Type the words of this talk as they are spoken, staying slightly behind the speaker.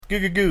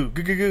Go.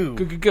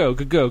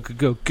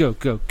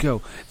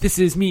 This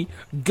is me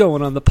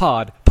going on the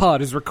pod.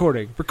 Pod is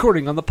recording.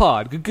 Recording on the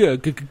pod. Go.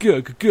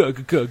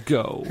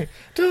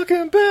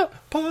 Talking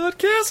about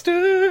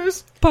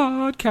podcasters.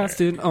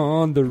 Podcasting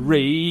on the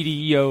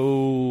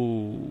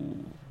radio.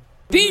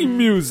 Theme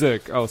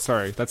music. Oh,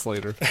 sorry. That's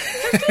later.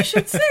 You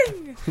should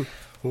sing.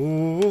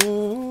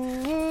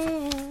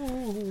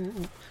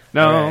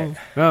 No,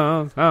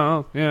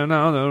 you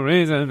know the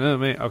reason to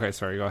me. Okay,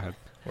 sorry, go ahead.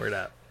 Word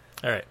out.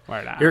 All right.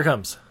 Word out. Here it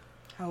comes.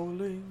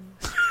 Howling.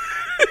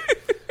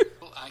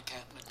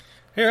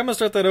 Here, I'm going to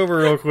start that over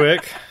real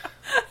quick.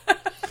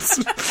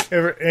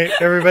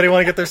 Everybody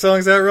want to get their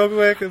songs out real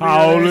quick?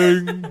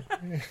 Howling.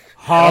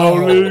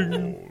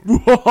 Howling.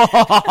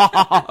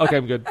 Okay,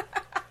 I'm good.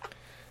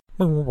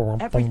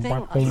 Everything I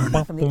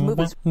learned from these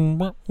movies.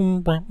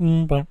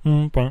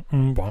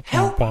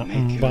 Help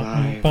make your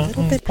life a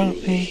little bit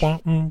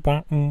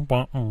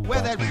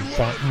where that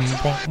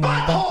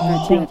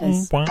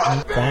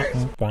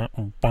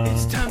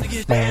it's time to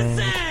get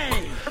dancing.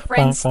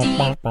 Friend Steve.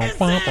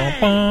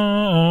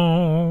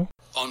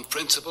 On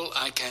principle,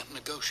 I can't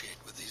negotiate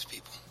with these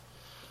people.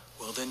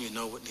 Well, then you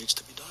know what needs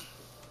to be done.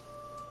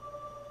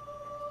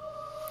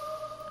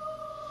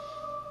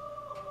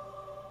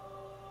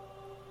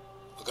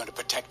 We're going to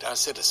protect our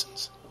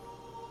citizens.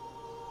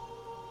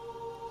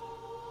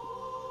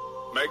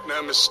 Make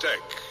no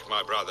mistake,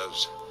 my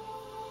brothers.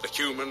 The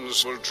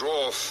humans will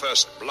draw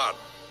first blood.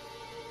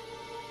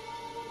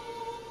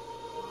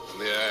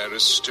 And the air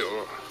is still,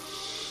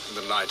 and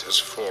the night has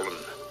fallen.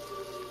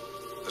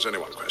 There's only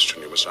one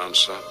question you must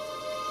answer.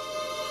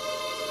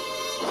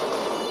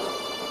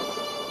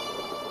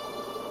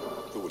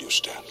 Who will you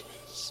stand with?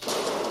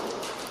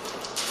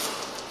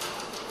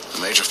 A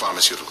major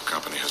pharmaceutical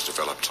company has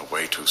developed a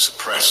way to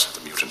suppress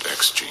the mutant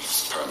X gene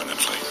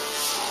permanently.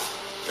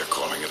 They're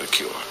calling it a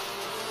cure.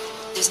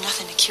 There's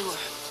nothing to cure.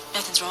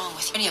 Nothing's wrong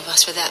with any of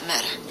us for that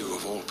matter. You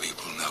of all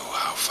people know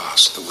how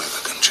fast the weather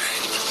can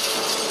change.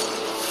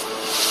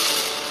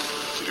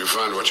 Did you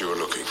find what you were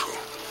looking for?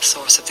 The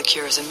source of the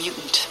cure is a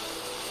mutant.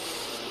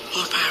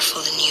 More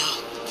powerful than you.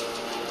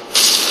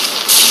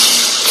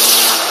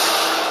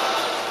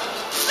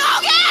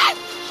 Logan!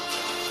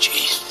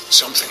 Gee,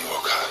 something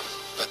woke her.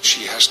 But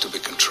she has to be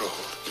controlled.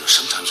 You know,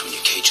 sometimes when you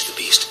cage the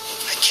beast,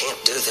 I can't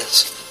do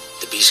this.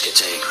 The beast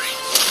gets angry.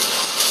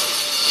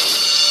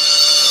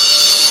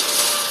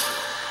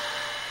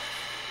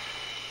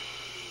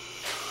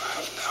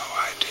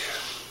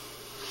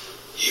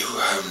 You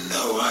have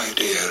no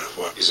idea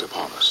what is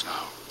upon us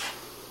now.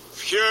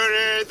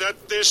 Fury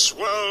that this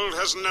world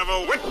has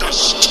never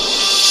witnessed.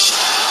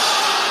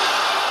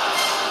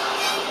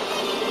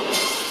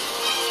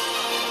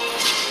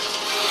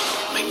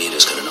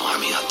 Magneto's got an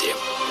army out there.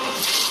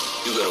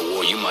 You got a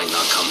war, you might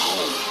not come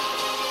home.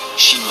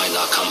 She might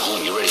not come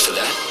home. You ready for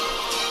that?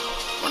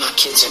 We're not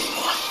kids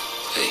anymore.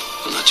 Hey,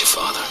 I'm not your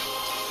father.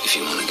 If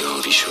you want to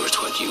go, be sure it's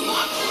what you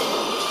want.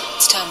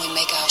 It's time we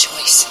make our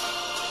choice.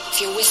 If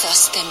you're with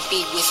us, then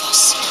be with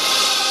us.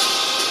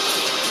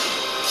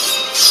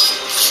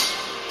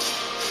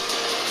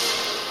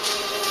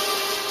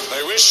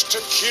 They wish to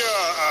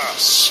cure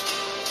us.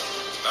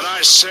 And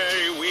I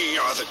say we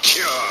are the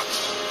cure.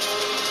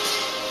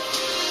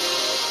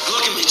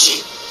 Look at me,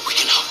 G. We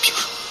can help you.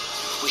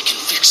 We can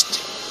fix it.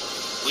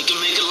 We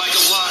can make it like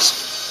it was.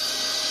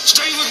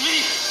 Stay with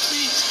me,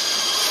 please.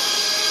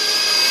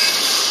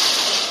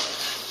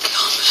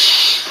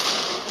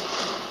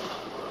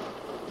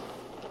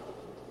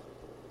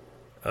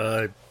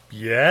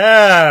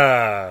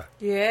 Yeah.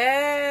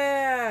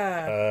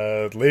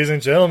 Yeah. Ladies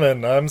and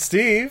gentlemen, I'm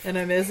Steve. And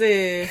I'm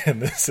Izzy.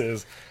 And this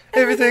is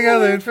Everything I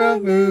Learned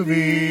from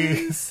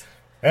Movies.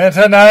 And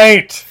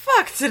tonight,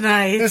 Fuck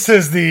tonight. this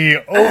is the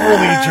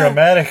overly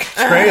dramatic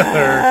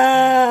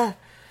trailer.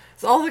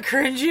 It's all the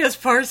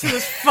cringiest parts of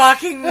this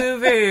fucking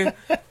movie.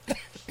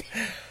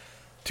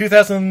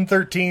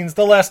 2013's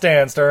The Last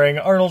Stand, starring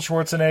Arnold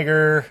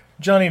Schwarzenegger,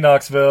 Johnny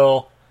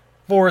Knoxville,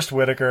 Forrest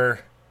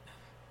Whitaker.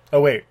 Oh,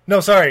 wait.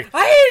 No, sorry.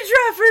 I need to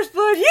try first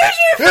blood. Here's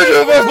your Here's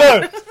your first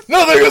blood.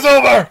 Nothing is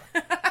over.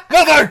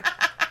 Nothing.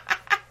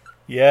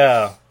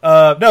 Yeah.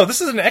 No,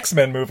 this is an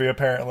X-Men movie,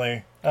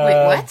 apparently.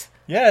 Wait, what?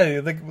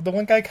 Yeah, the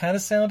one guy kind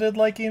of sounded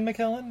like Ian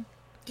McKellen.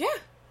 Yeah.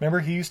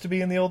 Remember, he used to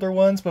be in the older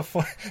ones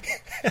before...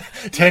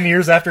 10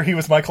 years after he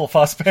was Michael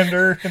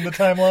Fassbender in the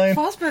timeline.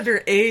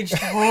 Fassbender aged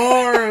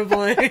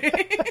horribly.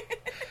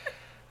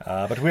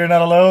 But we're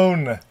not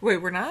alone.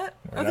 Wait, we're not?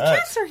 We're the not.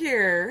 cats are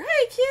here.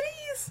 Hey,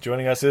 kitties.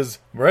 Joining us is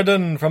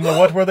Brendan from the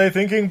What Were They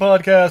Thinking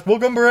podcast.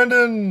 Welcome,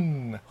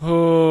 Brendan.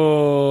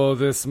 Oh,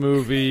 this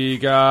movie,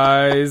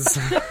 guys.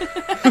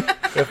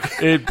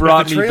 It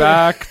brought me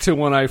back to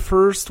when I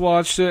first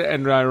watched it,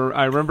 and I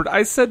remembered,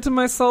 I said to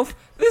myself,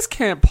 this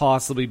can't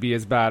possibly be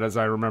as bad as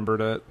I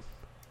remembered it.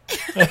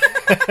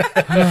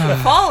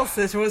 False,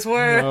 this was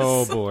worse.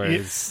 Oh,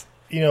 boys.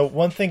 You know,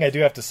 one thing I do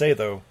have to say,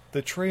 though,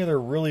 the trailer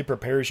really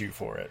prepares you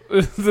for it.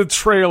 The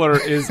trailer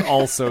is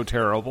also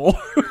terrible.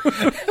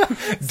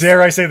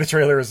 Dare I say the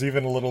trailer is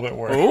even a little bit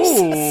worse.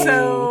 Ooh.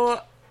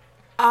 So,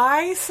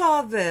 I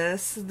saw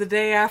this the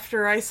day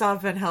after I saw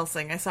Van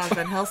Helsing. I saw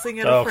Van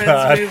Helsing at Oh, a friend's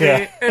God, movie,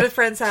 yeah. at a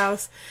friend's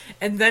house,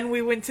 and then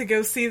we went to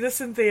go see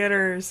this in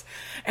theaters.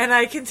 And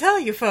I can tell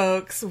you,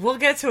 folks, we'll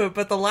get to it,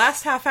 but the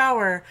last half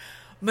hour,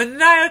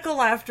 maniacal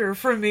laughter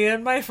from me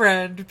and my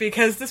friend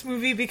because this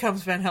movie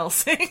becomes Van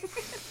Helsing.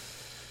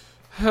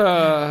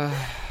 But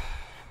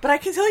I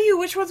can tell you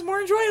which one's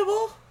more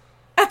enjoyable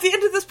at the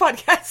end of this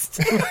podcast.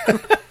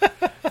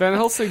 Van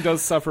Helsing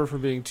does suffer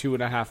from being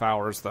 2.5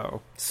 hours,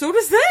 though. So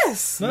does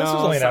this. No, this was No,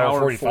 only it's an hour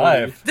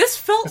 45. This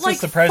felt This was like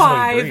surprisingly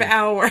 5 brief.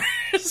 hours.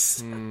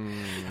 This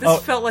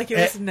felt like it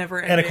was never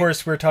ending. And of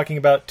course, we're talking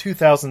about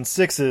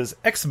 2006's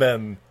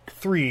X-Men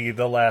 3,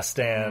 The Last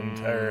Stand.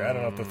 Or I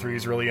don't know if the 3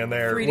 is really in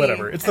there. 3D.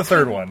 Whatever. It's the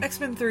third one.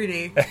 X-Men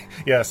 3D.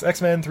 Yes,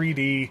 X-Men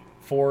 3D,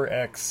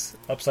 4X,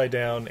 Upside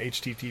Down,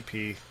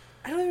 HTTP.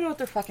 I don't even know what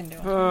they're fucking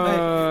doing.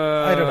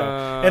 I don't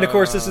know. And of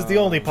course, this is the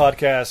only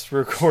podcast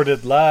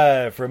recorded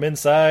live from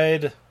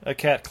inside a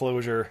cat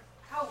closure.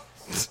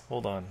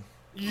 Hold on.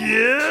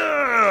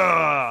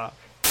 Yeah!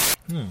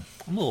 I'm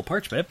a little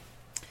parched, babe.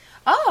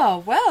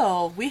 Oh,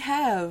 well, we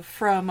have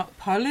from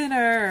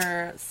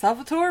Pauliner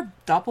Salvatore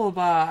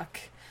Doppelbach.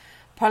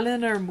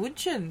 Pauliner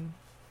München.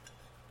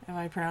 Am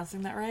I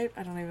pronouncing that right?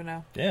 I don't even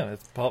know. Yeah,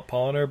 it's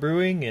Polliner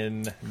Brewing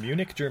in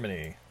Munich,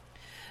 Germany.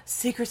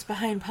 Secrets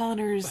behind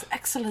Polliner's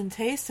excellent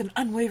taste and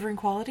unwavering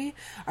quality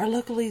are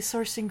locally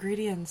sourced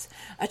ingredients,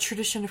 a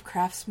tradition of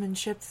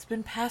craftsmanship that's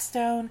been passed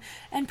down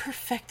and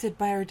perfected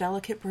by our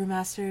delicate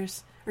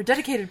brewmasters, or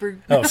dedicated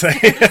Oh, sorry.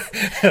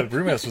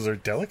 Brewmasters are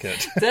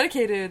delicate.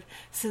 dedicated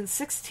since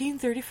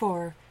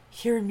 1634.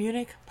 Here in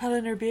Munich,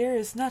 Polliner beer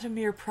is not a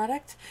mere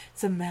product,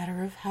 it's a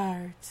matter of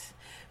heart.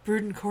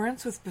 Brewed in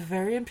Corinth with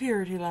Bavarian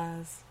purity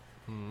laws.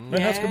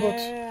 That's good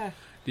books. Yeah.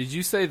 Did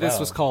you say this Wow.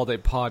 was called a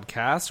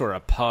podcast or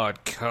a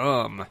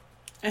podcum?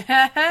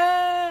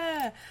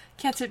 Can't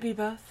it be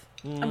both?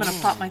 I'm gonna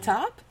pop my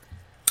top.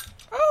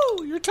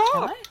 Oh, your top.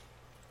 Am I?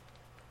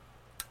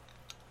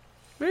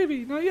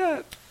 Maybe, not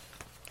yet.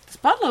 This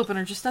bottle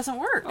opener just doesn't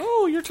work.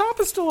 Oh, your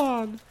top is still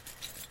on.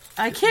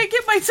 I can't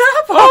get my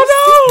top off.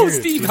 Oh no! Here,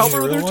 Steve, do help you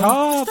her with need her a real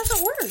top. It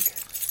doesn't work.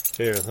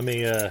 Here, let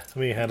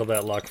me handle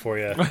that lock for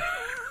you. My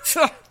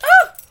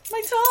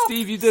top.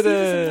 Steve, you did Steve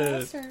is a it.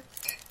 master.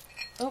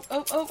 Oh.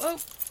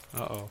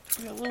 Uh-oh.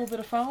 We got a little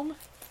bit of foam.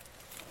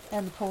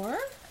 And the pour.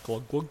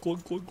 Glug, glug,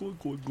 glug, glug, glug,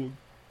 glug, glug.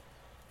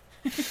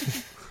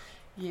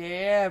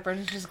 Yeah,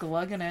 Brendan's just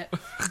glugging it.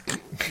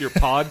 Your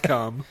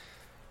podcum.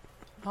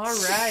 All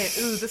right.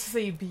 Ooh, this is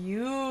a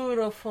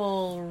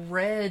beautiful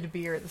red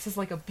beer. This is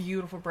like a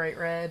beautiful bright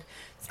red.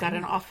 It's got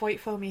an off-white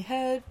foamy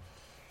head.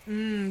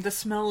 The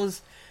smell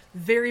is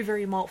very,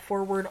 very malt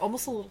forward,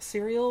 almost a little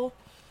cereal.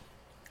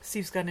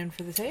 Steve's gone in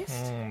for the taste.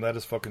 That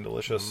is fucking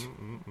delicious.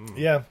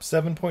 Yeah,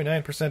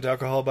 7.9%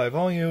 alcohol by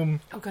volume.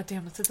 Oh,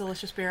 goddamn, it's a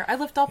delicious beer. I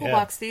love Doppelbock,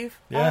 Yeah. Steve.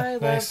 Yeah, I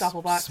nice, love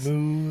Doppelbock.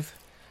 smooth.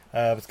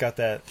 It's got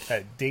that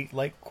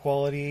date-like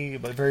quality,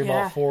 but very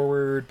Yeah. malt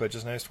forward, but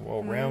just nice,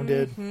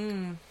 well-rounded.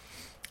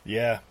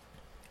 Yeah,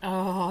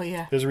 Oh,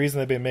 yeah. there's a reason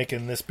they've been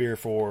making this beer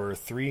for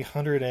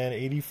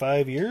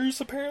 385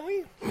 years,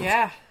 apparently.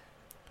 Yeah.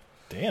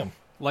 Damn.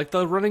 Like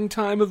the running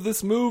time of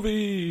this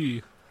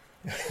movie.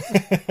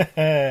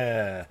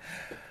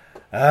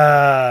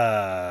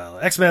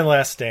 X-Men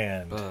Last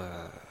Stand.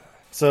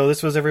 So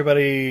this was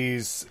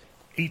everybody's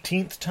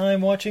 18th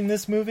time watching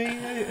this movie,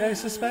 I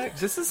suspect.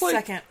 This is like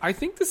Second. I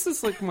think this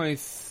is like my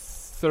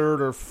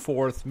third or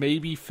fourth,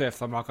 maybe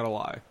fifth. I'm not gonna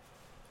lie.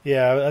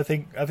 Yeah, I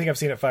think I've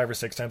seen it 5 or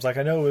 6 times. Like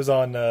I know it was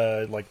on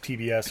like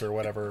PBS or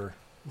whatever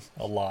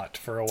a lot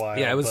for a while.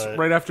 Yeah, it was but-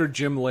 right after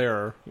Jim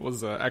Lair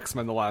was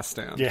X-Men: The Last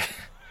Stand.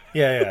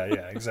 Yeah,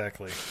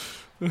 exactly.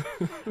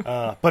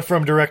 But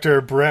from director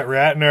Brett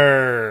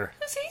Ratner.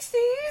 Who's he,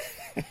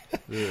 Steve?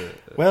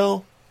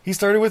 Well, he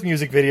started with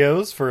music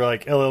videos for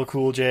like LL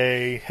Cool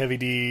J, Heavy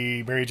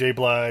D, Mary J.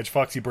 Blige,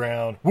 Foxy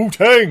Brown,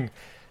 Wu-Tang,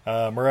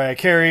 Mariah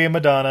Carey, and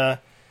Madonna.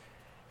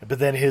 But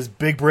then his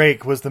big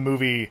break was the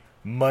movie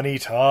Money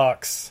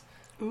Talks.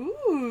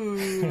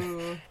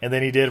 Ooh. And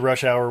then he did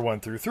Rush Hour 1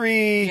 through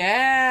 3.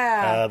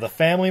 Yeah. The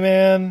Family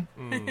Man.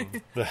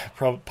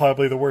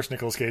 Probably the worst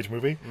Nicolas Cage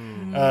movie.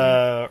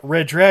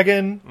 Red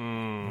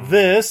Dragon.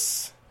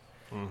 This.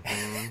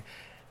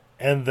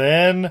 And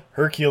then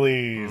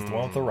Hercules, the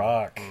one with the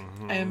rock.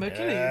 I am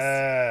Achilles.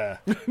 Yeah.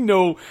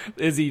 No,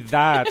 Izzy,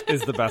 that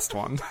is the best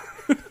one.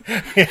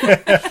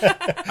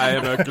 I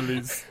am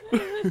Hercules.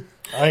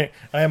 I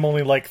am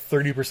only like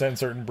 30%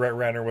 certain Brett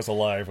Ratner was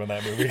alive when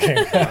that movie came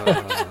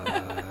out.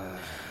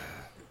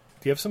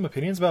 Do you have some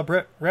opinions about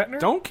Brett Ratner?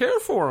 Don't care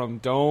for him.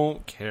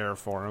 Don't care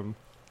for him.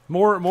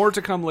 More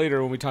to come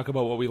later when we talk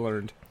about what we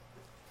learned.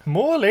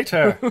 More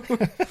later.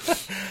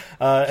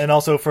 And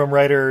also from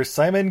writer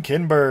Simon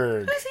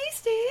Kinberg. Who's he,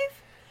 Steve?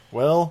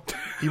 Well,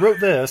 he wrote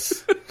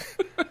this.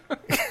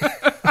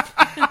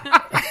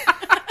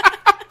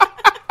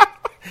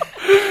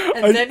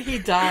 And then he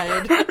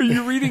died. Are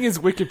you reading his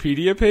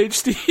Wikipedia page,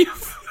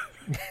 Steve?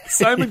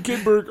 Simon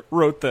Kinberg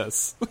wrote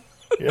this.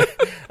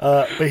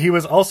 But he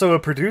was also a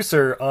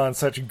producer on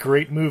such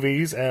great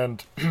movies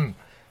and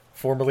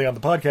formerly on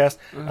the podcast,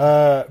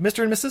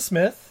 Mr. and Mrs.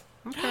 Smith,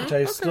 which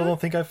I still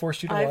don't think I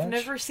forced you to watch. I've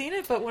never seen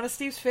it, but one of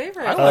Steve's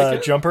favorites. I like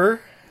it.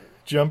 Jumper.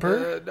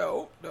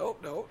 No.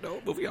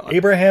 Moving on.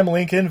 Abraham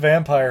Lincoln,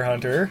 Vampire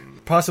Hunter.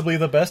 Possibly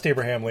the best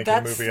Abraham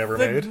Lincoln That's movie ever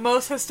the made.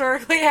 most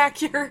historically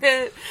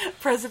accurate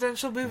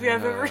presidential movie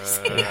I've ever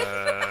seen.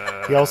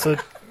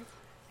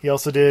 He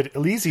also did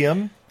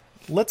Elysium,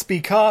 Let's Be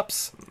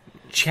Cops,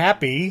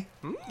 Chappie.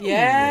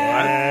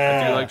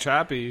 Yeah. I do like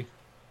Chappie.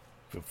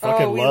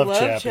 Fucking we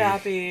love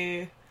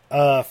Chappie.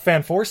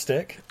 Fan Four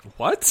Stick.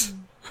 What?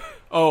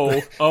 Oh,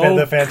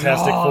 The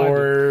Fantastic God.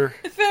 Four.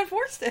 Fan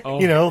Four Stick. Oh.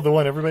 You know, the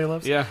one everybody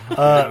loves. Yeah.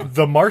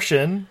 The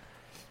Martian.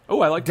 Oh,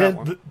 I like that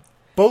one.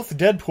 Both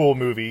Deadpool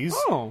movies.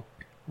 Oh.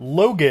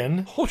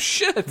 Logan. Oh,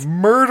 shit.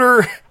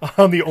 Murder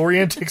on the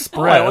Orient Oh,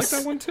 Express. I like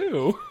that one,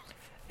 too.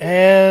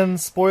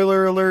 And,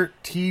 spoiler alert,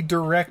 he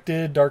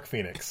directed Dark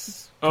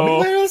Phoenix.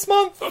 Coming later this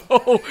month.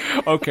 Oh,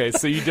 okay.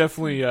 So you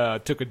definitely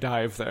took a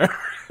dive there.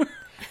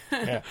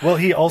 Yeah. Well,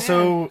 he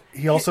also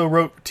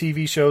wrote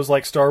TV shows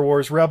like Star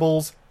Wars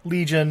Rebels,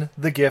 Legion,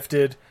 The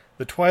Gifted,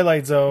 The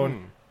Twilight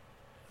Zone,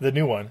 the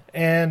new one,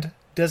 and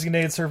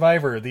Designated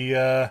Survivor,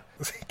 the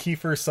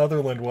Kiefer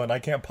Sutherland one. I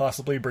can't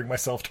possibly bring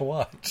myself to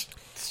watch.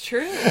 It's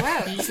true.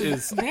 Wow. He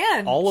is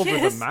Man, all over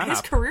his, the map.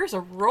 His career's a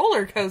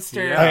roller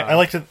coaster. Yeah. I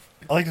like to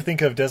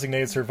think of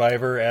Designated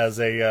Survivor as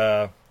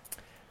a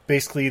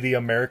basically the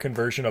American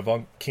version of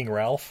King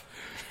Ralph.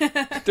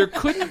 There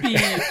couldn't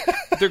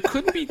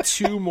be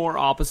two more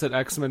opposite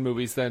X-Men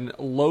movies than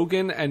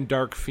Logan and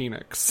Dark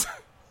Phoenix.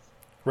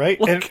 Right?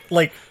 And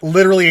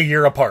literally a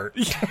year apart.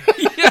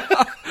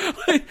 Yeah.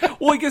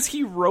 Well, I guess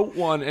he wrote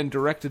one and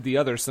directed the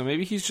other, so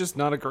maybe he's just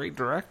not a great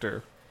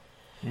director.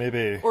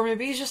 Maybe. Or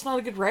maybe he's just not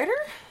a good writer?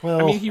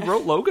 Well, I mean, he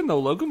wrote Logan, though.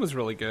 Logan was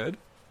really good.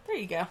 There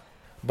you go.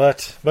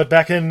 But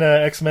back in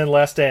X-Men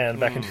Last Stand,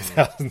 back in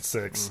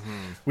 2006,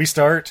 we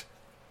start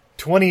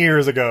 20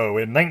 years ago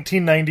in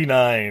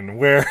 1999,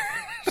 where...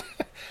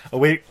 oh,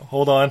 wait,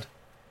 hold on.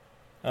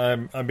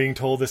 I'm being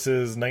told this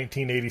is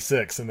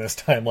 1986 in this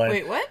timeline.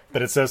 Wait, what?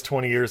 But it says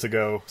 20 years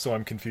ago, so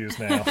I'm confused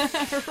now.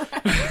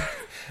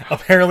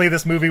 Apparently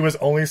this movie was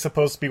only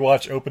supposed to be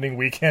watched opening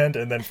weekend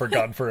and then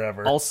forgotten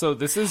forever. Also,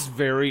 this is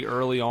very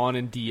early on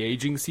in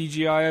de-aging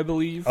CGI, I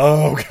believe.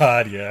 Oh,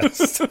 God,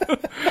 yes.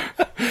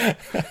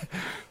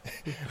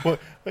 What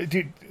do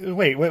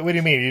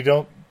you mean? You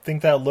don't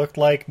think that looked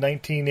like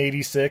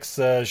 1986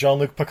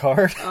 Jean-Luc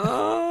Picard?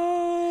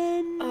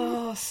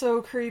 Oh,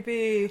 so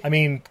creepy. I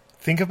mean,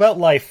 think about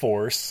Life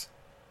Force.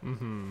 Yeah.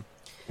 I'm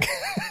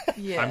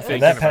And thinking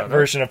that about it.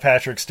 version of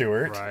Patrick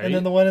Stewart. Right. And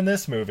then the one in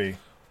this movie.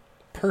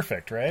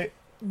 Perfect, right?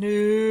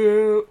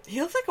 No.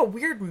 He looks like a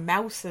weird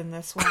mouse in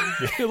this one.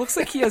 It looks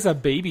like he has a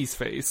baby's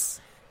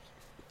face.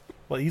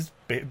 Well, he's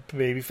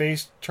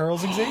babyface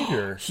Charles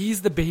Xavier.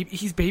 He's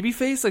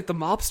babyface, like the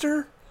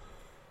mobster?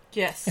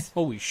 Yes.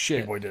 Holy Big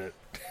shit. boy did it.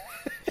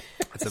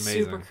 That's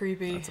amazing. Super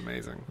creepy. That's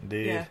amazing.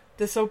 Indeed. Yeah.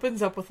 This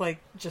opens up with,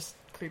 just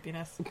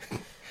creepiness.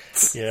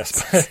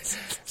 Yes.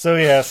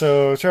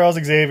 So Charles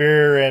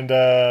Xavier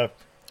and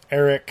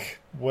Eric,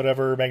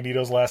 whatever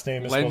Magneto's last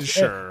name is.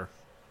 Lensher.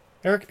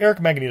 Eric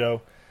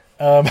Magneto.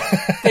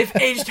 They've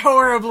aged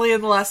horribly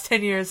in the last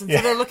 10 years, and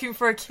so they're looking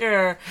for a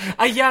cure.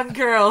 A young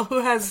girl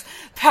who has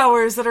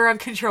powers that are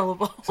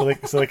uncontrollable.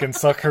 So they can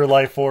suck her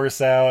life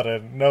force out.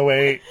 And no,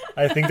 wait,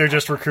 I think they're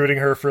just recruiting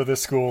her for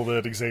this school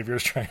that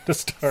Xavier's trying to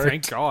start.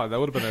 Thank God. That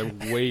would have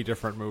been a way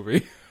different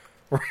movie.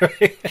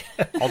 Right?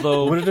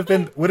 Although... would it have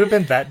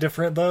been that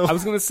different, though? I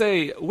was going to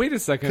say, wait a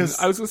second.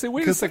 I was going to say,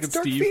 wait a second,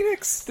 Dark Steve.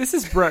 Phoenix. This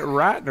is Brett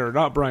Ratner,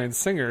 not Bryan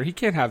Singer. He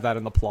can't have that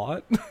in the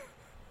plot.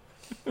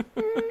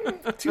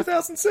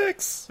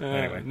 2006.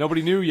 Anyway.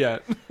 Nobody knew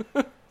yet.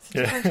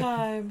 Different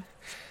time.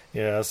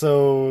 Yeah,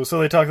 so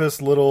they talk to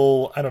this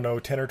little, I don't know,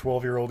 10 or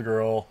 12-year-old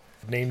girl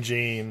named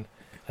Jean,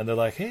 and they're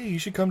like, hey, you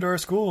should come to our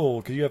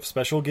school because you have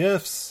special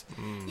gifts.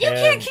 You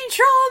can't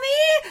control me!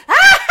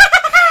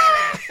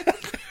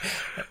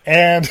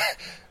 And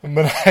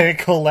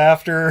maniacal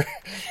laughter,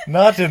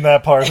 not in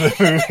that part of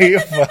the movie,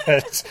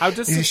 but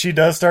she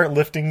does start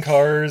lifting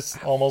cars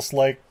almost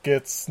like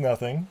it's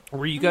nothing.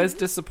 Were you guys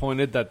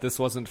disappointed that this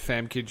wasn't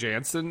Famke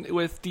Janssen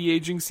with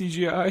de-aging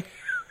CGI?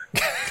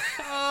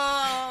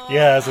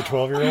 Yeah, as a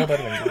 12-year-old,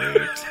 that'd have been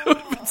great. That would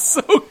have been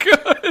so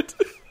good.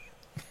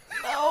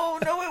 No,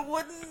 it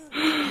wouldn't.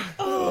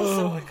 Oh,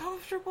 so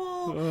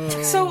uncomfortable.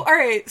 So, all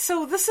right.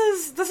 So this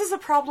is a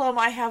problem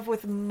I have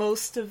with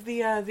most of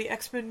the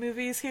X-Men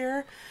movies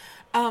here.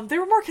 They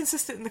were more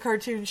consistent in the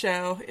cartoon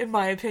show, in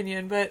my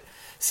opinion. But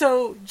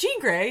so Jean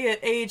Grey at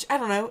age, I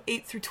don't know,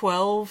 8 through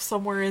 12,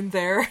 somewhere in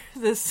there,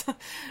 this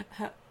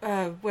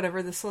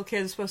whatever this little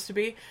kid is supposed to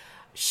be.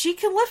 She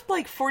can lift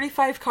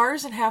 45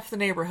 cars in half the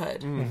neighborhood.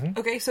 Mm-hmm.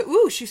 Okay,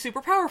 so she's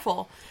super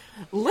powerful.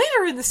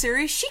 Later in the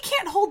series, she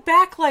can't hold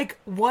back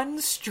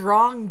one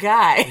strong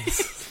guy.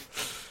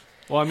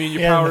 Well, I mean,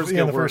 your powers in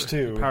get the worse. first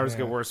two. Powers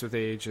get worse with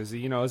age,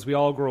 as we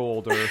all grow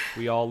older,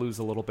 we all lose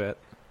a little bit.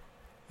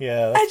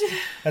 Yeah,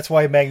 that's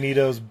why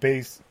Magneto's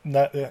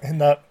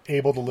not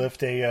able to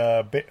lift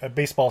a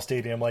baseball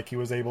stadium like he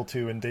was able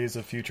to in Days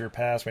of Future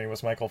Past when he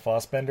was Michael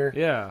Fassbender.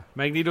 Yeah,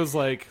 Magneto's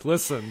like,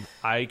 listen,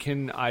 I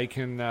can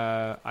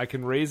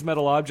raise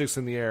metal objects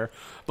in the air,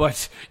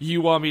 but you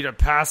want me to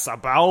pass a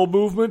bowel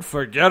movement?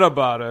 Forget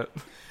about it.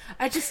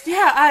 I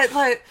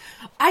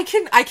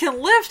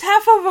can lift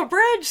half of a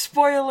bridge,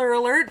 spoiler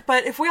alert,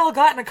 but if we all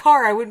got in a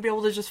car, I wouldn't be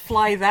able to just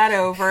fly that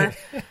over.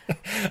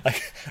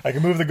 I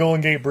can move the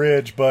Golden Gate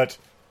Bridge, but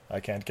I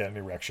can't get an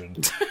erection.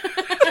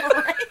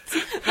 Right?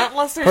 Not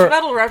unless there's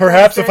metal wrapped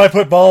Perhaps if I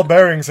put ball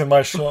bearings in my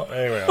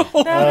anyway.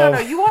 No.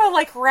 You want to,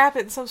 like, wrap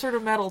it in some sort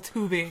of metal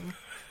tubing.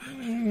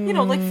 You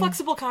know, like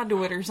flexible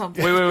conduit or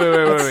something.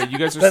 Wait. You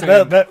guys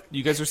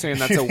are saying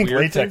that's a weird thing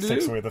latex to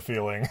takes do? away the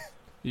feeling.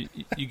 You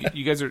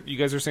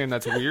guys are saying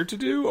that's weird to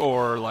do,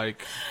 or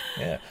like?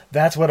 Yeah,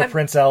 that's what a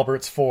Prince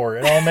Albert's for.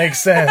 It all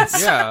makes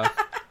sense. Yeah,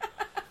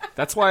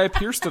 that's why I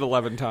pierced it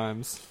 11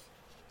 times.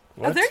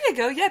 What? Oh, there you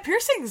go. Yeah,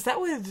 piercings.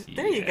 That would.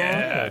 There you go.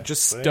 Yeah,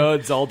 just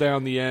studs all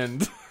down the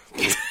end.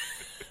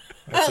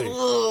 Let's see.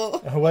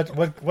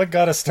 What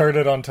got us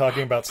started on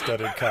talking about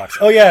studded cocks?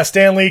 Oh yeah,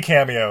 Stan Lee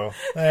cameo.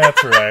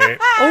 That's right.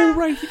 Oh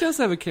right, he does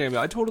have a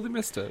cameo. I totally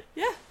missed it.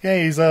 Yeah,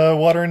 he's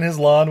watering his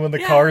lawn when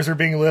the cars are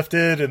being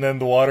lifted, and then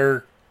the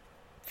water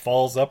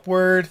falls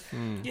upward.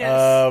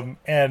 Yes.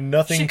 And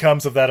nothing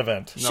comes of that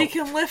event. She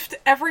can lift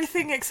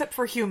everything except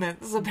for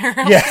humans,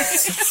 apparently.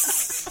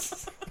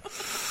 Yes.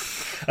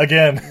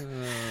 Again,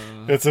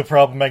 it's a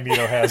problem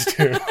Magneto has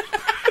too.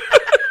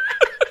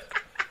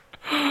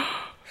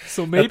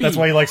 So maybe that's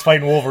why he likes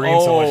fighting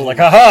Wolverine so much. Like,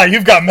 haha,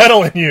 you've got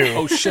metal in you.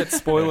 Oh shit!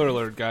 Spoiler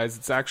alert, guys!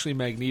 It's actually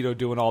Magneto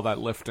doing all that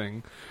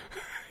lifting.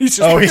 He's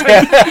just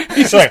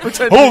He's like,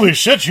 holy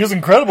shit, she's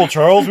incredible,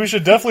 Charles. We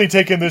should definitely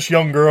take in this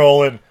young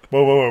girl and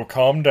whoa,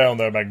 calm down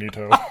there,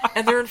 Magneto.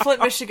 And they're in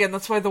Flint, Michigan.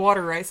 That's why the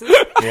water rises.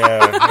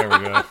 Yeah, there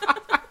we go.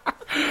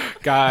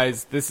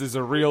 Guys, this is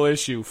a real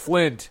issue.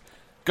 Flint,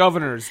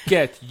 governors,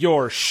 get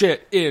your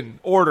shit in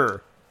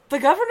order. The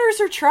governors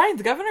are trying.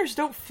 The governors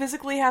don't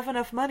physically have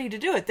enough money to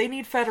do it. They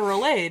need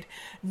federal aid.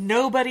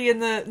 Nobody in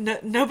the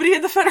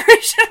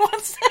Federation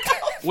wants to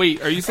help.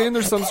 Wait, are you saying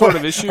there's some sort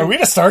of issue? Are we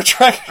in a Star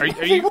Trek?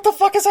 What the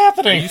fuck is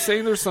happening? Are you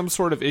saying there's some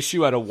sort of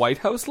issue at a White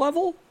House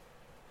level?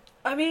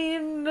 I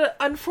mean,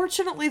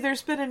 unfortunately,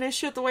 there's been an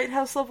issue at the White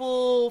House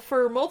level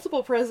for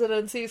multiple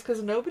presidencies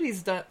because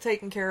nobody's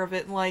taken care of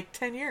it in like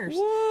 10 years.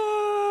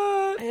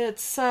 What?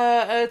 It's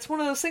one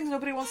of those things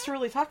nobody wants to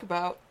really talk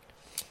about.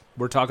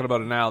 We're talking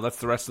about it now. That's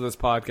the rest of this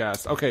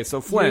podcast. Okay, so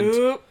Flint.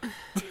 Nope.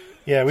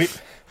 Yeah, we...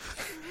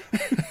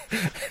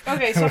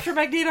 Okay, so after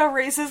Magneto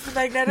raises the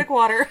magnetic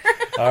water.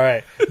 All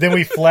right. Then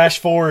we flash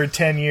forward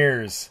 10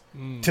 years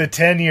to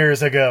 10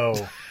 years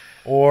ago.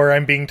 Or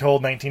I'm being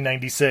told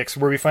 1996,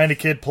 where we find a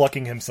kid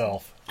plucking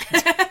himself.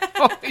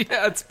 Oh,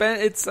 yeah,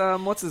 it's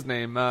what's his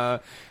name?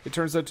 It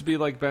turns out to be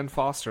like Ben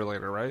Foster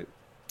later, right?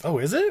 Oh,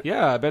 is it?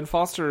 Yeah, Ben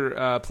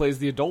Foster plays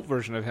the adult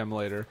version of him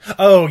later.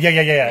 Oh,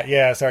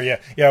 yeah. Sorry,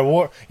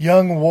 yeah.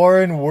 Young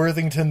Warren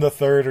Worthington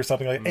III or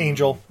something like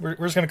Angel. We're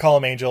just going to call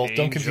him Angel.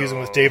 Don't confuse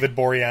him with David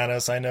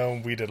Boreanaz. I know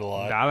we did a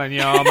lot. Darling,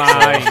 you're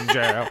my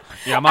angel.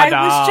 You're my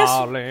darling.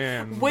 I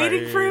was just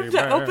waiting for him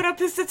to open up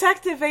his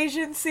detective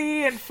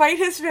agency and fight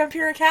his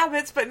vampiric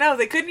habits, but no,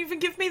 they couldn't even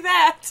give me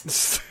that.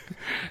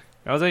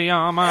 Cause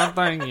you're my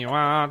thing, you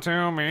are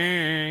to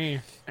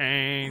me,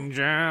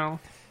 angel.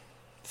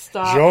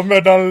 Stop. Show me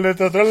the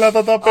little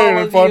All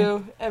of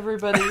you,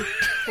 everybody,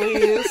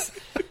 please.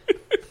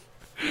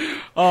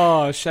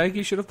 Oh,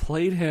 Shaggy should have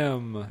played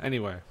him.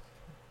 Anyway.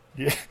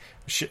 Yeah.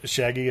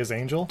 Shaggy as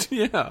Angel?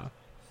 Yeah.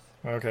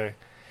 Okay.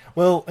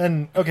 Well,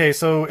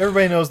 so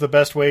everybody knows the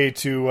best way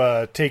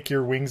to take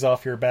your wings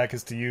off your back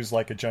is to use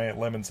like a giant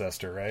lemon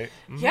zester, right?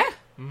 Yeah.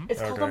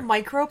 It's called a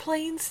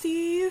microplane,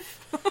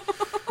 Steve.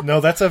 No,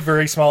 that's a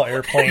very small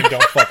airplane.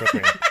 Don't fuck with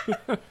me.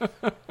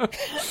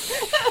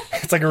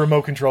 It's like a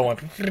remote control one.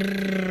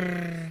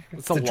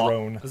 It's a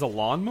drone. Is a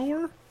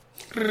lawnmower?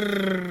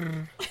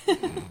 And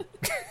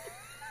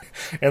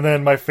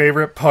then my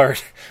favorite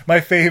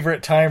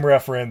time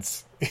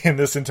reference in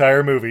this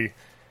entire movie.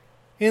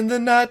 In the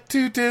not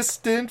too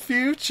distant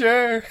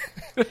future.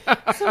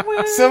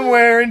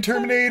 Somewhere in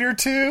Terminator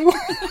 2.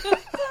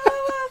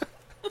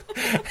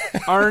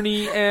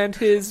 Arnie and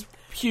his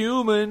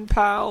human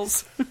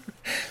pals.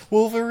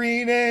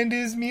 Wolverine and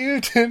his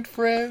mutant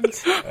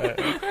friends.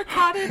 They're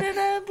caught in an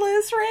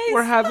endless race.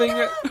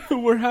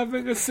 We're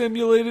having a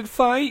simulated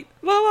fight.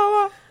 La la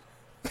la.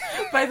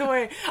 By the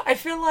way, I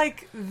feel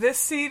like this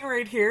scene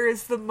right here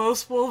is the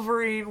most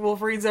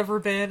Wolverine's ever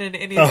been in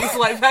any of these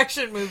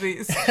live-action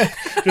movies.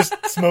 Just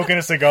smoking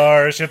a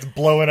cigar, shit's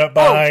blowing up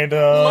behind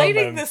him.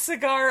 Lighting the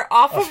cigar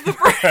off of the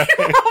brain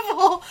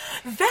level.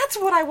 That's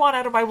what I want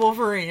out of my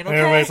Wolverine, okay?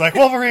 Everybody's like,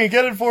 Wolverine,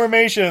 get in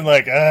formation.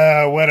 Like,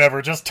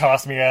 whatever, just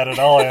toss me at it.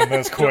 I'll end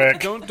this quick.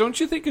 Don't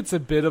you think it's a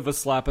bit of a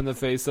slap in the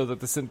face, though,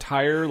 that this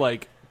entire,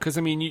 like... Because,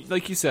 I mean,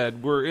 like you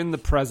said, we're in the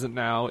present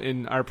now,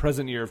 in our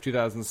present year of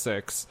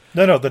 2006.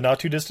 No, the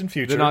not-too-distant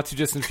future. The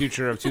not-too-distant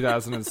future of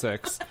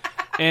 2006.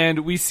 And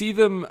we see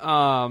them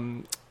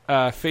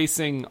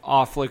facing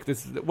off like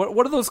this.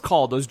 What are those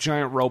called? Those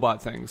giant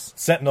robot things?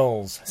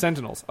 Sentinels.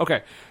 Sentinels.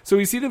 Okay, so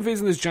we see them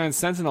facing this giant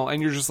sentinel,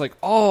 and you're just like,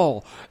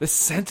 oh, the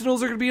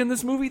Sentinels are going to be in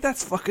this movie?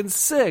 That's fucking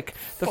sick.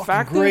 The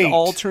fact that it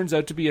all turns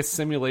out to be a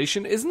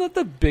simulation, isn't that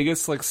the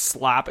biggest like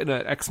slap in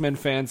an X-Men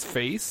fan's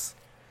face?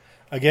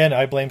 Again,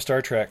 I blame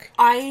Star Trek.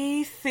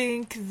 I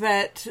think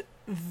that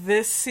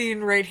this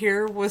scene right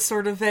here was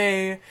sort of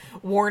a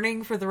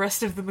warning for the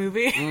rest of the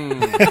movie.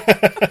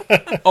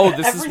 Oh,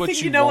 this Everything is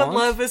what you know want? and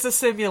love is a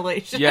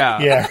simulation.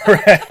 Yeah. Yeah,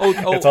 right.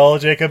 Oh, It's all a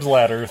Jacob's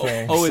Ladder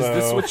thing. oh, is so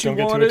this what you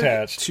don't wanted? get too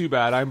attached. Too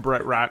bad. I'm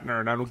Brett Ratner,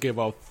 and I don't give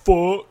a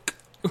fuck.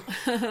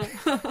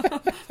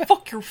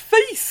 Fuck your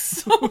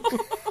face.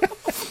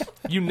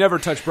 You never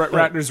touch Brett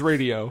Ratner's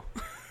radio.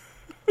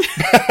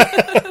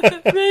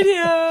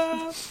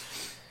 Radio.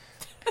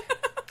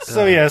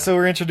 So yeah, so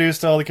we're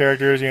introduced to all the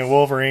characters.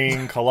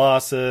 Wolverine,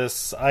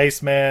 Colossus,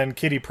 Iceman,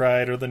 Kitty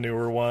Pryde are the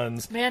newer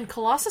ones. Man,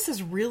 Colossus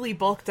has really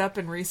bulked up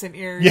in recent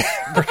years.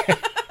 Yeah,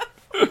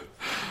 right.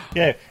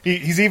 Yeah.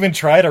 He's even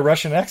tried a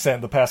Russian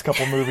accent the past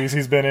couple movies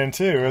he's been in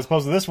too, as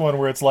opposed to this one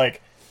where it's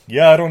like,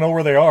 yeah, I don't know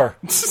where they are.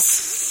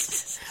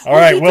 All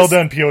right, well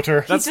done, Piotr.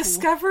 He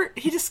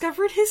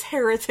discovered his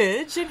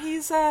heritage, and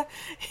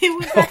he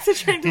went back to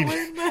trying to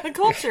learn the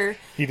culture.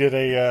 He did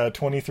a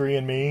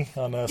 23andMe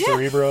on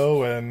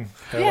Cerebro, and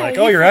they're Yeah, like,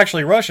 "Oh, you're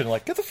actually Russian."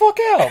 Like, get the fuck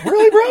out,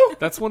 really, bro?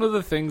 That's one of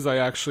the things I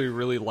actually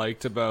really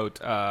liked about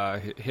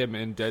him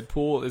in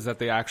Deadpool is that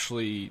they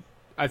actually,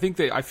 I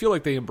feel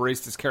like they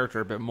embraced his character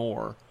a bit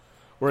more.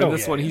 Where in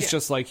this one, he's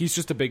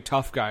just a big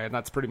tough guy, and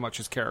that's pretty much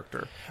his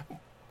character.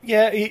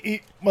 Yeah,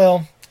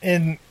 well,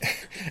 and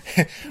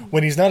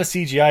when he's not a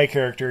CGI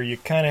character, you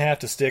kind of have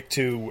to stick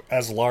to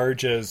as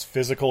large as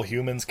physical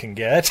humans can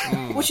get.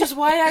 Which is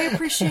why I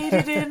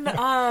appreciated in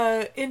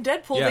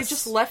Deadpool, Yes. they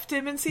just left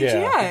him in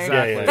CGI.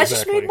 Exactly. That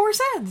just made more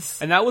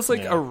sense. And that was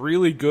like a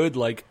really good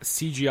like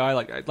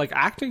CGI like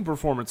acting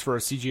performance for a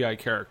CGI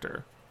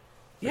character.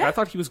 Like, Yeah. I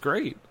thought he was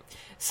great.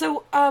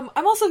 So, I'm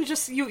also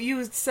just,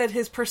 you said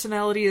his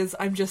personality is,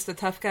 I'm just a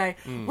tough guy.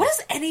 What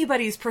is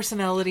anybody's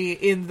personality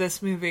in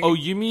this movie? Oh,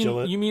 you mean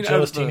out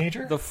jealous of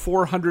teenager? the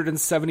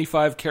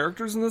 475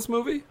 characters in this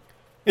movie?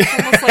 It's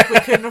almost like we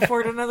couldn't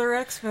afford another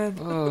X-Men.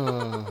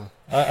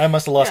 I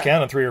must have lost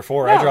count on 3 or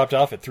 4. No. I dropped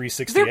off at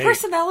 368. Their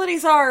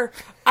personalities are,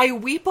 I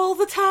weep all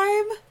the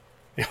time,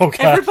 Oh god,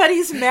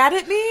 everybody's mad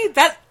at me.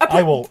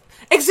 I will.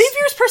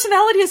 Xavier's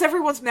personality is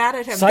everyone's mad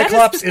at him.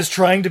 Cyclops is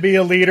trying to be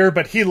a leader,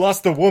 but he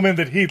lost the woman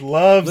that he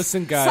loves.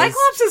 Listen, guys.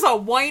 Cyclops is a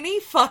whiny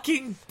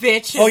fucking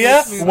bitch in Oh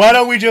yeah? this movie. Why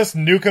don't we just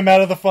nuke him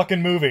out of the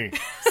fucking movie?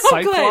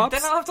 Oh, good.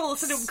 Then I'll have to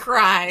listen to him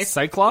cry.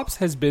 Cyclops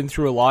has been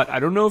through a lot. I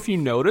don't know if you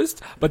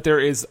noticed, but there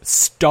is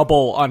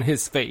stubble on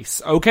his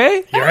face,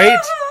 okay? You're right?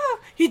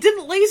 He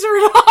didn't laser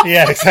it off.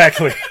 Yeah,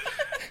 exactly.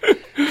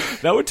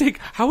 That would take...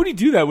 How would he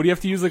do that? Would he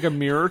have to use like a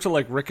mirror to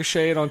like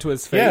ricochet it onto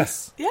his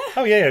face? Yeah.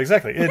 Oh yeah,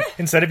 exactly.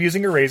 Instead of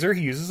using a razor,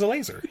 he uses a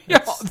laser.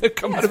 Yeah, they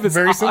come out of his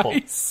very eyes. simple.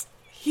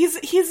 He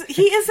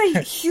is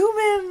a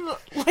human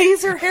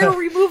laser hair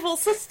removal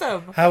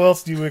system. How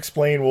else do you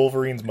explain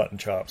Wolverine's mutton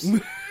chops?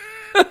 Here,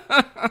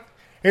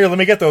 let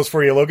me get those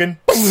for you, Logan.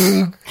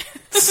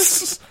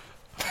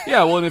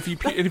 Yeah, well, and if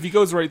he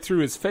goes right through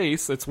his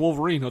face, it's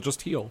Wolverine. He'll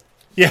just heal.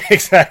 Yeah,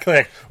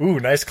 exactly. Ooh,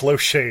 nice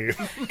close shave.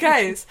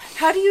 Guys,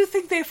 how do you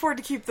think they afford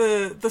to keep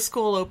the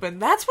school open?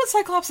 That's what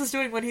Cyclops is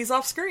doing when he's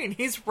off screen.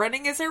 He's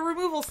running his hair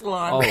removal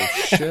salon. Oh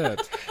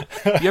shit!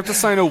 You have to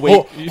sign a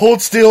waiver.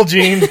 Hold still,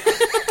 Gene.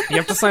 You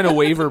have to sign a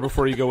waiver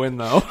before you go in,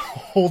 though.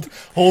 Hold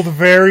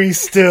very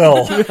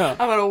still. I'm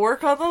gonna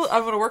work on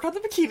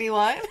the bikini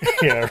line.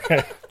 Yeah,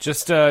 right.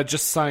 Just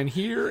sign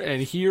here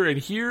and here and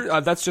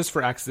here. That's just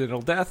for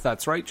accidental death.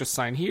 That's right. Just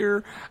sign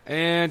here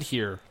and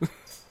here.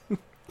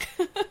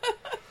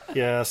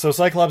 Yeah, so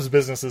Cyclops'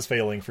 business is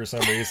failing for some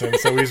reason,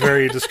 so he's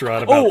very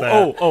distraught about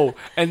that. Oh!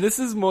 And this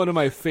is one of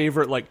my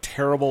favorite, like,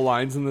 terrible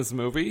lines in this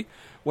movie.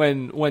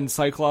 When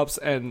Cyclops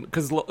and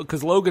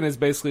because Logan is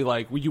basically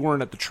like, well, you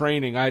weren't at the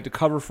training, I had to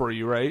cover for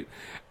you, right?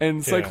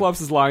 And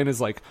Cyclops' line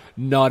is like,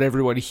 not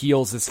everyone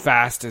heals as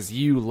fast as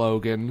you,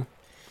 Logan.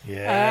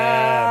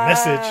 Yeah,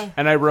 message.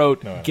 And I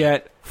wrote,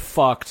 get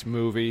fucked,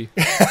 movie.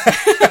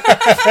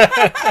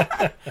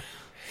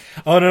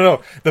 Oh,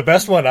 no. The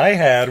best one I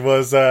had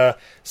was,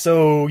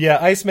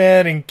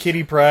 Iceman and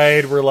Kitty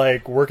Pryde were,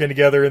 like, working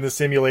together in the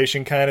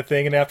simulation kind of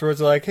thing, and afterwards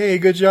they're like, hey,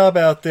 good job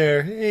out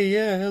there. Hey,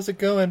 yeah, how's it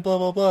going? Blah,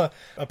 blah, blah.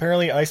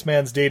 Apparently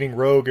Iceman's dating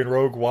Rogue, and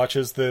Rogue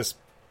watches this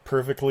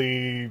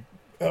perfectly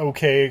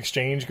okay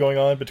exchange going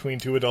on between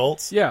two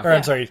adults. Yeah.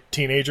 I'm sorry,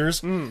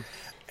 teenagers.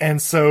 And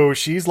so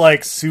she's,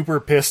 like, super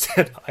pissed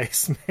at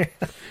Iceman.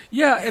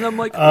 Yeah, and I'm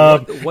like,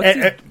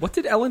 what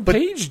did Ellen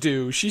Page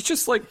do? She's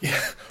just like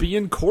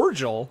being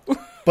cordial.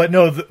 But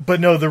no,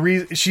 the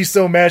reason she's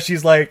so mad,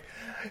 she's like,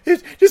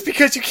 just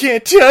because you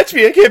can't touch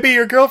me, I can't be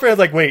your girlfriend.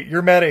 Like, wait,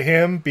 you're mad at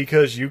him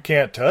because you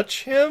can't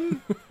touch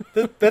him?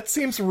 That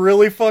seems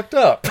really fucked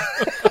up.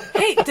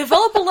 Hey,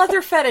 develop a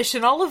leather fetish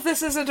and all of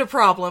this isn't a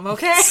problem,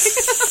 okay?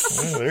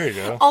 Oh, there you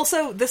go.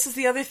 Also, this is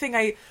the other thing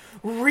I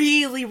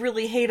really,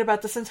 really hate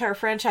about this entire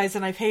franchise,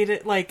 and I've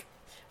hated, like,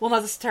 well,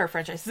 not this entire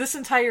franchise, this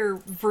entire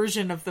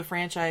version of the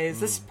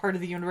franchise, this part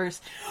of the universe.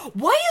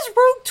 Why is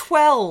Rogue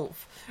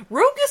 12?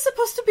 Rogue is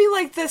supposed to be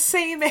like the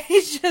same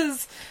age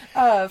as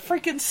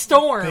freaking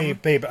Storm.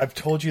 Babe, I've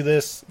told you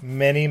this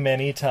many,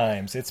 many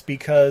times. It's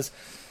because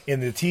in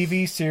the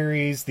TV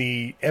series,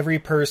 every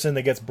person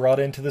that gets brought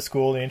into the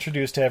school and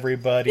introduced to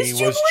everybody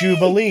was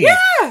Jubilee.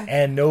 Yeah!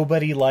 And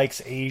nobody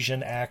likes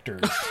Asian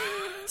actors.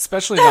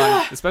 Especially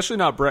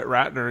not Brett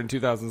Ratner in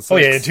 2006. Oh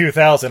yeah, in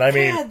 2000. I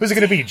mean, who's it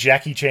going to be?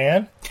 Jackie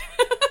Chan?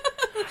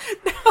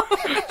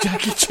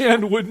 Jackie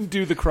Chan wouldn't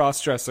do the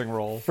cross-dressing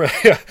role.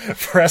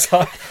 Press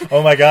off.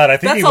 Oh my god, I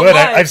think he That's a would.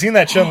 lie. I've seen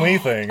that Chun-Li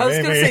thing. I was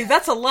Maybe. going to say,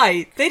 that's a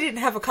lie. They didn't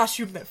have a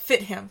costume that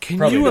fit him. Can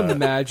Probably you not.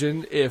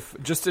 imagine if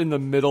just in the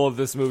middle of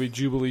this movie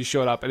Jubilee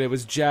showed up and it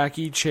was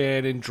Jackie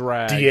Chan in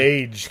drag?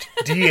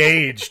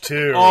 De-aged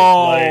too.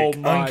 Oh like,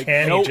 my!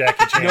 uncanny Nope.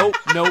 Jackie Chan.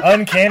 Nope.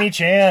 Uncanny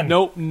Chan.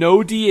 Nope.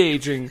 No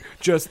de-aging.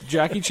 Just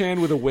Jackie Chan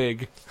with a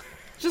wig.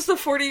 Just a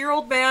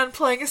 40-year-old man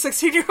playing a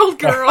 16-year-old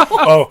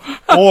girl.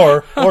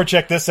 Or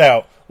check this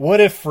out. What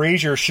if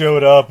Frasier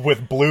showed up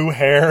with blue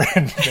hair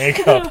and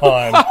makeup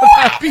on?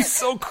 That'd be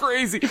so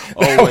crazy. That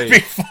Oh would be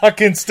wait.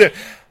 fucking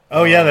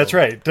Oh yeah, that's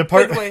right.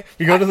 By the way,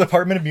 you go to the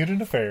Department of Mutant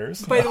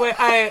Affairs. By the way,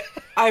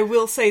 I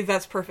will say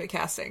that's perfect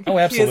casting. Oh,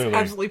 absolutely. He is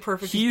absolutely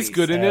perfect. He's as Beast.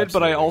 good in it,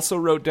 but I Absolutely. also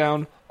wrote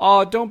down,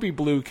 "Oh, don't be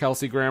blue,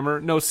 Kelsey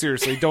Grammer." No,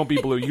 seriously, don't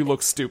be blue. You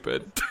look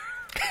stupid.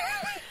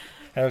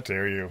 How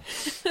dare you?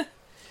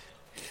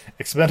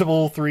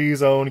 Expendable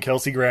 3's own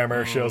Kelsey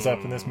Grammer shows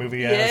up in this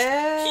movie as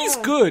Yeah. He's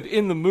good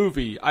in the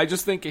movie. I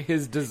just think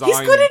his design. He's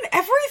good in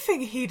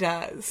everything he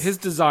does. His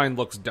design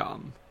looks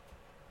dumb.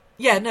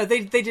 Yeah, no,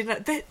 they did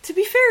not. To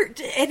be fair,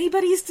 did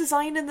anybody's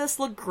design in this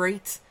look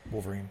great?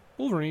 Wolverine.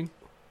 Wolverine.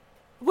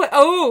 What?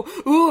 Oh,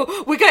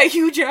 ooh, we got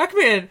Hugh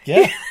Jackman.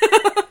 Yeah.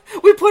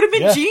 We put him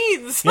in Yeah.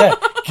 jeans. Yeah.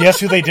 Guess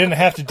who they didn't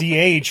have to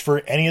de-age for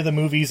any of the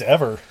movies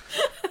ever?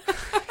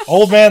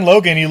 Old Man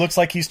Logan, he looks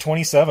like he's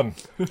 27.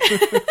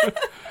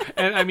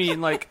 And I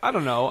mean, like, I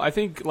don't know. I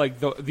think like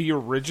the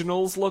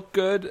originals look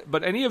good,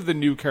 but any of the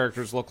new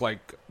characters look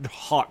like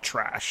hot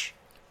trash.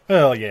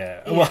 Well,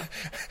 yeah. Well,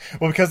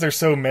 because there's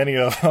so many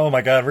of. Oh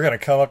my God, we're gonna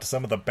come up to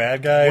some of the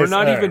bad guys. We're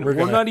not All right, even we're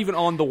gonna- not even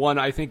on the one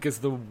I think is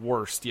the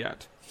worst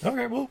yet.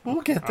 Okay,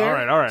 we'll get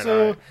there. All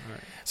right.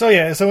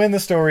 So in the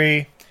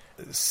story,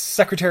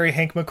 Secretary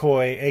Hank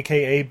McCoy,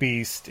 aka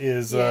Beast,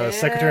 is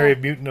Secretary of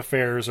Mutant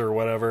Affairs or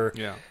whatever.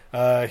 Yeah.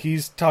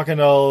 He's talking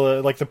to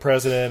all like the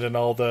president and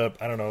all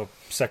the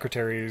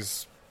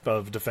secretaries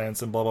of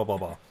defense and blah blah blah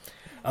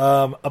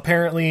blah.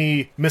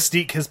 Apparently,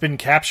 Mystique has been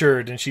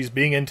captured and she's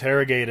being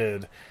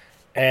interrogated.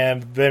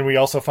 And then we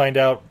also find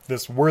out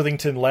this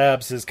Worthington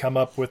Labs has come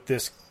up with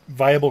this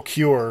viable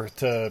cure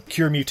to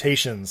cure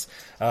mutations.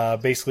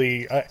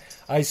 Basically, I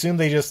assume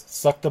they just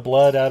sucked the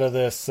blood out of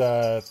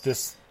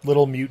this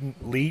little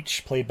mutant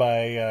leech played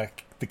by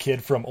the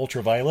kid from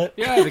Ultraviolet.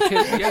 Yeah, the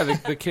kid. Yeah,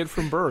 the kid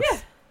from Birth. Yeah.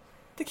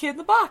 The kid in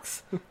the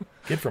box.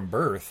 Kid from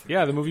Birth.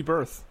 Yeah, the movie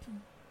Birth.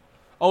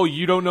 Oh,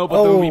 you don't know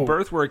about the movie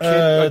Birth, where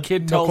a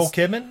kid tells Nicole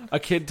Kidman? a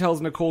kid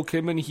tells Nicole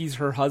Kidman he's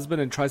her husband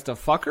and tries to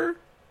fuck her?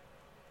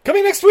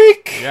 Coming next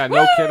week! Yeah,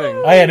 no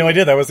kidding. I had no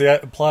idea that was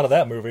the plot of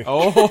that movie.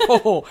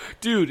 Oh,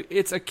 dude,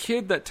 it's a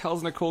kid that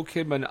tells Nicole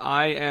Kidman,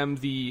 I am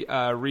the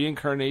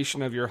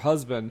reincarnation of your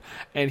husband,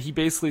 and he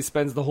basically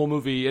spends the whole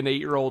movie, an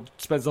 8-year-old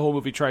spends the whole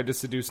movie trying to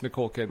seduce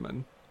Nicole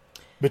Kidman.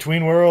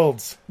 Between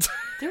Worlds.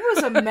 There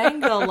was a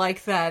manga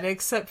like that,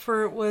 except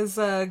for it was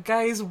a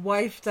guy's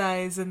wife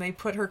dies and they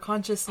put her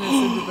consciousness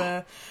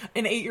into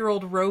an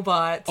 8-year-old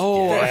robot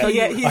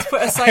that he's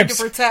put aside to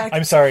protect.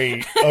 I'm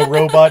sorry, a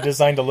robot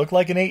designed to look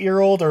like an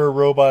 8-year-old or a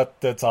robot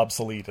that's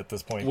obsolete at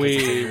this point? 'cause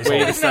it's 8 years Wait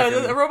old? a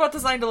second. No, a robot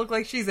designed to look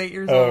like she's 8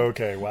 years Oh, old.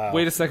 okay, wow.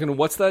 Wait a second,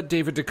 what's that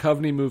David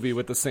Duchovny movie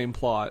with the same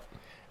plot?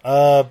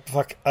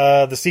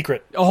 The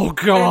Secret. Oh,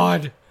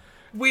 God.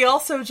 We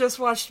also just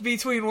watched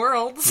Between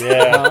Worlds.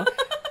 Yeah.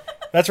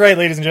 That's right,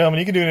 ladies and gentlemen.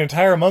 You can do an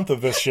entire month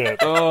of this shit.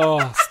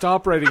 Oh,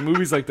 stop writing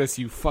movies like this,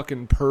 you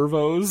fucking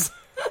pervos.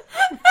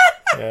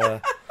 Yeah.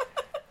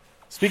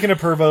 Speaking of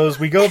pervos,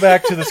 we go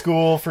back to the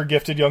school for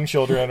gifted young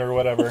children or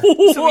whatever.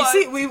 So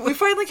we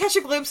finally catch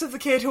a glimpse of the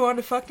kid who wanted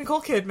to fuck Nicole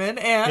Kidman,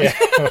 and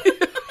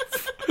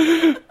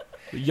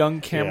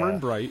Young Cameron Yeah.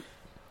 Bright.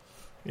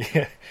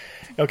 Yeah.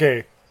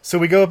 Okay, so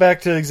we go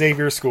back to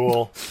Xavier's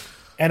school,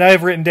 and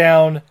I've written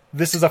down,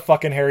 this is a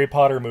fucking Harry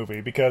Potter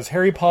movie, because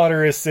Harry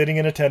Potter is sitting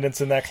in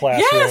attendance in that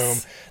classroom.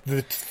 Yes!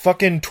 The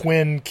fucking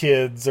twin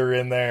kids are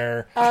in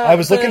there. I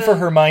was looking for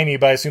Hermione,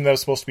 but I assume that was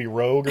supposed to be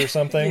Rogue or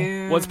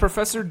something. Was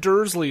Professor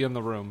Dursley in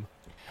the room?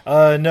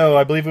 No,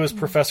 I believe it was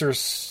Professor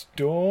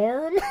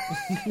Storm?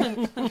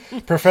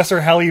 Professor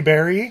Halle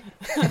Berry?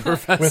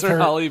 Professor her-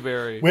 Halle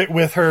Berry.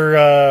 With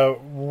her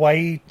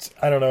white,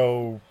 I don't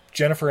know,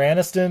 Jennifer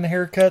Aniston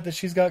haircut that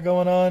she's got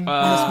going on in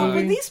this movie.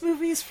 when these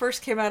movies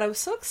first came out, I was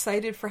so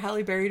excited for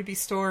Halle Berry to be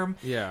Storm.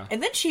 Yeah.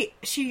 And then she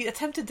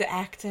attempted to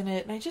act in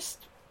it, and I just...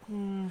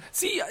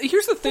 See,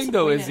 here's the thing,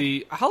 though, Disappointed.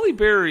 Izzy. Halle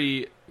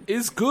Berry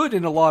is good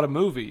in a lot of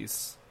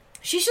movies.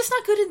 She's just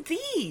not good in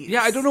these.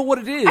 Yeah, I don't know what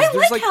it is. I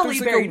like Halle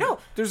Berry.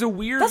 There's a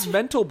weird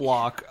mental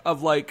block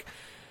of like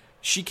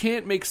she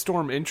can't make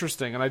Storm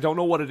interesting, and I don't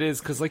know what it is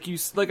because, like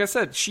I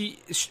said, she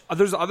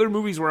there's other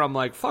movies where I'm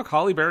like, fuck,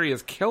 Halle Berry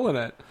is killing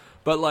it,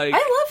 but like I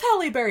love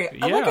Halle Berry.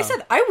 Yeah. Like I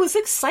said, I was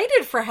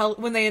excited for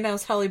when they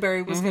announced Halle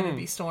Berry was going to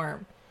be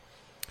Storm.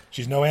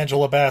 She's no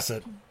Angela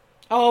Bassett.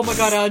 Oh my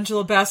god,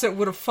 Angela Bassett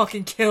would have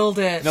fucking killed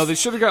it. No, they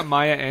should have got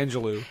Maya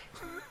Angelou.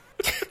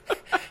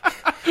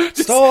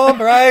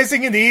 Storm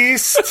rising in the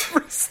east.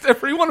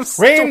 Everyone of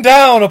Rain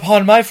down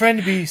upon my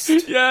friend Beast.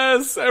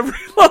 Yes, every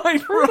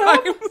line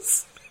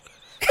rhymes.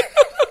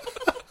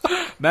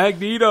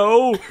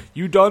 Magneto,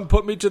 you done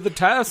put me to the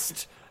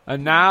test,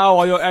 and now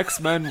all your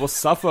X-Men will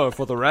suffer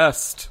for the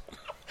rest.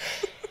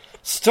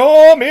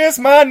 Storm is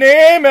my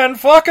name, and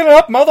fucking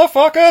up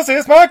motherfuckers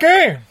is my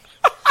game.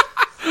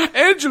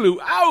 Angelou,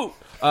 out!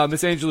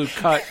 Miss Angelou,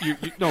 cut.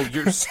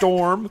 You're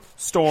Storm.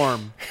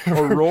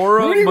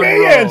 Aurora What do you Monroe.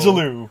 mean,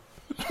 Angelou?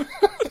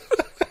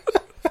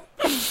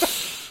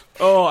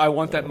 Oh, I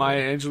want that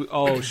Maya Angelou.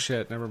 Oh,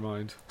 shit, never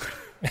mind.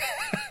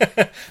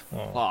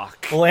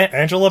 Fuck. Well,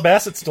 Angela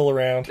Bassett's still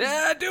around.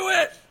 Yeah, do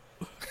it!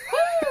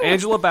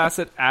 Angela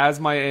Bassett as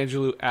Maya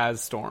Angelou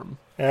as Storm.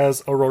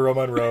 As Aurora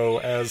Monroe,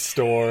 as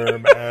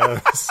Storm,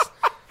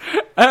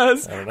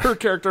 as her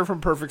character from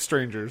Perfect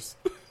Strangers.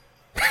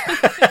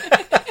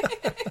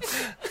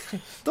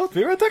 Don't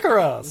be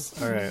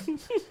ridiculous. All right.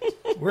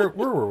 Where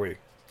were we?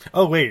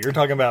 Oh, wait, you're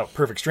talking about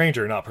Perfect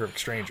Stranger, not Perfect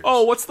Strangers.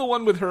 Oh, what's the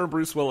one with her and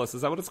Bruce Willis?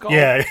 Is that what it's called?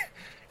 Yeah.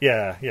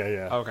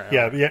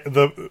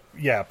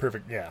 Okay.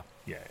 Perfect. Yeah.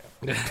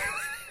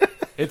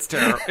 It's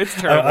terrible. It's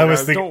terrible. I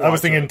was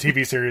guys. thinking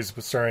TV series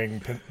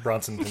starring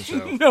Bronson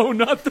Pinchot. No,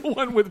 not the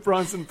one with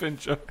Bronson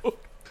Pinchot.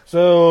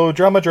 So,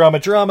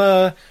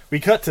 drama. We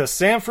cut to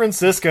San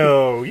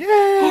Francisco.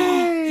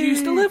 Yay! You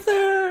used to live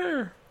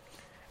there.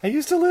 I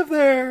used to live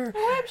there.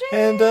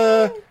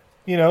 And,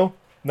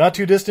 not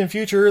too distant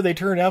future, they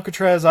turn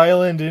Alcatraz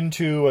Island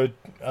into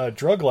a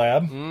drug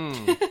lab.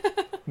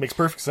 Makes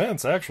perfect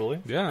sense, actually.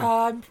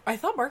 Yeah. I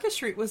thought Market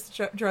Street was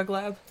the drug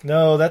lab.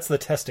 No, that's the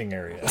testing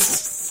area.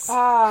 That's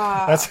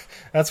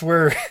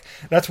where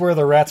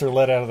the rats are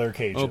let out of their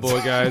cages. Oh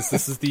boy, guys,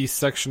 this is the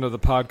section of the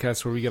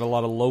podcast where we get a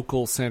lot of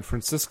local San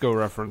Francisco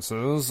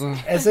references.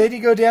 As I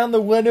go down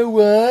the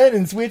 101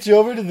 and switch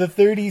over to the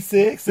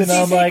 36, and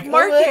I'm like,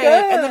 Market, oh my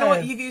God. and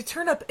then you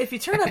turn up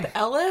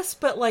Ellis,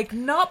 but like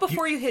not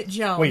before you hit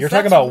Jones. Wait, you're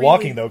talking about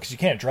walking though, because you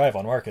can't drive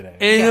on Market anymore.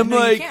 And I'm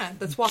like, you can't.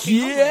 That's walking.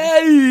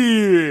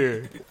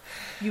 yeah.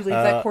 You leave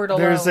that court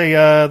alone. There's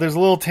a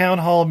little town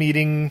hall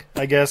meeting,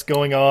 I guess,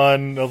 going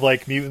on of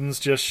like mutants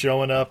just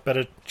showing up at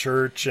a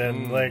church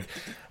and like,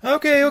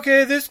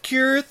 okay, this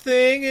cure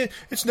thing,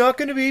 it's not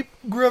going to be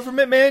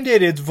government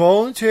mandated. It's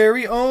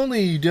voluntary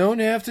only. You don't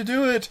have to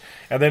do it.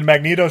 And then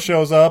Magneto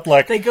shows up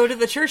like, they go to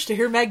the church to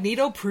hear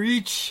Magneto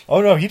preach. oh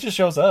no, he just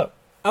shows up.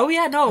 Oh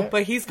yeah, no,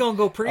 but he's gonna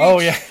go preach. Oh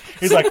yeah,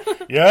 he's like,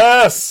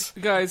 yes,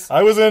 Guys,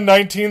 I was in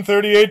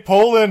 1938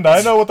 Poland.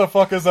 I know what the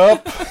fuck is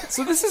up.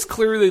 so this is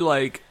clearly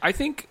like, I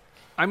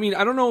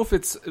don't know if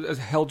it's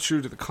held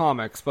true to the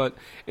comics, but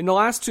in the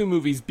last two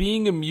movies,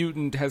 being a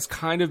mutant has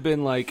kind of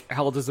been like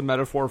held as a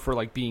metaphor for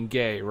like being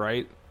gay,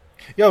 right?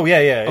 Oh yeah,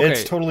 Okay.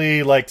 It's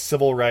totally like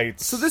civil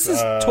rights. So this is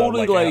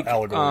totally like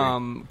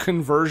allegory.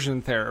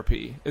 conversion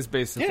therapy is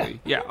basically.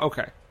 Yeah,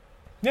 okay.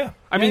 Yeah,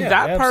 I mean, yeah,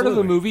 that part of the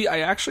absolutely. movie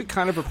I actually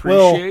kind of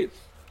appreciate.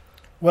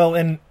 Well,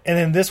 and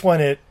in this one,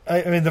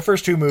 I mean, the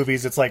first two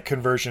movies, it's like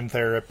conversion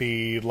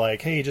therapy,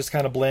 like, hey, just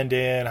kind of blend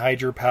in,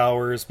 hide your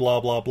powers, blah,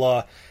 blah,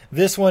 blah.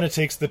 This one, it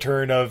takes the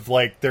turn of,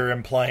 like, they're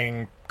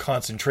implying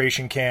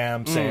concentration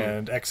camps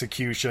and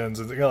executions.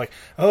 And they're like,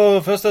 oh,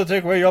 first they'll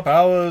take away your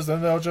powers,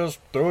 then they'll just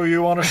throw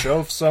you on a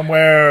shelf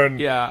somewhere and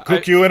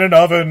cook you in an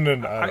oven.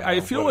 And I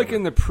feel whatever. like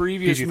in the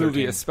previous PG-13.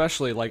 movie,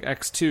 especially, like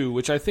X2,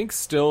 which I think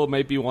still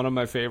might be one of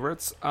my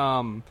favorites,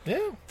 yeah.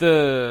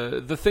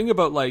 the thing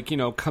about, like,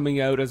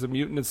 coming out as a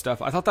mutant and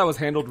stuff, I thought that was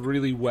handled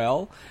really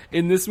well.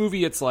 In this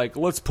movie, it's like,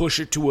 let's push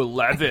it to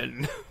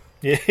 11.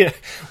 Yeah,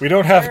 we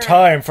don't have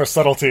time for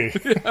subtlety.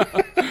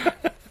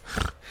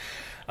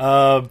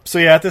 So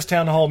yeah, at this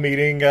town hall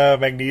meeting,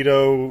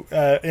 Magneto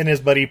and his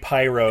buddy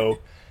Pyro,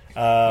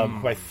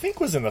 who I think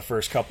was in the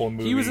first couple of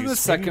movies. He was in the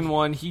second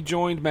one. He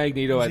joined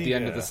Magneto Was at he? the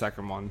end of Yeah. the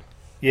second one.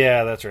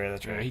 Yeah, that's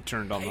right. Yeah, he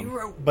turned on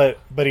them. But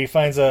he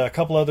finds a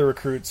couple other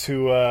recruits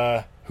who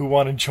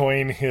want to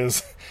join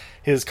his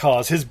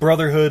cause, his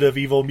brotherhood of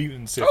evil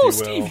mutants, if you will.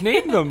 Steve,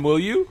 name them, will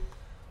you?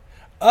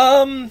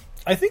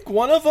 I think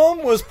one of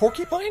them was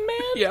Porcupine Man.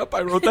 Yep,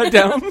 I wrote that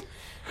down.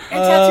 And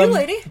Tattoo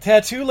Lady.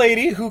 Tattoo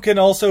Lady, who can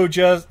also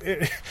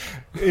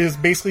is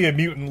basically a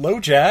mutant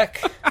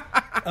LoJack,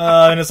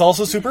 and is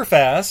also super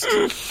fast.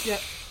 Yep.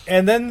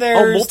 And then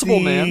there's Multiple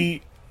Man.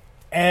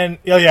 And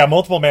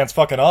Multiple Man's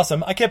fucking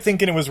awesome. I kept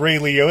thinking it was Ray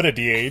Liotta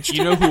de-aged.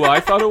 You know who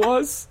I thought it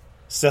was?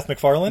 Seth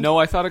MacFarlane? No,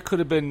 I thought it could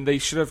have been. They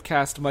should have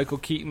cast Michael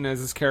Keaton as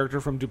his character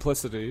from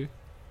Duplicity,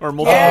 or Oh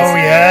Multiple.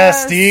 yeah,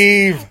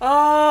 Steve.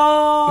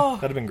 Oh,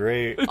 That'd have been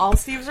great. all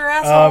Steves are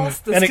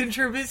assholes. and This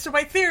contributes to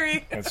my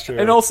theory. That's true.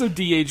 And also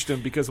de-aged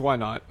him because why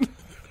not?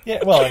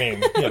 Yeah, well, I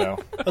mean,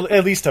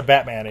 at least to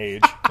Batman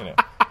age.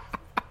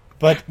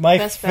 But my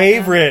Best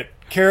favorite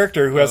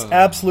character, who has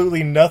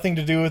absolutely nothing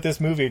to do with this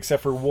movie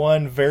except for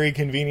one very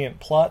convenient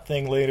plot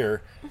thing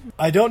later.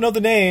 I don't know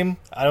the name.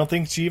 I don't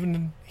think it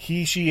even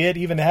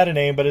had a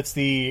name, but it's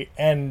the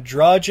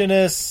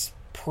androgynous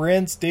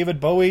Prince David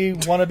Bowie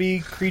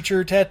wannabe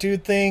creature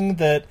tattooed thing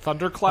that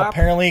Thunderclap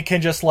apparently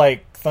can just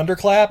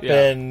thunderclap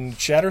and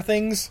shatter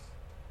things.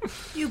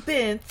 You've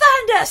been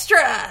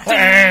thunderstruck.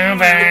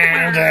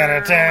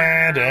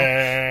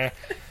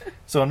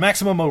 So in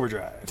Maximum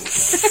Overdrive,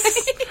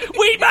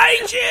 we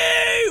made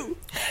you.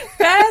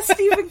 Best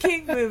Stephen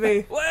King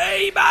movie.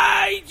 We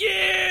made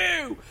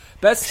you.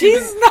 Best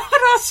She's Stephen... not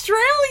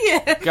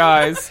Australian.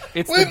 Guys,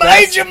 it's we the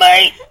made best... you,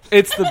 mate.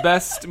 It's the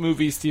best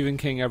movie Stephen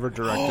King ever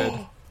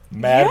directed.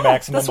 Mad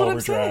Maximum that's what I'm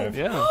Overdrive.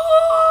 saying. Yeah.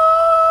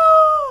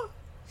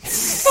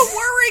 The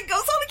War Rig goes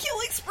on a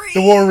killing spree.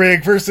 The War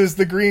Rig versus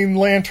the Green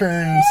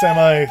Lantern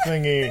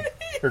semi-thingy.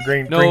 Or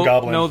Green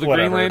Goblin. No, the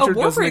whatever. Green Lantern A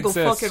War doesn't Rig will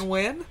exist. fucking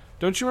win.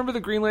 Don't you remember the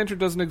Green Lantern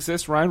doesn't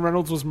exist? Ryan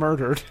Reynolds was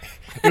murdered.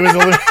 It was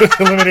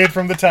eliminated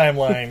from the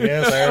timeline.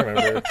 Yes, I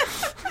remember.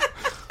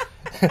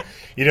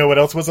 You know what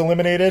else was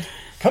eliminated?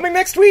 Coming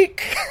next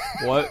week.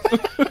 What?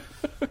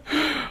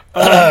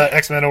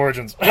 X-Men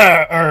Origins.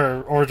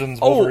 Or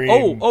Origins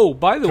Wolverine.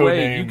 By the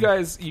way,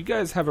 Codename you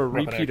guys have a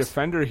repeat X.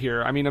 offender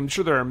here. I mean, I'm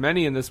sure there are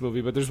many in this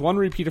movie, but there's one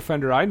repeat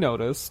offender I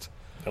noticed.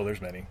 Oh,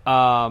 there's many.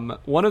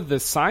 One of the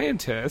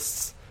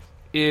scientists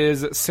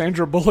is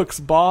Sandra Bullock's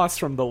boss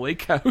from The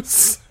Lake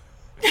House.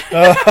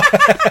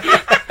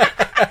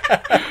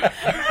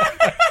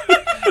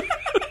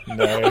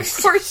 Nice.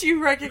 Of course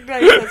you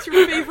recognize that's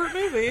your favorite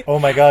movie. Oh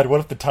my god,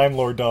 what if the Time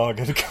Lord dog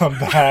had come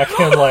back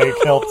and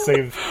help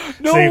save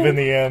in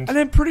the end? And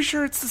I'm pretty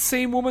sure it's the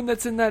same woman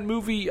that's in that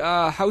movie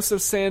House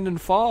of Sand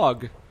and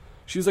Fog.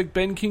 She was like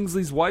Ben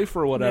Kingsley's wife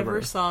or whatever.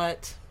 Never saw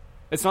it.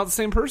 It's not the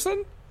same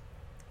person?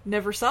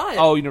 Never saw it.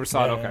 Oh, you never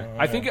saw it. No, Okay,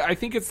 yeah. I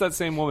think it's that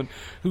same woman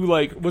who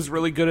was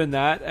really good in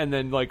that, and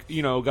then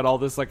got all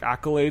this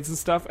accolades and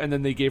stuff, and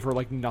then they gave her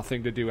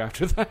nothing to do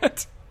after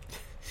that.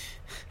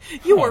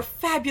 You are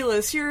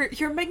fabulous. You're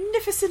a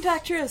magnificent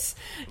actress.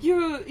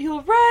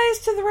 You'll rise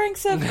to the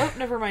ranks of. Oh,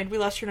 never mind. We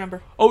lost your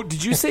number. Oh,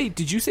 did you say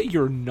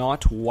you're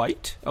not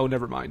white? Oh,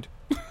 never mind.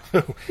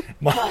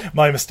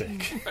 My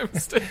mistake. My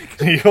mistake.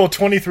 The old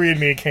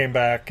 23andMe came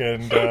back,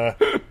 and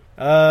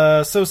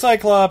so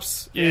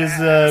Cyclops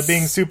is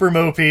being super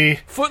mopey.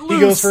 Footloose. He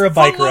goes for a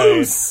bike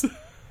Footloose. ride.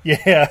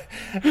 Yeah,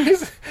 I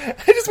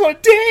just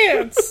want to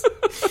dance.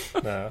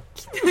 No.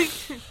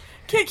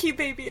 Can't keep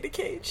baby in a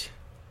cage.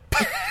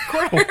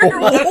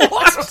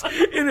 What?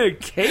 In a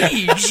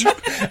cage?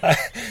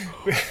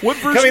 What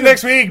version? Coming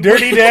next week,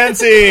 Dirty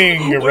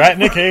Dancing, rat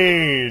in a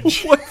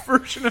cage. What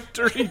version of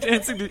Dirty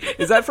Dancing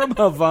is that from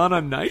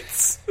Havana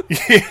Nights?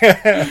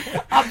 Yeah.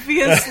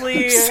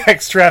 Obviously.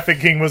 Sex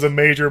trafficking was a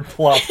major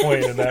plot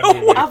point in that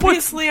movie.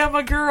 Obviously, I'm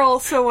a girl,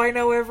 so I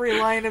know every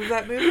line of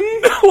that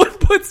movie. What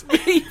puts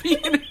baby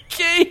in a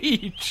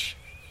cage?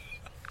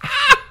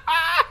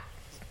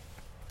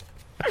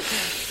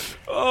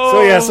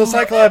 So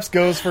Cyclops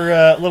goes for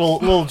a little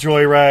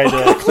joyride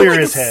to clear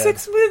his head.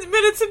 6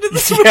 minutes into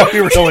the Yeah,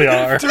 we really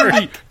are.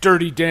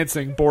 Dirty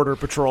Dancing Border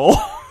Patrol.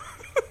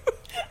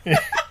 Too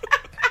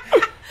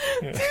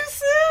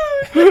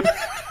soon.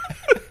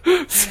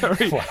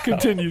 Sorry,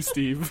 continue,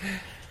 Steve.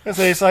 I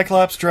say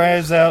Cyclops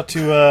drives out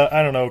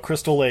to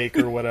Crystal Lake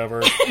or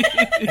whatever,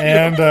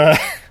 and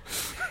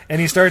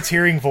he starts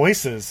hearing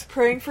voices.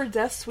 Praying for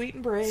death, sweet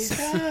and brave.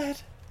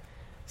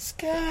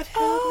 Scott,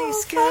 help me,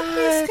 Scott. Help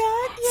me,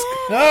 Scott.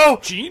 Yeah. No,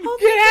 Gene?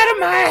 get out of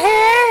my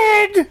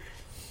head!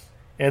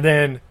 And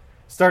then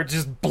start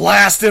just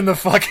blasting the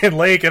fucking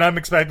lake, and I'm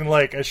expecting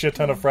a shit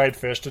ton of fried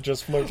fish to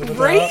just float to the top.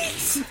 Right?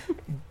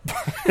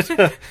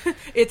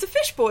 It's a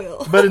fish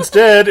boil. But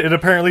instead, it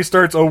apparently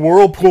starts a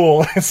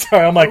whirlpool. So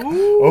I'm like,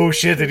 oh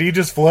shit, did he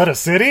just flood a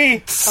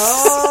city?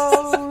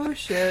 Oh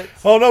shit.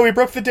 Oh no, we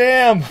broke the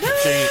dam.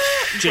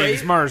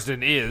 James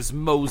Marsden is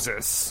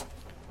Moses.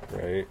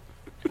 Right.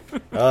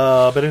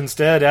 But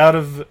instead, out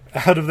of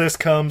this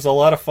comes a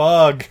lot of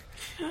fog.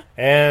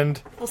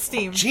 And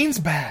Steam. Jean's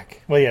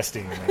back. Well, yeah,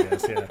 steam, I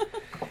guess, yeah.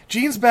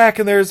 Jean's back,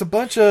 and there's a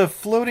bunch of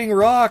floating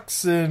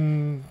rocks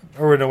and...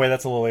 Or, no, wait,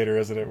 that's a little later,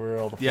 isn't it? Where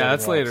all the Yeah,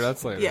 that's floating later.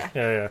 rocks. That's later. Yeah.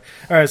 Yeah.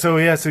 Alright,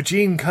 so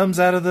Jean comes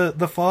out of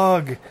the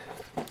fog,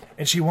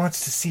 and she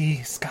wants to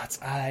see Scott's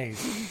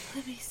eyes.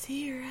 Let me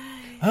see your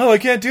eyes. Oh, I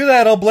can't do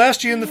that. I'll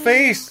blast you in the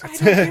face. I don't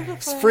give a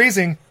It's fuck.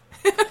 freezing.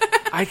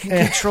 I can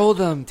control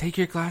them. Take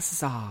your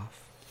glasses off.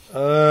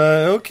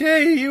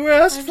 Okay, you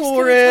asked I'm just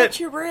for gonna it. touch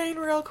your brain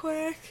real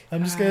quick.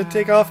 I'm just gonna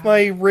take off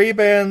my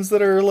Ray-Bans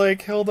that are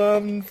held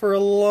on for a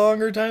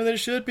longer time than it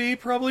should be.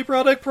 Probably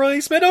product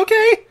placement.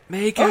 Okay.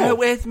 Make out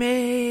with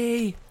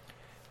me.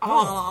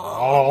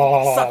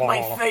 Oh, suck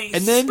my face.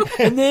 And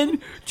then, do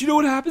you know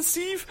what happens,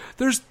 Steve?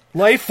 There's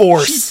Life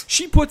force.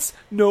 she puts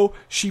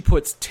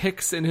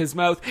ticks in his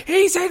mouth.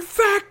 He's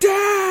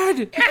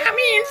infected. I'm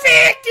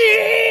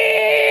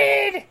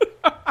infected.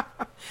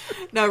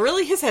 No,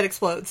 really, his head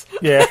explodes.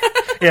 Yeah.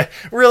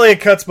 Really,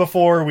 it cuts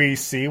before we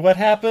see what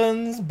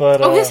happens, but...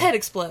 his head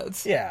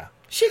explodes. Yeah.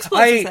 She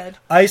explodes his head.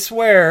 I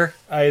swear,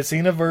 I had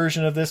seen a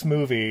version of this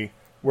movie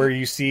where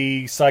you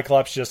see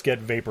Cyclops just get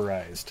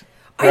vaporized.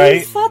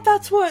 Right? I thought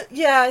that's what...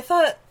 Yeah,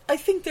 I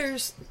think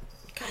there's...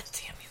 God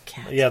damn you,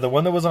 cat. Yeah, the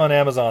one that was on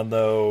Amazon,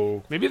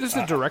 though... Maybe there's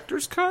a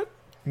director's cut?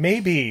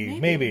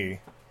 Maybe.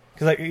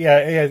 Because,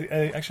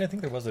 actually, I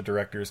think there was a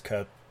director's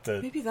cut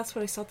that... Maybe that's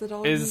what I saw at the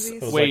dollar It movies.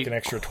 was Wait. like an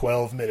extra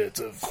 12 minutes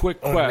of Quick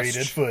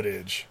unrated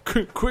footage.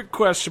 Quick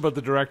question about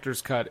the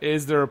director's cut.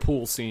 Is there a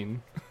pool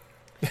scene?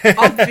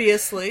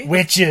 Obviously.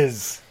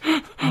 Witches,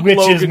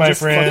 Logan my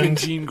just fucking friend.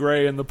 Jean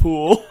Grey in the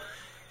pool.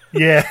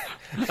 Yeah.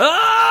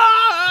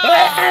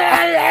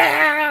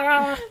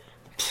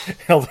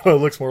 Although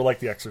it looks more like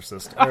The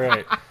Exorcist. All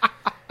right.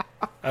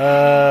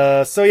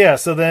 So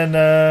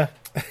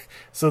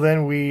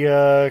then we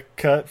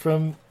cut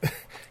from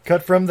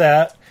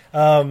that.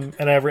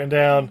 And I've written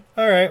down,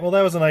 all right, well,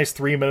 that was a nice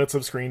 3 minutes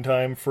of screen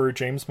time for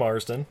James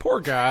Marsden. Poor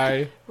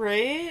guy.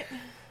 Right?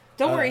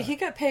 Don't worry, he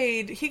got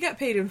paid. He got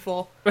paid in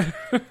full.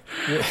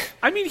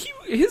 I mean,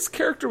 his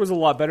character was a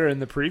lot better in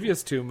the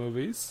previous two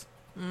movies.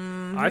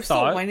 I He's still a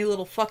thought. whiny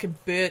little fucking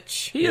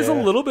bitch. He is a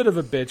little bit of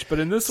a bitch, but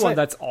in this one,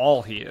 that's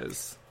all he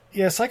is.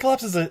 Yeah,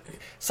 Cyclops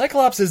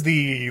is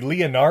the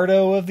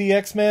Leonardo of the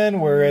X-Men,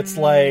 where it's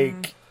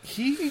like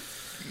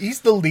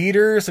he's the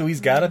leader, so he's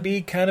got to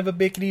be kind of a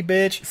bickety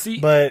bitch.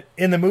 But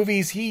in the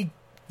movies, he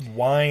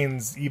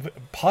whines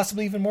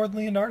possibly even more than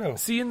Leonardo.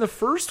 See, in the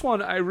first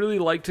one, I really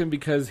liked him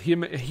because he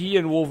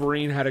and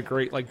Wolverine had a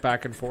great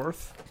back and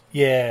forth.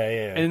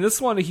 Yeah. And in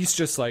this one, he's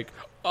just like,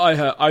 I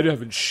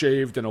haven't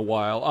shaved in a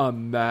while.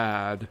 I'm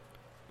mad.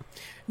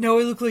 Now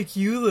I look like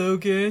you,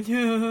 Logan.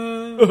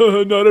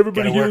 Not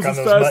everybody Gotta here work is on as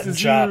those fast mutton as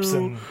chops you.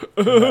 and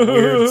that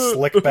weird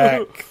slick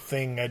back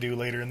thing I do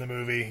later in the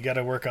movie. You got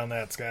to work on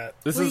that, Scott.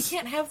 You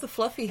can't have the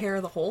fluffy hair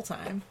the whole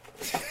time.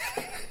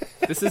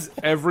 This is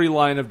every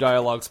line of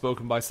dialogue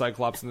spoken by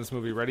Cyclops in this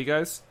movie. Ready,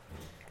 guys?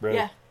 Ready?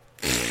 Yeah.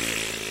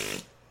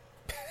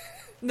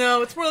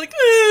 No, it's more like...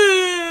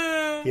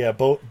 Yeah,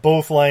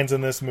 both lines in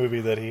this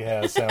movie that he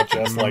has sound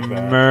just like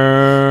that.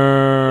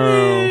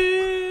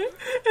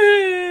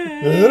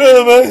 Get out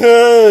of my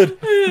head,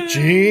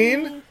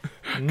 Gene.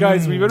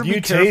 Guys, we better be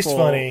you careful. taste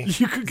funny.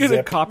 You could get a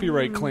Zip.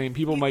 copyright claim.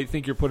 People might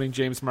think you're putting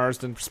James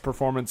Marsden's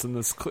performance in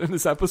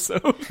this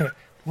episode.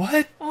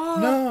 What?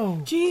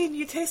 No. Gene,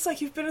 you taste like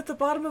you've been at the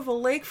bottom of a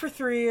lake for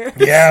 3 years.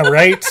 Yeah,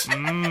 right?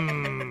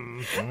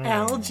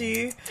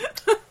 Algae.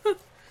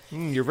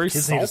 You're very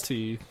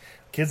salty.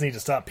 Kids need to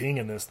stop peeing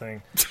in this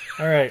thing.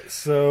 All right,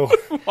 so...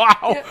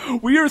 Wow.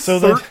 We are So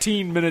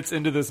 13 minutes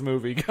into this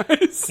movie,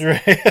 guys.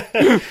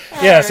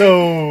 Yeah,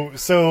 so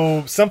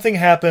something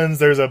happens.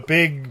 There's a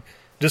big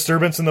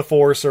disturbance in the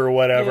force or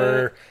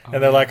whatever. Yeah.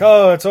 And they're like,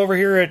 oh, it's over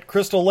here at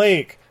Crystal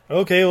Lake.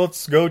 Okay,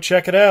 let's go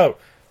check it out.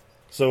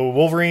 So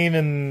Wolverine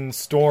and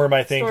Storm,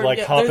 I think,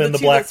 hop in the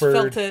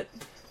Blackbird.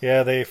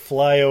 Yeah, they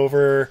fly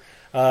over.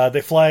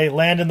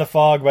 Land in the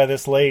fog by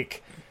this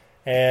lake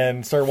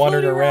and start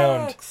wandering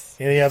around. Rocks.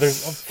 And yeah,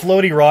 there's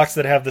floaty rocks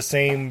that have the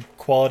same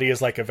quality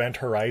as Event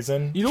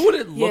Horizon. You know what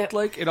it looked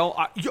like?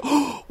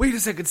 Wait a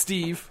second,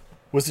 Steve.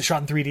 Was it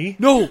shot in 3D?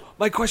 No,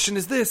 my question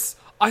is this.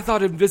 I thought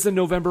Invisa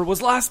November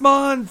was last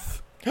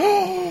month.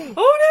 Oh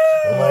no!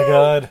 Oh my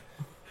god.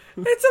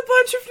 It's a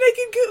bunch of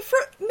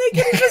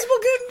naked invisible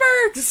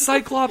Gutenbergs.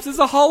 Cyclops is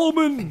a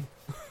Hollowman.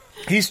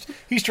 He's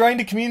trying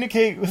to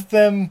communicate with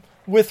them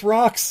with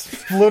rocks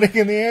floating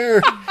in the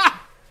air.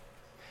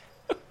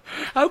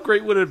 How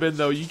great would it have been,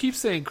 though? You keep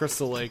saying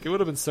Crystal Lake. It would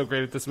have been so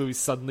great if this movie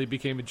suddenly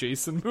became a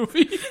Jason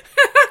movie.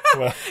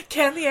 Well,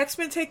 can the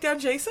X-Men take down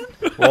Jason?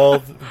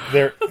 Well,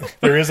 there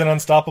is an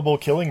unstoppable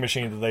killing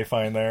machine that they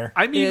find there.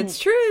 I mean, it's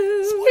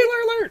true.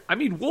 Spoiler alert! I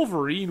mean,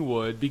 Wolverine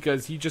would,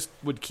 because he just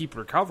would keep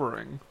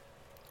recovering.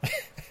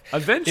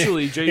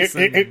 Eventually,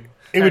 Jason...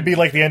 It would be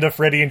like the end of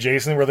Freddy and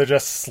Jason, where they're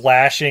just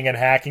slashing and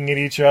hacking at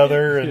each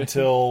other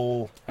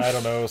until, I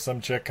don't know,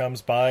 some chick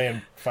comes by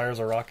and fires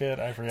a rocket.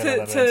 I forget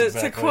how that ends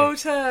exactly. To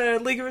quote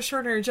League of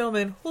Extraordinary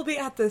Gentlemen, we'll be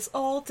at this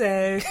all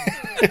day.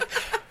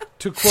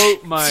 To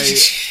quote my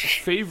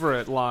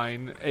favorite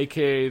line,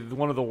 a.k.a.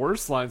 one of the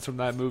worst lines from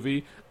that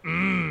movie,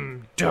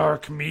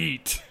 dark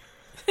meat.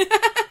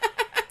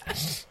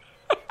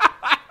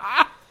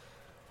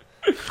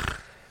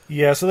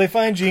 Yeah, so they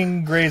find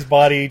Jean Grey's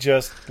body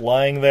just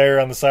lying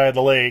there on the side of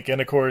the lake, and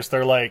of course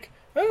they're like,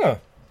 oh,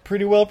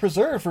 pretty well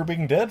preserved for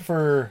being dead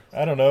for,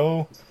 I don't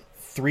know,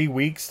 3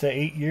 weeks to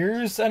 8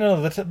 years? I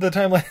don't know, the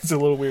timeline's a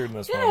little weird in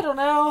this one. I don't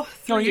know,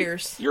 3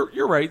 years.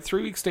 You're right,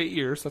 3 weeks to 8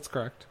 years, that's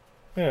correct.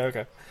 Yeah,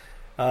 okay.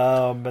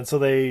 And so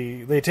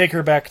they take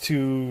her back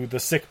to the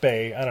sick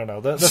bay, I don't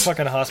know, the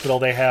fucking hospital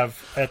they have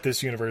at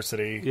this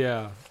university.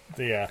 Yeah.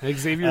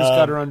 Xavier's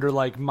got her under,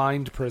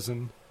 mind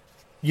prison.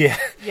 Yeah.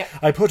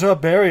 I put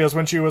up barriers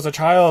when she was a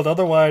child,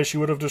 otherwise she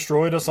would have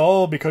destroyed us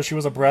all because she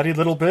was a bratty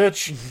little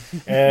bitch.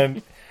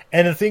 and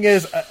the thing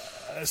is,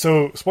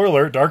 So, spoiler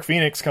alert, Dark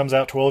Phoenix comes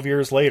out 12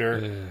 years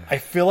later. I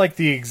feel like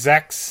the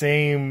exact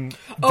same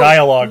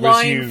dialogue was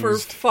line used. for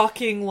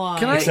fucking line.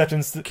 Can I- Except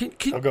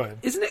go ahead.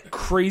 Isn't it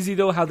crazy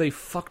though how they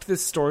fucked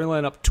this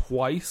storyline up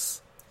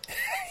twice?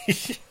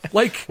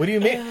 Like, What do you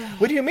mean?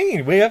 What do you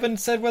mean? We haven't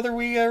said whether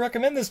we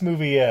recommend this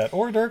movie yet,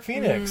 or Dark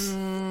Phoenix.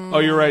 oh,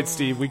 you're right,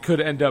 Steve. We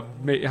could end up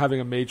having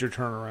a major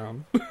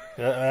turnaround.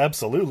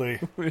 Absolutely.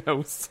 That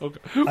was so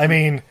good. I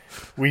mean,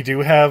 we do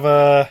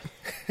have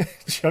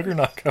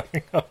Juggernaut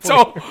coming up.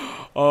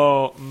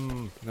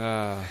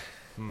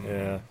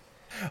 Yeah.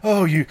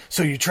 Oh, you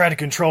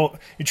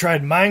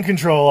tried mind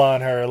control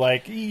on her.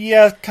 Like,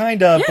 yeah,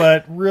 kind of,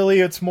 but really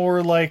it's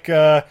more like,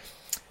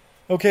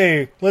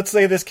 okay, let's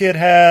say this kid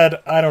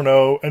had, I don't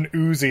know, an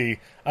Uzi.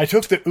 I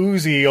took the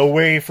Uzi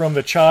away from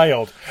the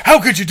child. How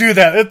could you do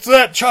that? It's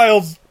that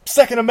child's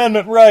Second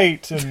Amendment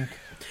right. And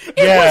It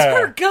was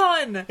her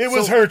gun! It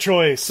was her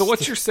choice. So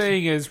what you're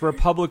saying is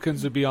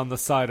Republicans would be on the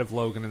side of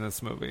Logan in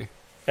this movie.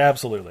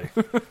 Absolutely.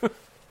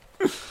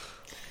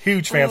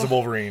 Huge fans of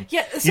Wolverine.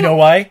 Yeah, You know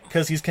why?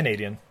 Because he's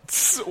Canadian.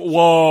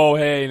 Whoa,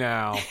 hey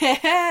now.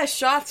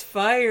 Shots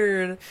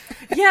fired.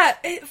 Yeah,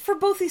 for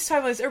both these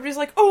timelines, everybody's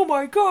like, oh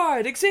my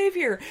god,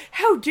 Xavier,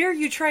 how dare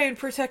you try and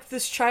protect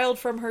this child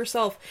from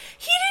herself?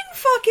 He didn't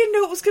fucking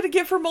know it was going to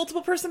give her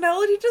multiple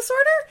personality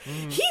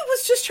disorder. He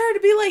was just trying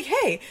to be like,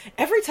 hey,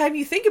 every time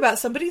you think about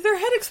somebody, their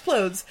head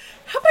explodes.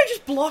 How about I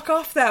just block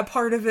off that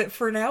part of it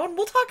for now, and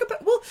we'll talk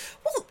about, we'll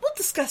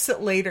discuss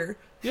it later.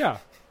 Yeah.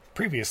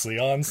 Previously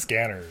on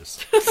Scanners.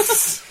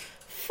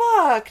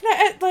 Fuck.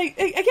 No, like,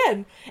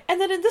 again,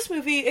 and then in this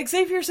movie,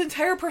 Xavier's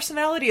entire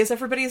personality is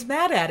everybody is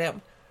mad at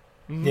him.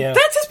 Yeah.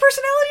 That's his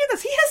personality in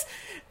this.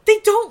 They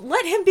don't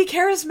let him be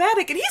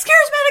charismatic, and he's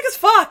charismatic as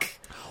fuck.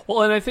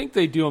 Well, and I think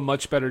they do a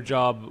much better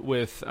job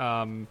with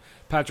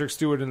Patrick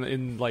Stewart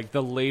in like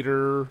the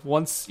later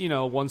once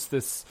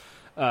this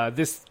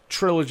this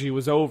trilogy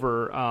was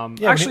over.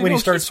 When he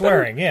starts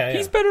swearing,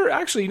 he's better.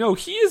 Actually, no,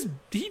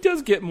 he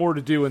does get more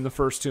to do in the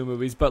first two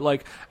movies, but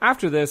like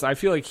after this, I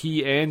feel like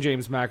he and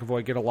James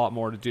McAvoy get a lot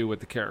more to do with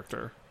the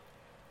character.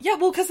 Yeah,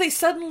 well, because they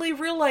suddenly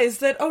realize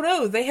that, oh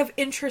no, they have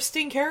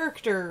interesting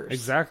characters.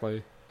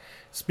 Exactly.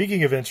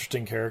 Speaking of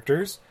interesting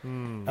characters,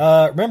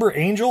 remember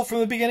Angel from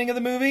the beginning of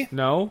the movie?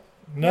 No?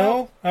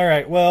 All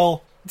right,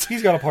 well,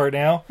 he's got a part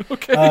now.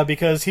 Okay.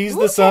 Because he's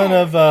the son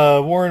of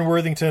Warren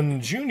Worthington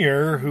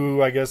Jr.,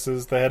 who I guess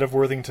is the head of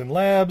Worthington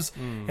Labs.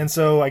 And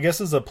so I guess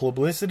as a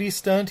publicity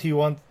stunt, he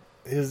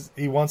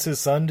wants his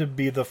son to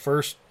be the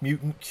first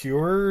mutant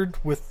cured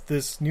with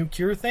this new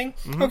cure thing.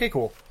 Okay,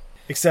 cool.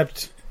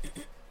 Except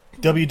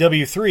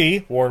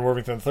WW3, Warren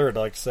Worthington III, I'd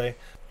like to say,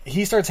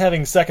 he starts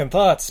having second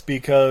thoughts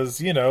because,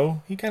 he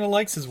kind of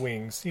likes his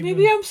wings.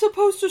 Maybe I'm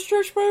supposed to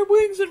stretch my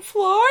wings and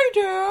fly,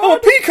 Dad. Oh, a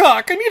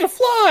peacock! I need to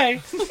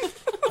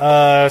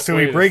fly! So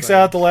he breaks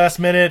out the last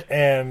minute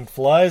and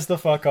flies the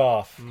fuck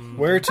off.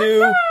 Where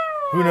to?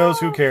 Who knows?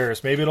 Who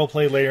cares? Maybe it'll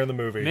play later in the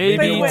movie.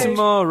 Maybe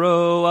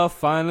tomorrow I'll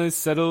finally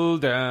settle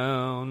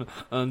down.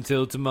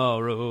 Until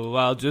tomorrow,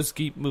 I'll just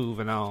keep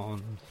moving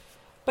on.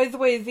 By the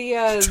way,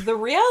 the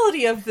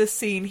reality of this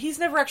scene, he's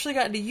never actually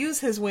gotten to use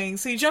his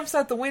wings, so he jumps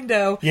out the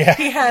window, Yeah.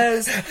 He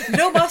has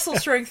no muscle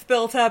strength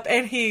built up,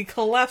 and he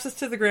collapses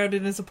to the ground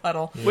and is a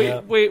puddle. Yeah.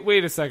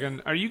 Wait a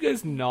second. Are you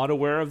guys not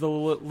aware of the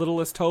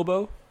Littlest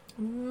Hobo?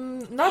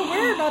 Not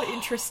aware, not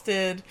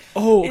interested.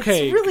 Oh,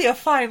 okay. It's really a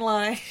fine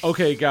line.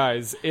 Okay,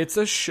 guys, it's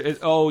a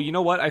you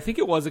know what? I think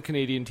it was a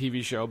Canadian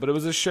TV show, but it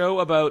was a show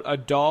about a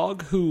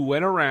dog who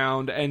went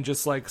around and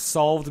just like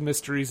solved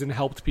mysteries and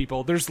helped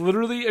people. There's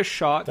literally a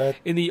shot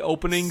in the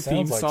opening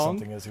theme Sounds like song.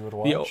 something as you would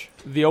watch.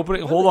 The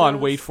opening. Hold on,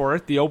 wait for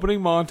it. The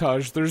opening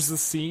montage. There's a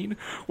scene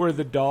where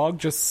the dog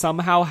just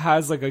somehow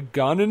has like a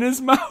gun in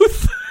his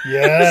mouth.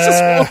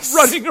 Yes. It's just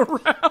running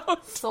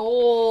around.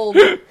 Sold.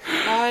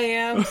 I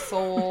am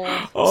sold.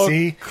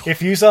 See,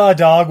 if you saw a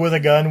dog with a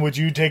gun, would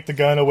you take the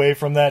gun away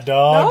from that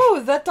dog?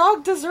 No, that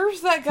dog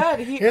deserves that gun.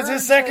 It's a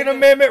Second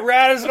Amendment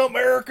right as an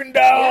American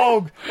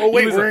dog. Yeah. Oh,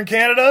 wait, we're in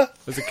Canada?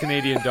 It was a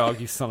Canadian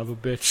dog, you son of a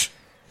bitch.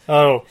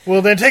 Oh,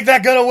 well then take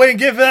that gun away and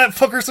give that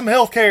fucker some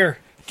health care.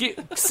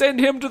 Send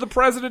him to the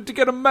president to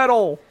get a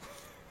medal.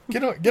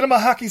 Get him a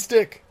hockey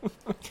stick.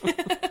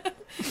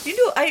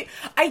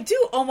 I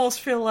do almost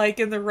feel like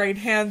in the right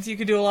hands you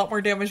could do a lot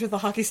more damage with a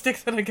hockey stick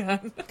than a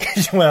gun.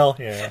 Well,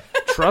 yeah.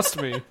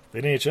 Trust me.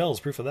 The NHL is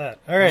proof of that.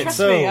 All right, Trust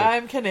me,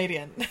 I'm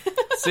Canadian.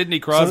 Sidney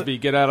Crosby,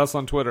 get at us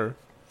on Twitter.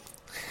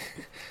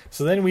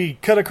 So then we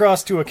cut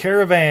across to a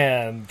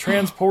caravan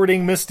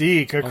transporting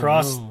Mystique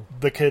across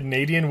the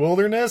Canadian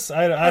wilderness.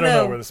 I don't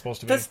know where this is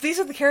supposed to be. These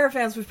are the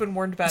caravans we've been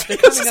warned about. They're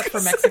coming up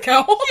from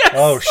Mexico. Yes!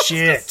 Oh,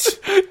 shit.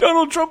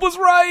 Donald Trump was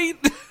right.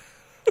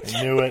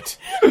 I knew it.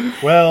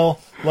 Well,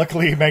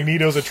 luckily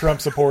Magneto's a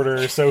Trump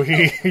supporter, so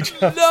he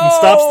jumps and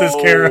stops this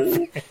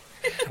caravan.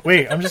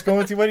 Wait, I'm just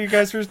going through what you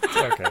guys are...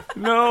 Okay.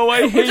 No,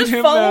 I hate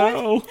him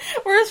now.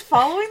 We're just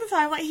following the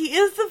timeline. He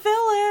is the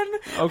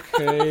villain.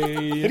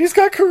 Okay. And he's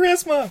got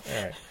charisma.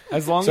 All right.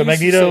 As long so as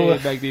Magneto, you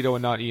say Magneto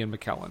and not Ian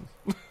McKellen.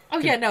 Oh,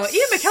 yeah, no.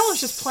 Ian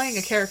McKellen's just playing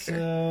a character.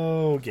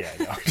 Oh, yeah,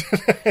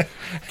 no.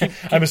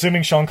 I'm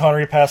assuming Sean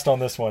Connery passed on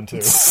this one,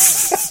 too.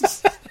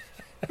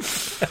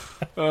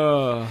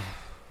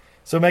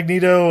 So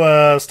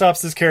Magneto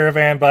stops his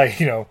caravan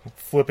by,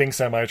 flipping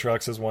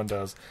semi-trucks as one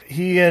does.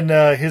 He and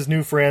his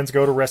new friends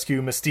go to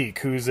rescue Mystique,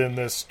 who's in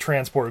this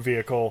transport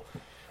vehicle.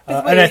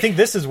 And I think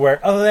this is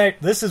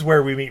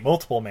where we meet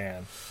Multiple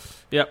Man.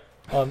 Yep.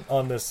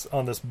 On this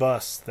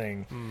bus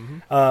thing.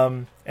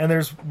 Mm-hmm. And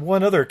there's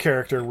one other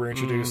character we're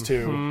introduced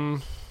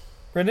to.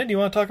 Brendan, do you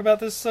want to talk about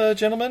this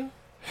gentleman?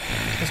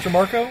 Mr.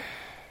 Marco?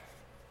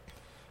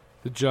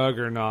 The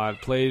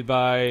Juggernaut, played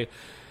by...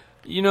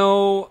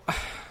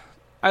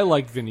 I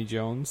like Vinnie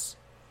Jones.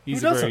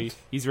 He's very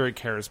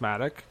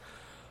charismatic.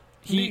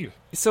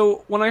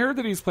 So when I heard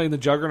that he's playing the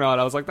Juggernaut,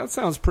 I was like, that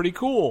sounds pretty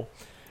cool.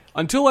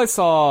 Until I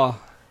saw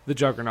the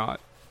Juggernaut.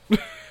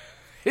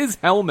 His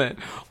helmet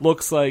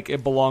looks like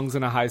it belongs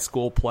in a high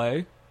school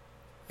play.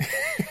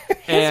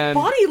 His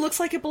body looks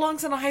like it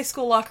belongs in a high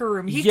school locker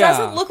room. He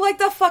doesn't look like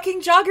the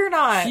fucking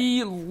Juggernaut.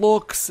 He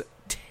looks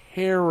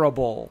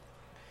terrible.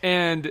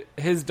 And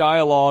his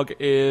dialogue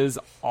is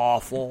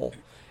awful.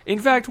 In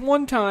fact,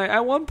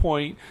 at one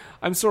point,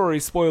 I'm sorry,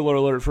 spoiler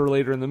alert for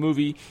later in the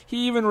movie,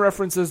 he even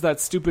references that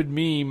stupid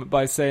meme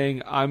by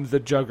saying, "I'm the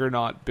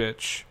Juggernaut,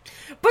 bitch."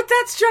 But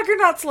that's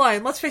Juggernaut's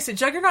line. Let's face it,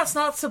 Juggernaut's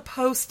not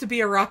supposed to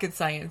be a rocket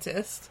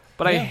scientist.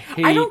 But I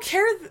don't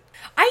care.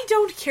 I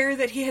don't care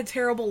that he had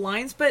terrible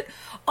lines, but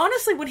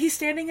honestly, when he's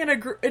standing in a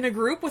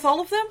group with all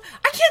of them,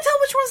 I can't tell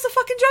which one's the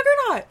fucking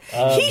Juggernaut.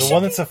 The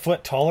one that's a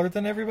foot taller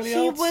than everybody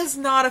else? He was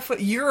not a foot.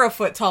 You're a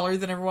foot taller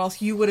than everyone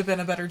else. You would have been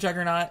a better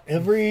Juggernaut.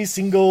 Every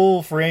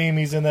single frame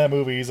he's in that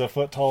movie, he's a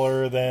foot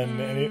taller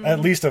than...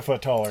 At least a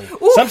foot taller.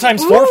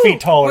 Sometimes 4 feet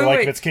taller,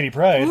 if it's Kitty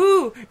Pryde.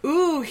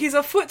 He's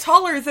a foot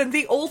taller than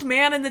the old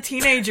man and the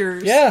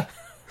teenagers. Yeah.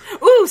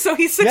 So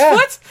he's 6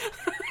 foot?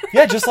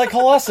 Yeah, just like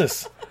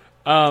Colossus.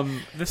 The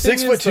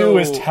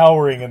 6'2" is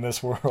towering in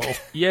this world.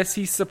 Yes,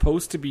 he's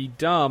supposed to be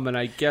dumb, and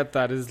I get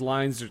that his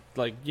lines are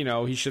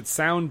he should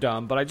sound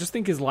dumb, but I just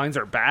think his lines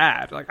are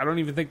bad. I don't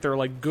even think they're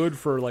good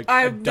for a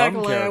dumb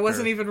character. I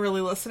wasn't even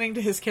really listening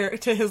to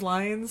his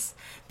lines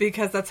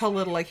because that's how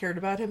little I cared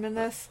about him in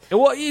this.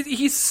 Well,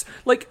 he's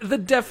the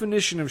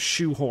definition of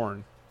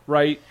shoehorn,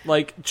 right?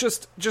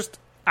 Just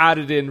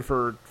added in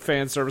for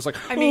fan service.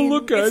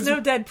 Look, guys, it's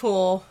no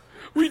Deadpool.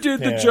 We did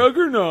the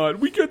Juggernaut.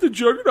 We got the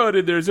Juggernaut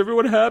in there. Is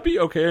everyone happy?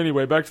 Okay,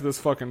 anyway, back to this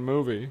fucking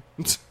movie.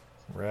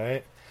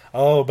 Right.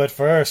 Oh, but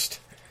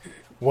first,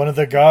 one of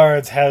the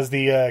guards has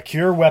the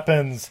cure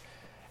weapons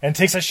and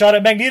takes a shot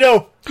at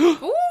Magneto.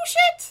 Ooh,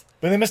 shit!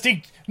 But then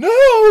Mystique,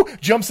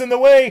 jumps in the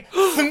way.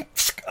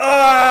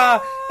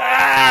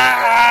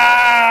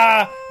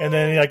 And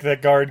then, the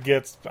guard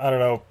gets,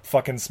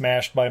 fucking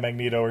smashed by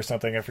Magneto or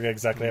something. I forget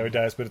exactly how he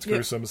dies, but it's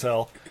gruesome as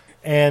hell.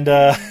 And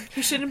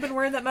he shouldn't have been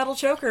wearing that metal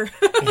choker.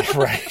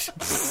 Right.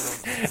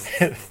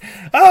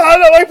 Oh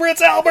no, my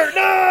Prince Albert,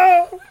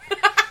 no!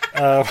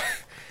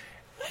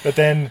 But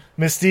then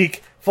Mystique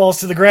falls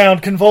to the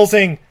ground,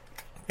 convulsing,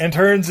 and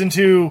turns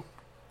into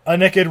a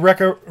naked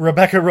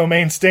Rebecca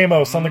Romaine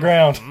Stamos on the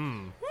ground.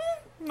 All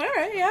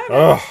right, yeah.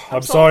 Oh,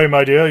 I'm sorry,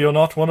 my dear, you're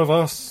not one of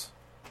us.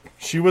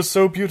 She was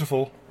so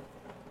beautiful.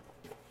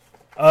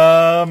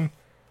 Naked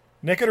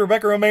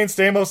Rebecca Romaine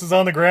Stamos is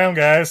on the ground,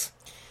 guys.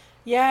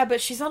 Yeah, but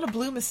she's on a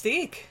blue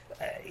Mystique.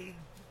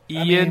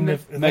 Ian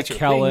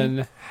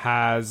McKellen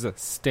has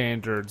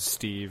standards,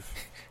 Steve.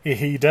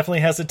 He definitely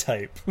has a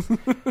type.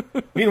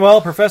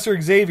 Meanwhile, Professor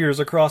Xavier's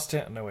across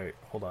town. No, wait,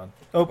 hold on.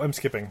 Oh, I'm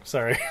skipping.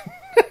 Sorry.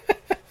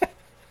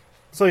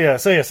 So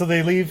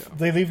they leave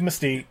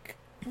Mystique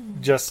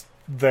just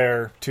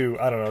there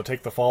to,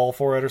 take the fall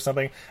for it or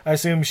something. I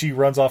assume she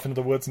runs off into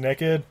the woods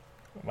naked.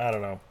 I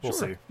don't know. We'll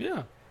see.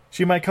 Yeah.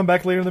 She might come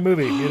back later in the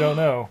movie. You don't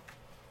know.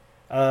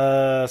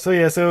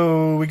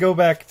 So we go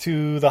back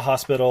to the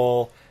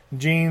hospital.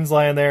 Jean's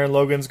lying there, and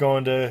Logan's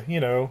going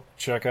to,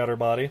 check out her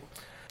body.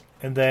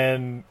 And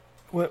then,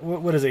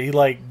 what is it?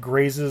 He,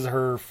 grazes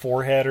her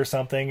forehead or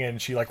something,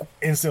 and she,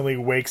 instantly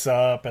wakes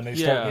up, and they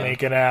start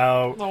making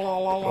out.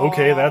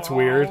 Okay, that's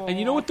weird. And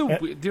you know what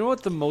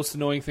the most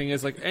annoying thing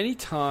is?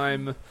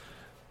 Anytime...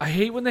 I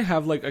hate when they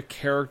have, a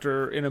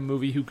character in a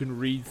movie who can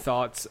read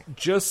thoughts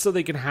just so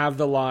they can have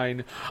the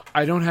line,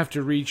 "I don't have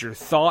to read your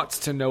thoughts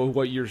to know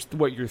what you're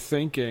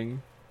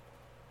thinking."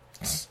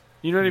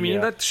 You know what I mean?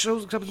 Yeah. That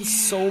shows up in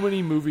so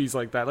many movies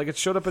like that. It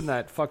showed up in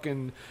that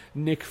fucking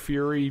Nick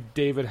Fury,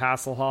 David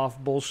Hasselhoff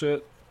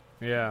bullshit.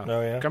 Yeah.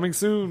 Oh, yeah? Coming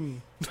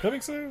soon.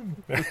 Coming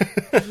soon.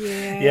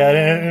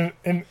 Yeah,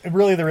 and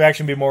really the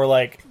reaction would be more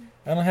I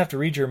don't have to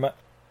read your mind.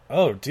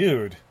 Oh,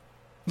 dude.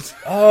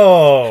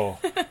 Oh,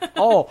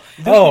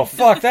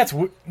 fuck! That's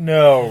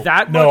no.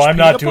 I'm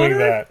not doing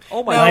that.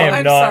 Oh my! I am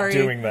I'm not sorry.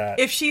 doing that.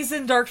 If she's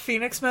in Dark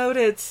Phoenix mode,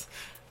 it's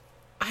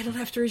I don't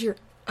have to read your.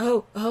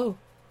 Oh,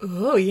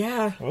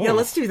 yeah, yeah.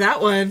 Let's do that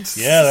one.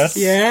 Yeah,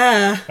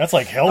 that's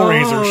like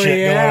Hellraiser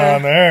shit going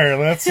on there.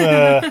 Let's get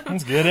in on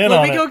it.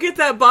 Let me go get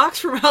that box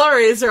from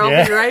Hellraiser.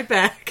 I'll be right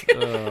back.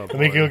 Let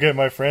me go get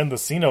my friend the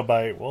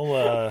Cenobite.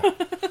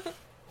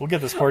 We'll get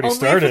this party Only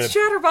started. if it's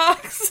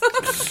Chatterbox.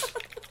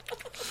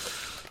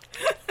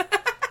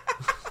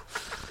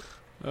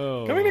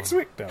 Oh. Coming next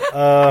week.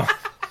 No.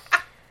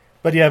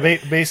 But yeah,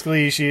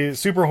 basically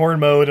she's super horn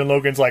mode, and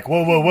Logan's like,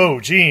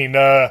 "Whoa, Gene!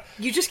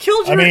 You just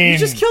killed your. You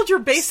just killed your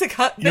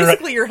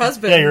basically your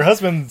husband. Yeah, your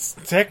husband's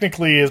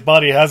technically his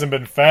body hasn't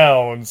been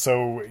found.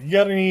 So you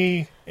got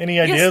any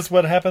ideas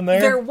what happened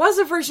there? There was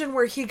a version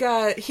where he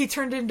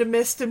turned into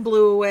mist and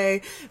blew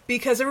away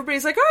because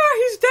everybody's like,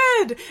 "Oh, he's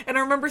dead." And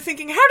I remember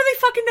thinking, how do they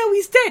fucking know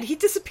he's dead? He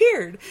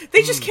disappeared.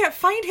 They just can't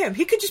find him.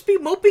 He could just be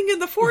moping in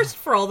the forest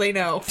for all they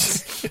know.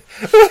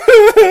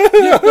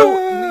 Yeah,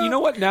 no, you know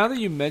what? Now that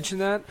you mention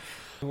that,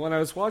 when I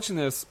was watching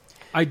this,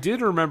 I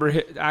did remember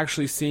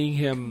actually seeing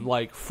him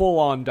like full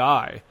on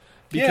die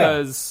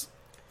because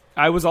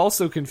I was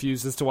also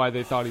confused as to why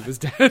they thought he was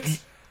dead.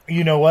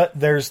 You know what?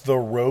 There's the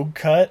Rogue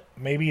cut.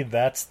 Maybe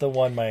that's the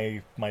one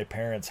my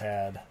parents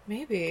had.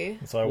 Maybe.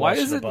 So I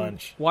watched it a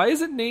bunch. Why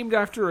is it named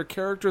after a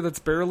character that's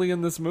barely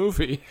in this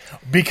movie?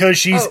 Because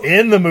she's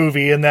in the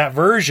movie in that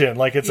version.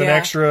 Like, it's an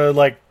extra,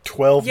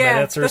 12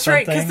 minutes or that's something.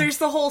 right, because there's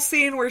the whole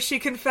scene where she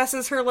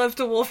confesses her love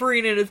to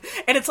Wolverine, and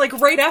it's like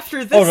right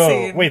after this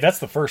scene. Wait, that's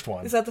the first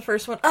one. Is that the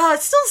first one?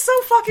 It's still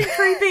so fucking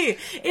creepy.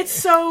 It's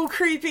so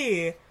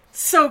creepy.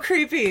 So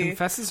creepy.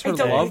 Confesses her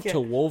love to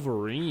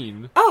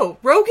Wolverine. Oh,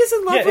 Rogue is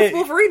in love with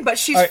Wolverine, but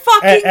she's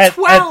fucking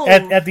 12.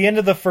 At the end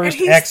of the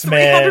first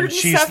X-Men,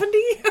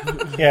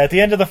 370? at the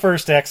end of the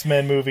first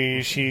X-Men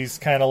movie, she's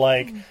kind of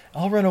like,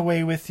 "I'll run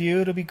away with you,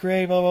 it'll be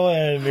great, blah, blah, blah."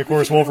 And of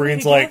course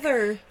Wolverine's like,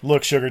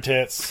 "Look, sugar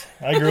tits,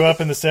 I grew up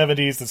in the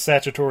 70s, the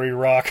statutory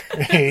rock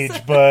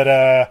age, but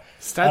I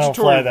don't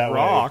fly that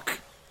rock?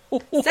 way."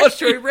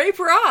 Statutory rape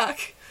rock.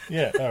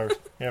 Yeah,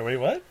 wait,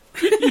 what?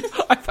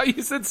 I thought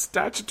you said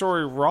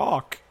statutory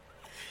rock.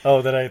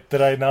 Oh,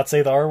 did I not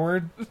say the R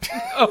word?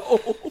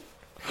 Oh.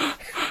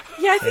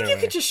 Yeah, I think you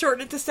could just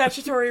shorten it to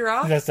statutory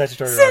rock. That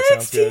statutory rock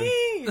sounds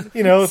good.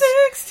 You know,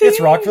 it's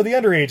rock for the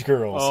underage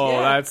girls. Oh,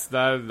 that's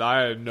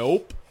that.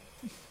 Nope.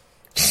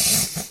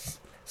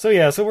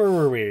 So where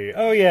were we?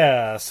 Oh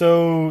yeah,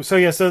 so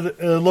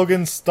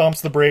Logan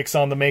stomps the brakes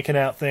on the making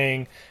out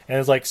thing, and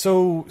is like,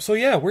 so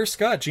yeah, where's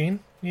Scott, Jean?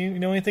 You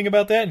know anything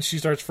about that? And she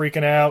starts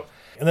freaking out.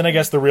 And then I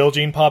guess the real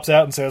Jean pops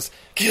out and says,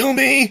 "Kill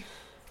me!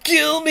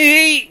 Kill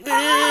me!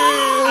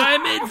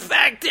 I'm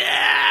infected!"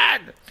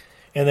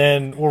 And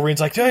then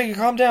Wolverine's like, "Hey,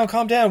 calm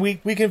down. We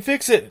can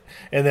fix it."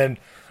 And then,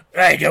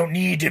 "I don't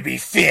need to be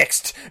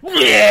fixed."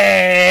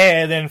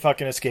 And then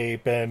fucking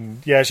escape.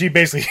 And yeah, she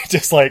basically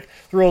just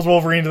throws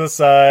Wolverine to the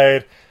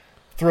side,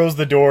 throws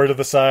the door to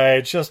the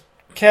side, just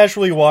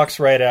casually walks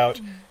right out.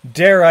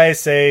 Dare I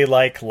say,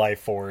 like Life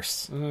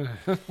Force.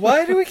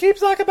 Why do we keep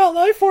talking about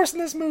Life Force in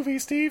this movie,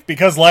 Steve?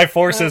 Because Life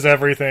Force is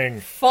everything.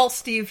 False,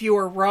 Steve, you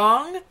are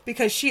wrong,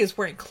 because she is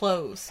wearing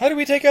clothes. How do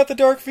we take out the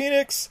Dark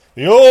Phoenix?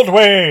 The old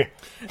way!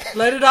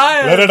 Let it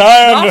iron! Let it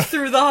iron! Not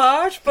through the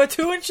heart, but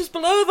 2 inches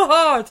below the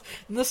heart,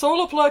 in the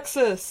solar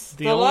plexus,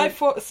 the Life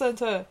Force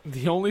Center.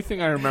 The only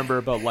thing I remember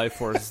about Life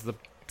Force is the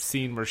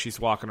scene where she's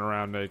walking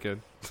around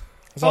naked.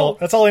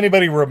 That's all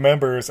anybody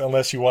remembers,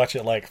 unless you watch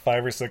it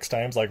 5 or 6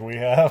 times like we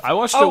have. I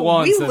watched it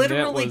once. We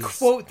literally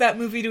quote that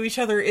movie to each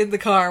other in the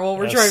car while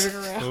we're driving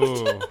around.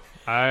 Ooh,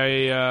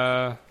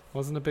 I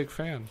wasn't a big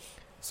fan.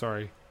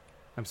 Sorry.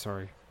 I'm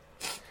sorry.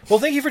 Well,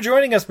 thank you for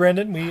joining us,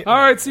 Brendan. All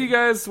right, see you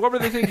guys. What were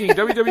they thinking?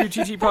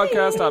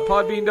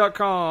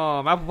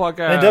 www.ttpodcast.podbean.com, Apple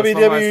Podcasts, and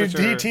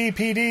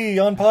WWDTPD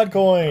on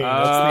Podcoin.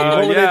 That's the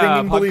What Were They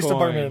Thinking Police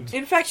Department.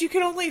 In fact, you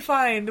can only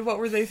find What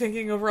Were They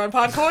Thinking over on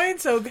Podcoin,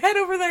 so head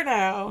over there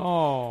now.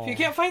 Oh. If you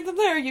can't find them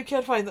there, you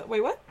can't find them.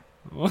 Wait, what?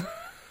 What?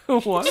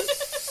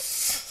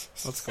 What's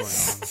going on?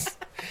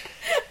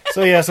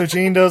 So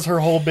Jean does her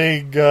whole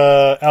big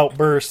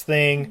outburst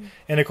thing,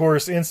 and of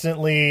course,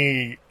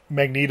 instantly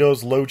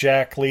Magneto's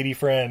LoJack lady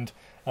friend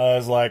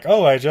is like,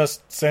 "Oh, I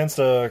just sensed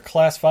a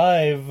Class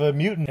 5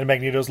 mutant." And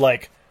Magneto's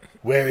like,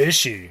 "Where is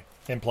she?"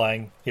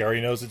 Implying he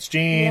already knows it's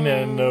Jean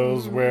and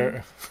knows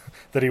where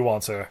that he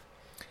wants her.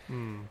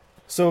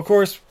 So, of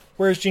course,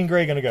 where's Jean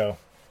Grey going to go?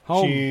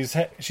 Home.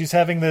 She's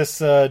having this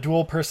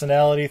dual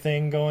personality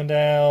thing going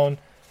down.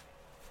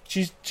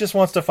 She just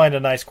wants to find a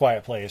nice,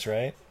 quiet place,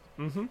 right?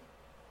 Mm-hmm.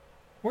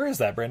 Where is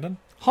that, Brendan?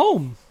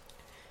 Home.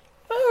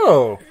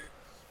 Oh.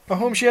 A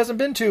home she hasn't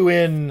been to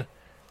in,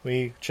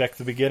 we checked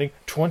the beginning,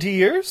 20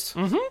 years?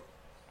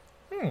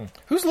 Mm-hmm.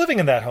 Who's living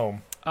in that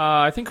home?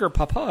 I think her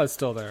papa is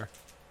still there.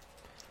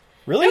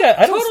 Really? No,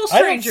 I total don't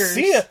strangers.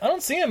 see it. I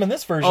don't see him in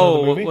this version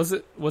of the movie. Was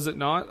it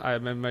not? I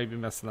might be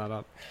messing that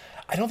up.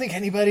 I don't think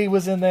anybody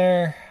was in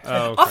there.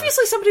 Oh, okay.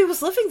 Obviously, somebody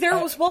was living there.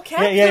 It was well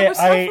kept. Yeah.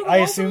 I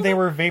assume they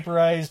were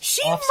vaporized.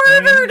 She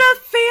off-screen. murdered a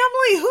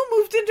family who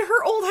moved into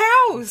her old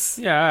house.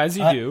 Yeah, as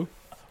you do.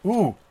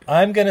 Ooh,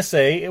 I'm going to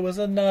say it was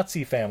a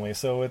Nazi family,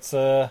 so it's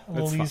a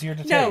little easier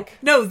to take.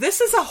 No,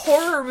 this is a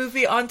horror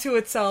movie unto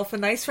itself. A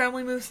nice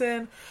family moves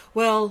in.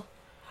 Well,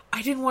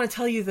 I didn't want to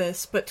tell you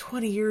this, but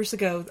 20 years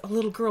ago, a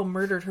little girl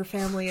murdered her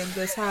family in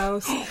this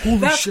house.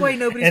 That's why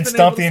nobody's and been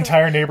stomped able to the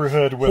entire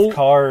neighborhood with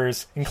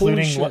cars,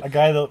 including a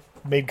guy that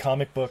made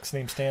comic books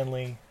named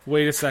Stanley.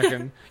 Wait a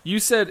second. You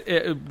said,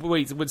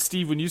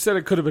 Steve, when you said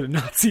it could have been a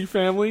Nazi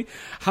family,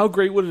 how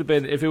great would it have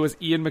been if it was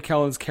Ian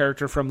McKellen's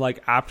character from,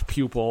 like, Apt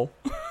Pupil?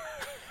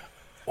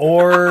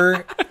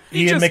 Or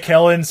Ian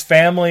McKellen's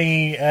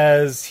family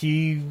as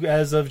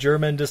of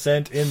German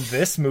descent in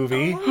this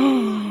movie.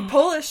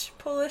 Polish.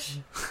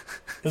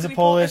 Is it he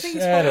Polish? I think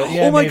he's I don't- Polish.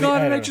 yeah, Oh my maybe,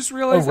 god, I and I don't just know.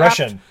 realized...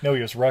 Russian. No,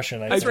 he was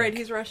Russian, I That's think. right,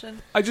 he's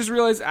Russian. I just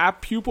realized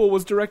Apt Pupil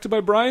was directed by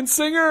Bryan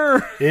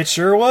Singer. It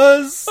sure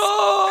was.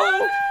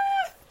 Oh!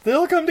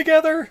 They'll come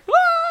together.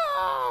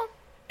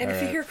 And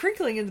if you hear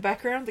crinkling in the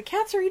background, the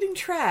cats are eating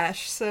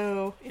trash,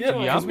 so Yeah,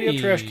 enjoy. because we have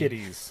Yummy. trash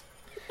kitties.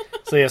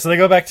 So they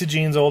go back to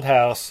Jean's old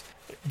house.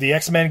 The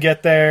X-Men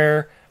get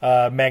there.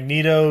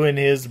 Magneto and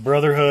his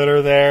Brotherhood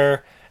are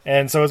there.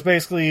 And so it's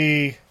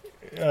basically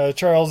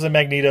Charles and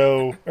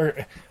Magneto,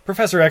 or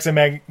Professor X and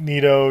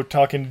Magneto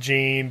talking to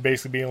Jean,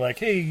 basically being like,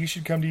 hey, you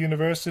should come to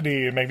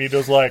university. And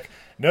Magneto's like,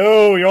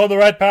 no, you're on the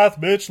right path,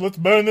 bitch. Let's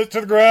burn this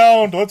to the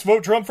ground. Let's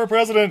vote Trump for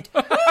president.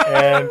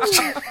 And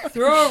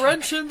Throw a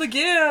wrench in the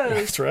gears.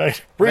 that's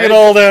right. Bring it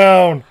all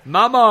down.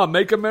 Mama,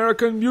 make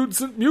American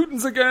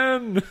mutants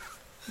again.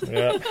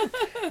 Yeah.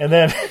 And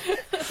then...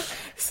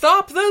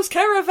 Stop those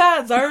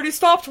caravans! I already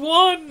stopped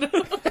one!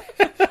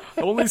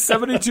 Only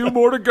 72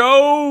 more to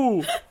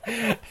go.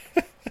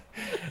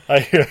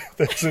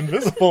 There's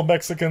invisible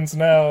Mexicans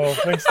now,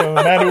 thanks to the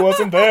man who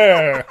wasn't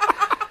there.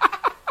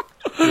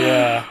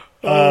 Yeah.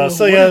 What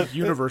a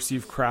universe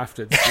you've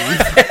crafted,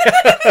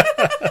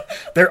 Steve.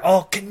 They're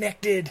all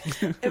connected.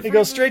 They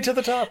go straight to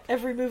the top.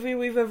 Every movie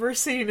we've ever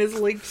seen is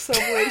linked some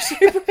way,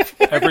 shape, or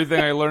form.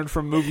 Everything I learned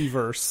from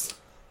Movieverse.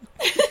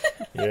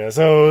 Yeah,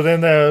 so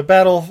then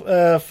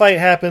the fight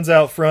happens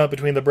out front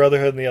between the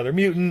Brotherhood and the other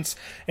mutants,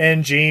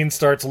 and Jean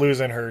starts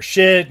losing her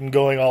shit and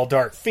going all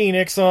Dark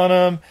Phoenix on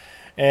them,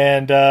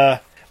 and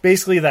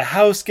basically the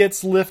house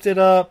gets lifted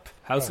up.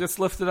 House gets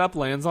lifted up,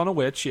 lands on a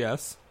witch,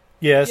 yes.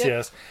 Yes, Yep.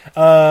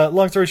 yes.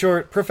 Long story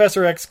short,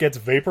 Professor X gets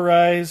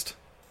vaporized.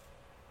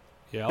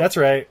 Yeah. That's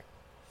right.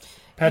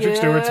 Patrick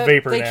Stewart's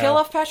vapor They now. kill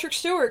off Patrick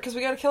Stewart because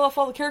we got to kill off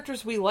all the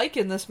characters we like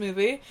in this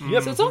movie.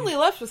 Yep. So it's only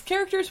left with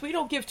characters we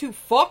don't give two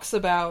fucks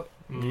about.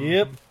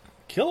 Yep.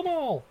 Kill them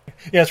all.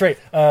 Yeah, that's right.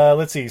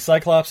 Let's see.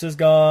 Cyclops is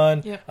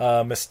gone. Yep.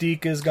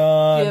 Mystique is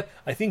gone. Yep.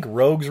 I think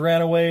Rogues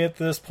ran away at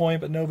this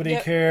point, but nobody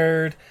Yep.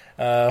 cared.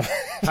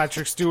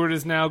 Patrick Stewart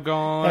is now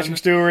gone. Patrick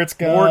Stewart's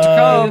gone. More to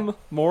come.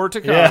 More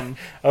to Yeah. come.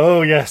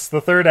 Oh, yes.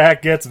 The third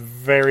act gets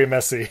very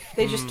messy.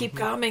 They just keep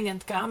coming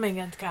and coming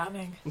and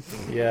coming.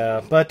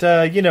 Yeah. But,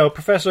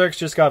 Professor X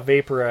just got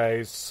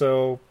vaporized.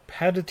 So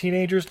how do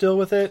teenagers deal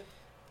with it?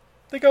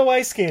 They go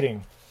ice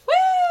skating.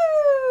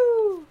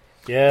 Woo!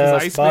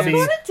 Yes, Does Bobby. Iceman-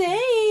 What a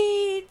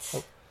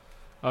date!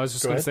 I was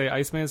just Go going to say,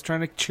 Iceman's trying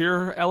to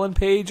cheer Ellen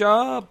Page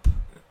up.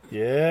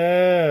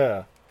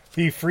 Yeah.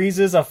 He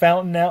freezes a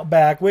fountain out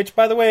back, which,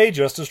 by the way,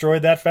 just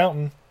destroyed that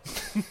fountain.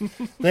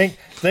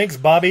 Thanks,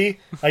 Bobby.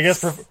 I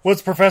guess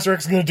what's Professor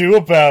X going to do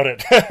about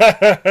it?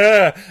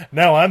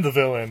 Now I'm the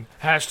villain.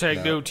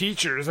 Hashtag no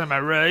teachers, am I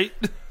right?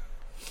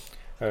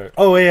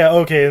 Oh, yeah,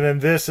 okay. And then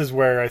this is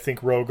where I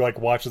think Rogue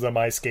watches them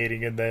ice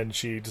skating, and then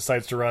she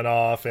decides to run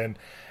off and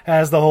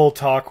has the whole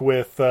talk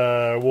with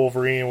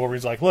Wolverine.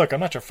 Wolverine's like, look, I'm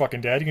not your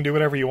fucking dad. You can do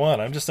whatever you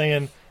want. I'm just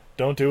saying,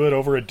 don't do it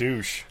over a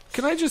douche.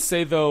 Can I just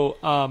say, though,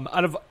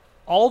 out of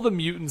all the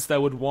mutants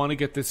that would want to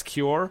get this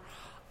cure,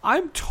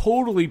 I'm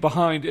totally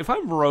behind. If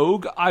I'm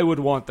Rogue, I would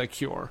want the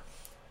cure.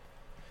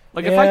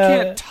 If I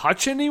can't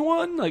touch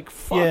anyone,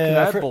 fuck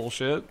that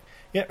bullshit.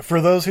 Yeah,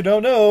 for those who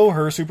don't know,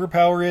 her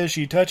superpower is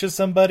she touches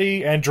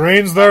somebody and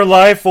drains their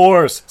life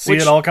force. See,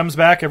 it all comes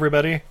back,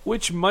 everybody.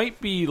 Which might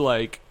be,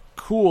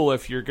 cool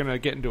if you're gonna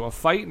get into a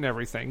fight and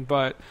everything,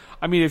 but,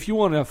 I mean, if you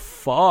want to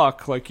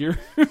fuck, you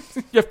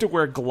have to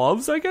wear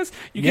gloves, I guess?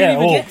 You can't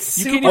even get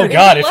you can't Oh, even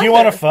God, if you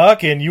want to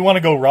fuck and you want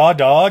to go raw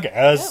dog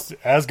as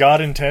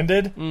God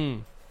intended...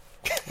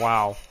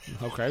 Wow.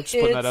 Okay, just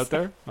putting that out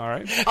there. All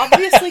right.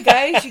 Obviously,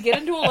 guys, you get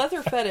into a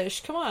leather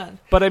fetish. Come on.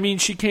 But, I mean,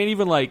 she can't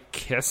even,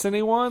 kiss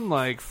anyone?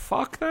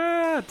 Fuck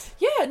that.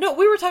 Yeah, no,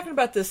 we were talking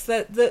about this,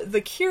 that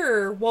the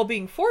cure, while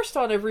being forced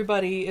on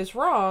everybody, is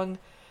wrong.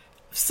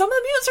 Some of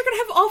the mutants are going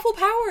to have awful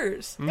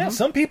powers. Yeah,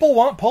 some people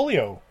want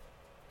polio.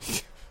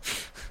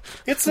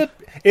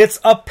 It's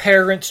a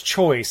parent's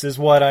choice, is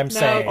what I'm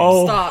saying.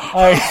 Stop.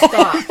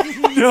 Stop.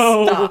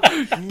 No. Stop.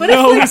 But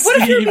No, what if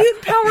your Steve.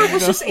 mutant power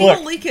was just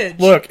anal leakage?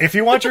 Look, if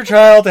you want your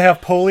child to have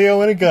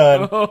polio and a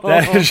gun,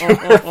 that is your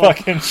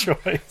fucking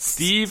choice.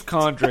 Steve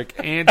Condrick,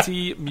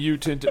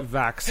 anti-mutant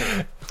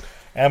vaxxer.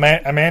 I'm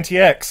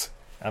anti-X.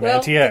 I'm Well,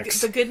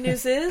 anti-X. the good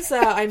news is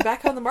I'm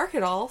back on the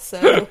market all,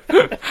 so...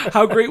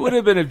 How great would it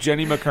have been if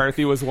Jenny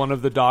McCarthy was one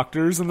of the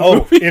doctors in the Oh,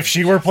 movie? if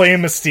she were playing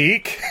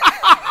Mystique?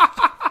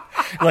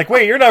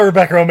 Wait, you're not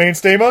Rebecca Romaine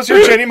Stamos,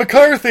 you're Jenny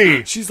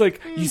McCarthy. She's like,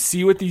 you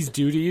see what these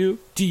do to you?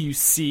 Do you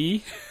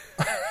see?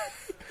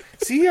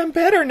 See, I'm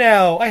better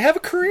now. I have a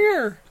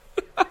career.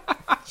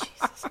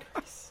 Jesus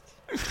Christ.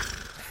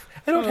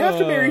 I don't have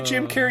to marry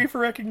Jim Carrey for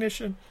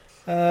recognition.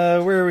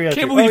 Where are we at? Can't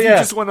here? believe oh, you yeah.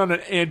 just went on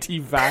an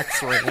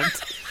anti-vax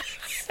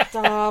rant.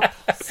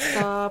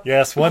 Stop.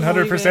 Yes,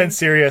 100% even.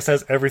 serious,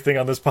 as everything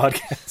on this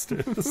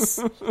podcast is.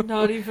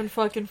 Not even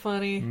fucking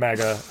funny.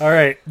 MAGA. All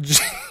right.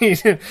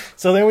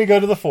 So then we go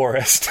to the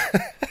forest.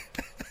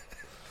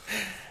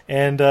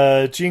 And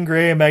Jean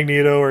Grey and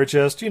Magneto are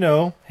just,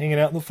 hanging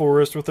out in the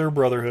forest with their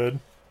brotherhood.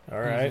 All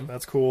right,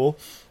 That's cool.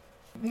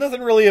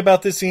 Nothing really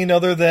about this scene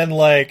other than,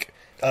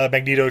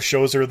 Magneto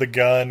shows her the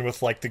gun with,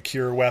 the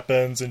cure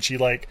weapons, and she,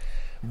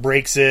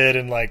 breaks it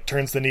and,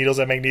 turns the needles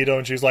at Magneto,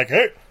 and she's like,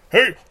 hey,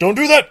 don't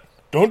do that!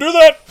 Don't do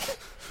that!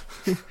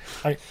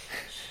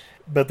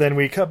 But then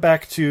we cut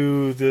back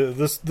to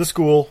the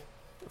school,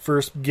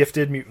 first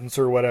gifted mutants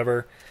or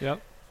whatever.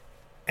 Yep.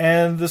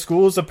 And the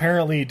school is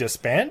apparently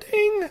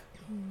disbanding?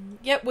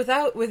 Yep,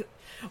 without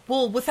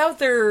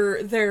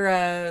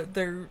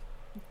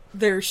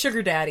their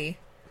sugar daddy.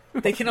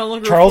 They can no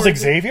longer Charles afford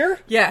Xavier?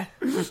 Yeah.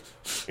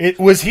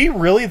 Was he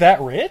really that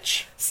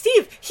rich?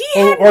 Steve, he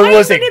had or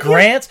was it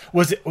Grant?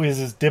 Was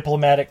his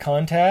diplomatic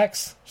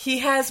contacts? He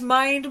has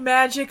mind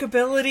magic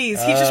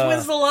abilities. He just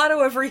wins the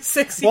lotto every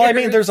 6 years. Well, I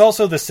mean, there's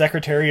also the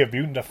Secretary of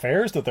Mutant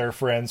Affairs that they're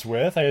friends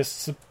with.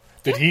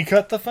 Did he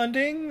cut the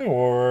funding,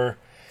 or...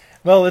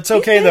 Well, it's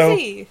okay, though.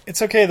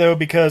 It's okay, though,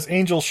 because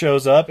Angel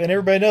shows up, and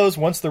everybody knows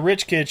once the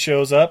rich kid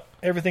shows up,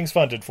 everything's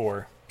funded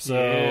for. So...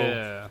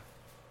 Yeah.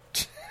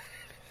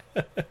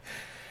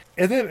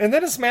 And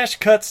then a smash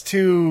cuts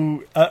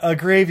to a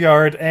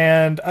graveyard,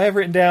 and I have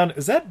written down,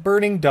 is that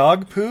burning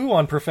dog poo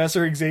on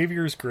Professor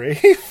Xavier's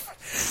grave?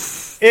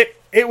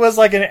 It was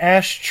like an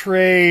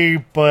ashtray,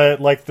 but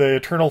the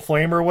eternal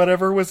flame or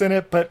whatever was in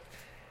it, but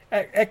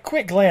at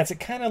quick glance, it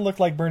kind of looked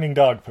like burning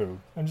dog poo.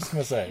 I'm just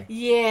going to say.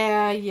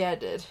 Yeah, it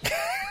did.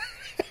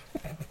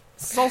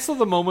 It's also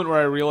the moment where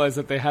I realized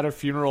that they had a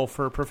funeral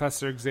for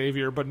Professor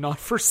Xavier, but not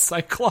for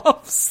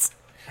Cyclops.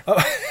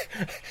 Oh,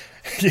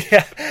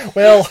 yeah,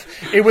 well,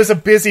 it was a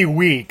busy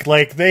week.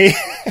 And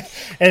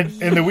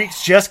the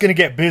week's just going to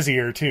get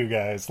busier too,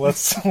 guys.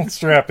 Let's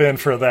strap in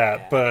for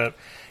that. But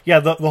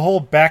yeah, the whole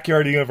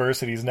backyard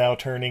university is now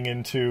turning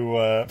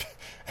into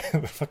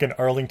fucking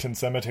Arlington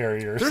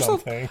Cemetery or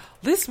something.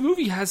 This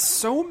movie has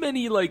so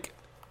many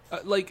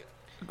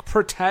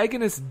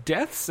protagonist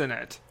deaths in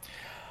it.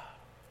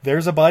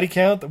 There's a body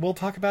count that we'll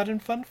talk about in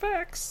fun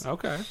facts.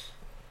 Okay,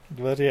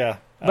 but yeah.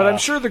 But I'm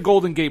sure the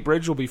Golden Gate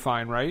Bridge will be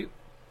fine, right?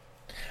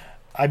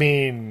 I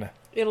mean...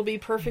 It'll be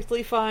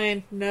perfectly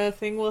fine.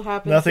 Nothing will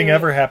happen Nothing to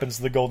ever it. happens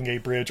to the Golden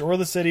Gate Bridge, or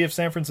the city of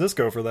San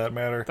Francisco, for that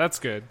matter. That's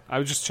good. I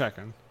was just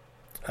checking.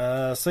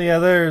 So yeah,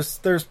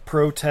 there's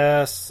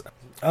protests.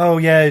 Oh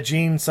yeah,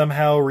 Jean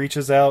somehow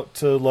reaches out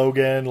to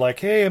Logan,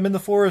 hey, I'm in the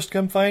forest,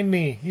 come find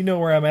me. You know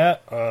where I'm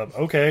at?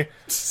 Okay.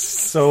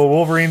 So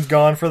Wolverine's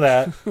gone for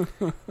that.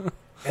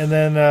 And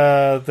then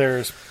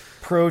there's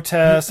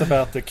protests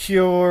about the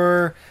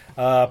cure.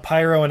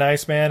 Pyro and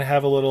Iceman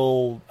have a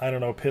little,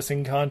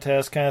 pissing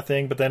contest kind of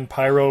thing, but then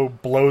Pyro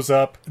blows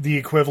up the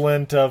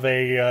equivalent of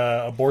a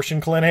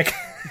abortion clinic.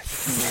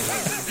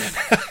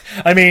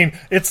 I mean,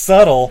 it's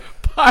subtle.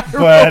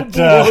 Pyro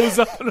blows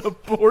up an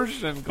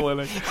abortion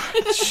clinic.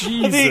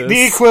 Jesus.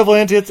 The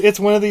equivalent, it's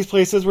one of these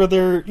places where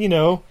they're,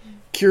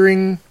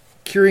 curing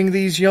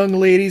these young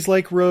ladies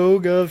like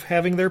Rogue of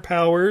having their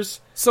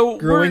powers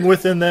growing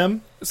within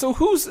them. So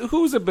who's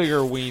a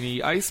bigger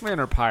weenie, Iceman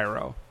or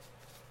Pyro?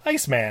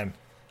 Iceman.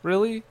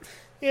 Really?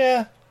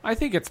 Yeah. I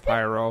think it's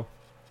Pyro.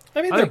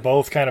 I mean, they're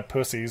both kind of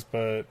pussies,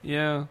 but...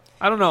 Yeah.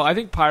 I don't know. I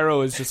think Pyro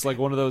is just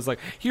one of those,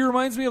 he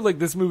reminds me of,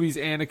 this movie's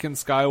Anakin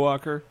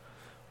Skywalker.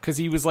 Because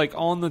he was,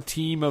 on the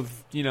team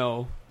of,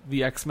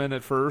 the X-Men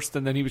at first,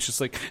 and then he was just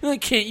I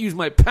can't use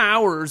my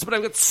powers, but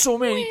I've got so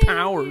many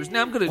powers.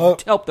 Now I'm going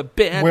to help the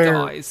bad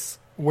guys.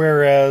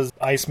 Whereas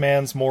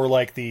Iceman's more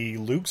like the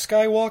Luke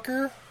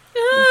Skywalker.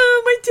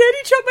 Oh, my daddy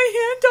chopped my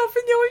hand off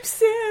and now I'm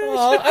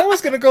sad. I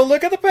was going to go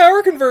look at the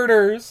power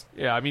converters.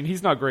 Yeah, I mean,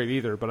 he's not great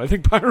either, but I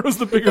think Pyro's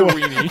the bigger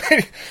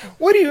weenie.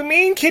 What do you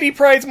mean Kitty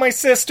Pryde's my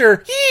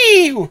sister?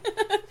 Ew!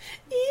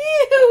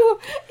 Ew!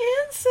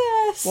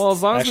 Incest! Well,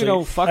 as long as we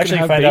don't fucking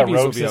have find babies, out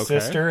we'll Rogue's be his okay.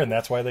 sister, and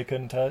that's why they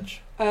couldn't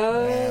touch.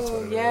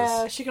 Oh,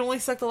 yeah. She can only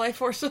suck the life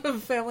force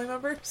of family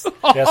members.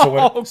 Yeah,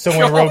 so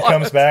when Rogue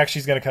comes back,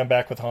 she's going to come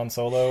back with Han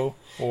Solo,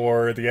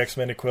 or the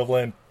X-Men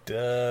equivalent,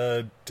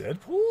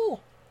 Deadpool?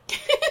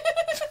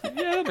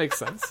 Yeah, that makes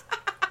sense.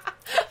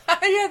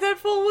 Yeah,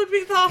 Deadpool would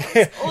be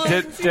the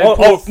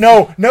Deadpool.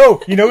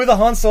 No. You know who the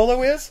Han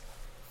Solo is?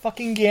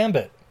 Fucking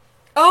Gambit.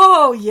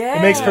 Oh, yeah.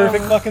 It makes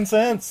perfect fucking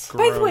sense.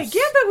 By the way,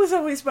 Gambit was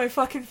always my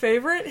fucking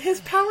favorite. His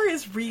power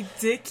is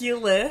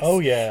ridiculous. Oh,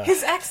 yeah.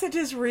 His accent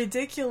is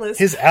ridiculous.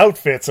 His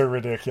outfits are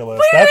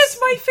ridiculous. Where is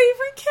my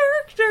favorite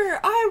character?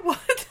 I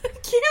want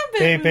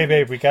Gambit.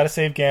 Babe, we gotta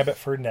save Gambit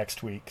for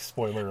next week.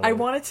 Spoiler alert. I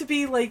want it to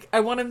be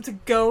I want him to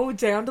go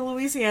down to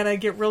Louisiana,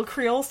 get real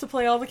Creoles to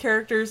play all the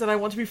characters, and I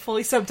want to be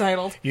fully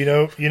subtitled. You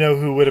know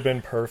who would have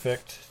been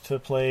perfect to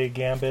play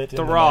Gambit in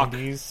the Rock.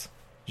 90s?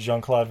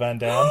 Jean-Claude Van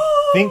Damme.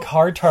 Think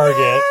Hard Target.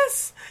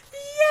 Yes!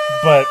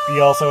 But he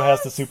also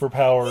has the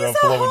superpower of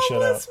blowing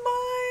shit up. He's a homeless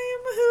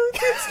mime who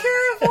takes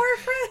care of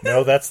orphans.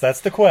 No,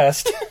 that's the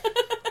quest.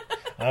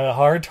 I'm a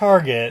hard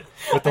target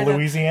with the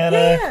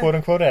Louisiana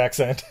quote-unquote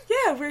accent.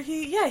 Yeah, where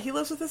he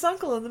lives with his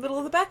uncle in the middle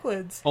of the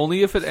backwoods.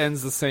 Only if it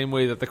ends the same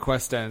way that the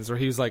quest ends, where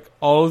he's like,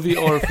 all the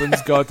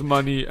orphans got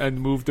money and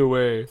moved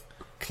away.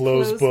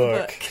 Close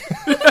book.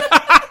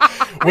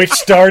 Which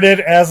started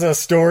as a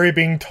story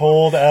being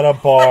told at a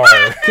bar.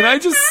 Can I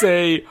just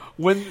say,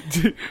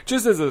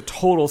 just as a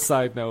total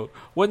side note,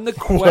 when the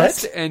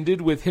quest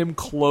ended with him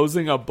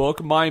closing a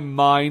book, my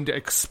mind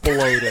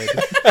exploded.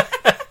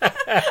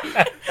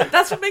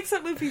 That's what makes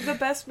that movie the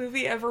best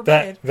movie ever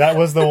made. That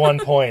was the one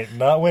point.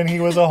 Not when he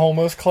was a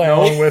homeless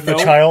clown with a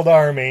child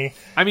army.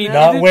 I mean,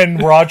 not when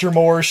Roger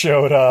Moore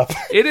showed up.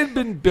 It had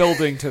been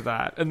building to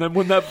that. And then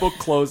when that book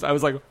closed, I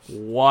was like,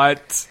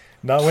 what?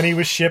 Not when he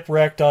was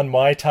shipwrecked on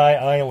Mai Tai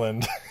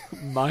Island.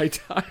 Mai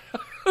Tai?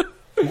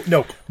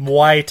 No,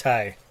 Muay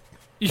Thai.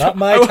 Not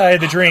Mai Tai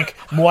the drink,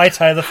 Muay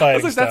Thai the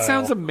fighting I was like, that style.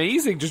 sounds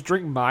amazing. Just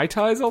drink Mai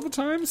Tais all the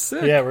time?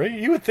 Sick. Yeah, right?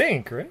 You would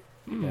think, right?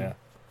 Yeah.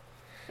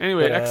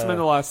 Anyway, But, X-Men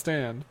The Last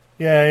Stand.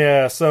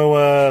 Yeah.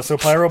 So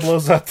Pyro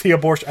blows up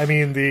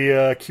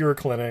the cure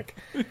clinic.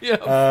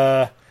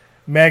 Yeah.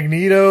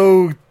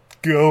 Magneto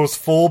goes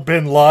full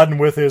Bin Laden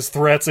with his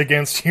threats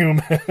against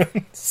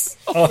humans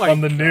on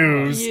the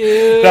news.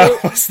 Yeah. That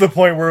was the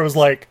point where it was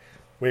like,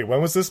 wait,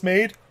 when was this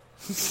made?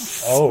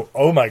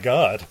 oh my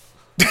god.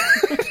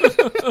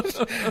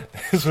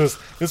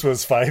 This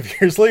was 5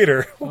 years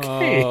later.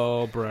 Okay.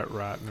 Oh, Brett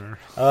Ratner.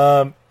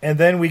 And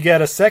then we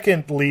get a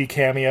second Lee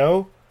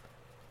cameo.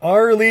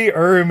 R. Lee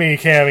Ermey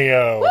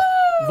cameo.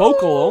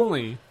 Vocal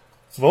only.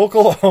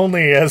 Vocal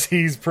only as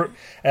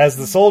as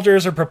the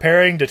soldiers are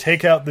preparing to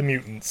take out the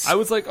mutants. I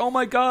was like, oh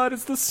my god,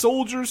 it's the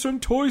soldiers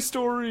from Toy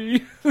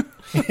Story.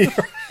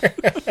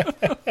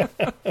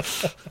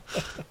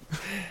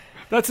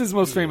 That's his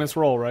most famous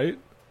role, right?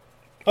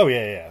 Oh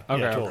yeah.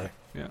 Okay, Yeah, totally.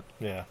 okay.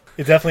 Yeah.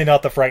 It's definitely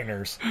not the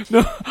Frighteners.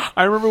 No,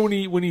 I remember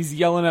when he's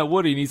yelling at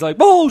Woody and he's like,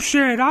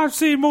 bullshit, I've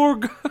seen more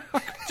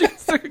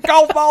just a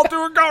golf ball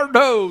through a garden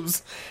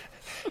hose.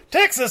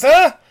 Texas,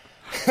 huh?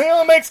 They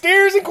don't make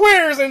steers and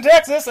queers in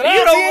Texas, and I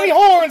don't see any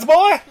horns,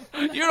 boy.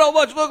 You don't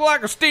much look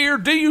like a steer.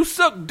 Do you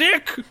suck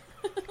dick?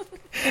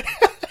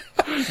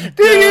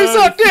 Do you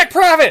suck dick,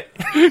 Private?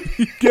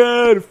 You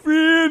got a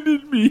friend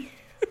in me.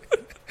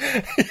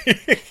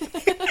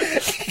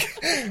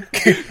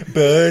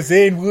 Buzz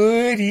and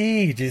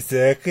Woody just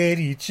suck at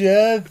each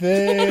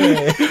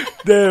other.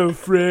 They're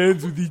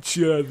friends with each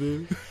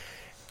other.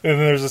 And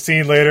then there's a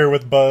scene later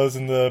with Buzz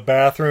in the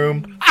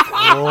bathroom.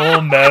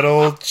 Full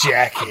metal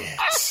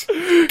jackets.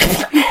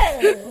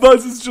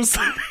 Buzz is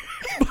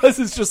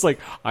just like,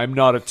 I'm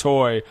not a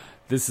toy.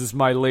 This is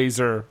my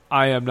laser.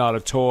 I am not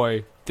a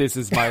toy. This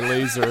is my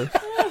laser.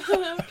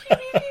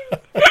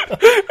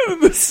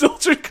 And the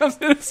soldier comes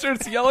in and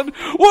starts yelling,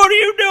 what are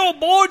you doing,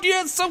 boy? Do you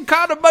have some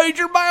kind of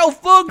major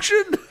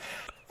malfunction?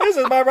 This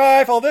is my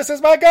rifle. This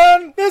is my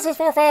gun. This is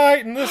for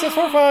fighting. This is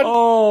for fun.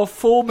 Oh,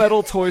 Full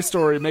Metal Toy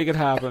Story. Make it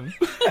happen.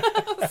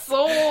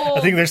 Sold. I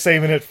think they're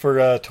saving it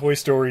for Toy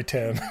Story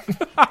 10,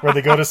 where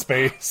they go to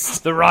space.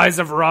 The Rise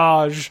of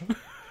Raj.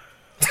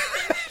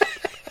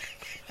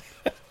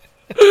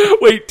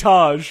 Wait,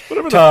 Taj.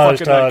 Whatever the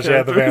fucking Taj,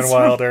 yeah, the character Van is.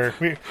 Wilder.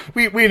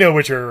 We know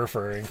what you're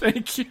referring.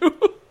 Thank you.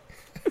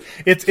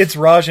 It's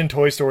Raj in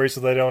Toy Story, so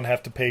they don't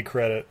have to pay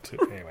credit.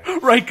 Anyway.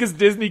 Right, because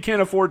Disney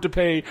can't afford to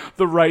pay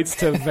the rights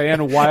to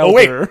Van Oh,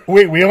 Wilder.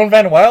 wait, we own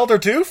Van Wilder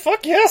too?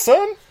 Fuck yeah,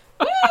 son.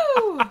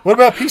 What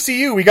about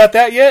PCU? We got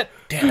that yet?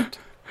 Damn it.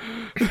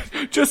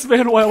 Just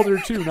Van Wilder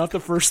 2, not the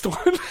first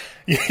one.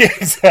 Yeah,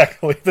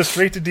 exactly. The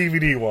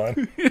straight-to-DVD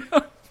one.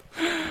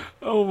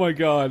 Oh my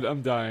god,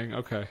 I'm dying.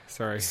 Okay,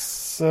 sorry.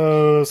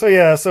 So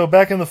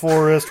back in the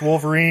forest,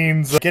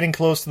 Wolverine's getting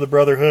close to the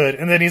Brotherhood,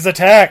 and then he's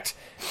attacked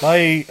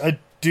by a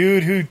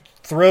dude who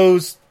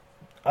throws,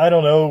 I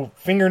don't know,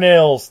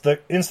 fingernails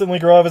that instantly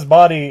grow off his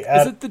body.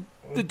 Is it the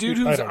dude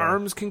I whose don't know.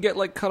 arms can get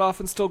like cut off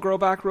and still grow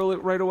back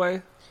right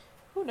away?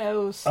 Who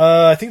knows?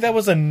 I think that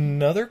was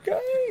another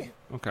guy.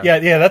 Okay.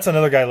 Yeah, that's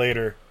another guy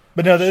later.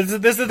 But no, this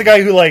is the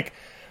guy who like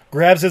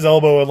grabs his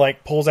elbow and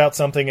like pulls out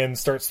something and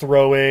starts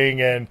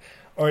throwing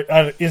or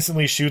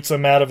instantly shoots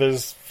him out of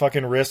his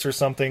fucking wrist or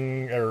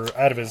something, or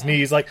out of his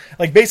knees. Like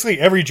basically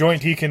every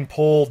joint he can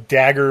pull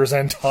daggers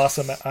and toss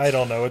them. I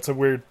don't know. It's a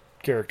weird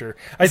character.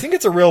 I think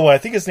it's a real one. I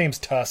think his name's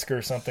Tusk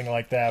or something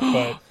like that.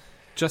 But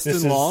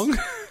Justin Long?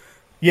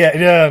 Yeah,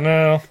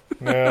 no,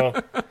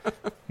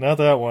 not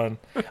that one.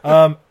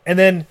 And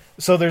then,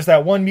 so there's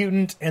that one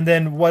mutant, and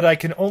then what I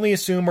can only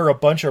assume are a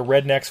bunch of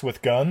rednecks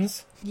with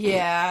guns.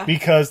 Yeah.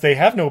 Because they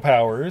have no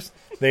powers.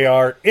 They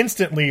are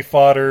instantly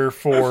fodder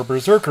for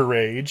Berserker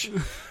Rage.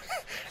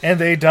 And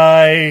they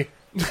die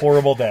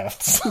horrible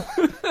deaths.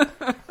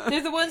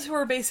 They're the ones who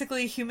are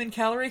basically human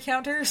calorie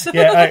counters.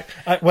 Yeah,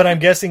 what I'm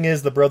guessing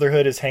is the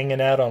Brotherhood is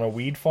hanging out on a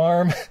weed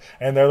farm,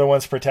 and they're the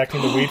ones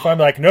protecting the weed farm.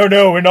 Like, no,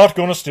 we're not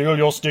going to steal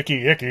your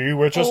sticky icky.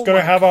 We're just going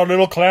to have our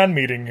little clan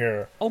meeting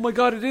here. Oh my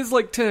god, it is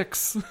like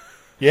Ticks.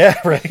 Yeah,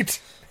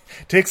 right.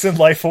 Tix and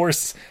Life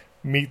Force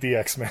meet the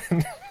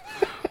X-Men.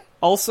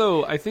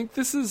 Also, I think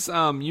this is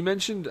you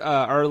mentioned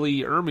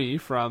Arlie Ermy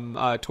from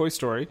Toy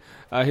Story,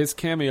 his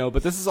cameo,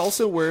 but this is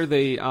also where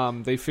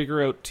they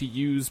figure out to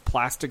use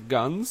plastic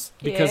guns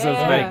because of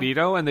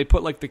Magneto, and they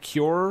put like the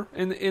cure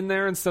in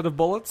there instead of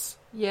bullets.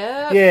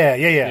 Yeah.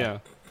 Yeah.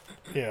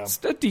 It's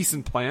a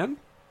decent plan.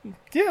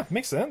 Yeah,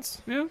 makes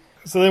sense. Yeah.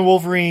 So then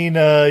Wolverine,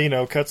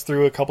 cuts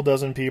through a couple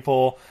dozen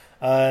people,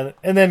 and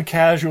then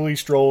casually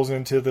strolls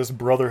into this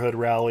Brotherhood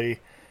rally.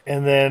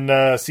 And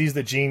then sees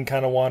that Jean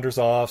kind of wanders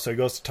off, so he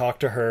goes to talk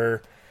to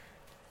her.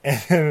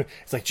 And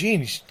it's like, Jean,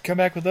 you should come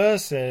back with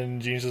us.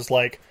 And Jean's just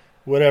like,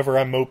 whatever,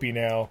 I'm mopey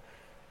now.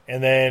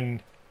 And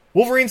then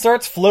Wolverine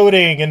starts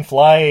floating and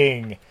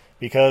flying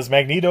because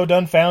Magneto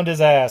done found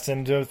his ass.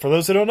 And for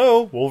those who don't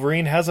know,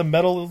 Wolverine has a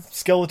metal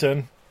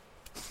skeleton.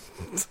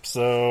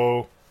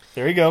 So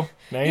there you go.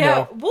 Now you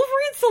know.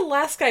 Wolverine's the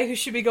last guy who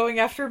should be going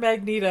after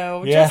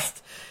Magneto. Yeah.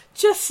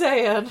 Just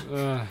saying.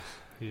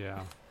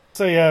 Yeah.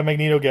 So yeah,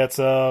 Magneto gets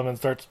him and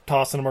starts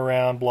tossing him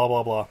around, blah,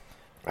 blah, blah.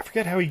 I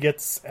forget how he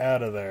gets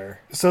out of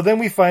there. So then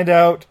we find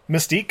out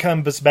Mystique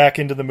comes back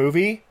into the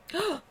movie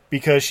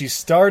because she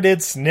started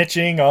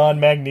snitching on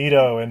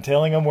Magneto and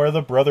telling him where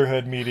the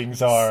Brotherhood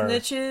meetings are.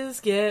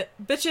 Bitches get...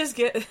 Bitch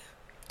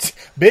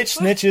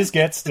snitches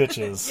get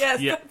stitches.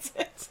 Yes, Yeah. that's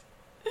it.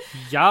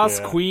 Yas,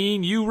 Yeah.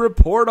 Queen, you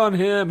report on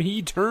him.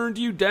 He turned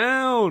you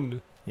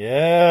down.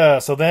 Yeah,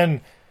 so then...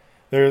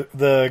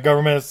 The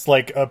government's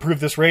like,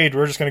 approve this raid.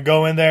 We're just going to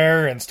go in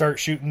there and start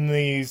shooting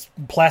these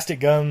plastic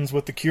guns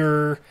with the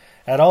cure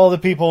at all the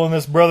people in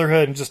this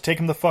Brotherhood and just take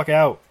them the fuck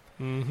out.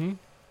 Mm-hmm.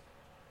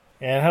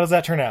 And how does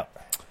that turn out?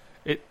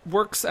 It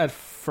works at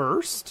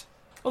first.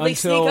 Well, they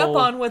sneak up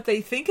on what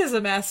they think is a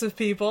mass of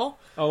people.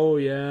 Oh,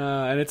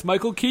 yeah. And it's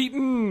Michael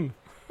Keaton.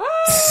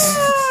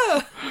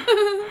 Ah!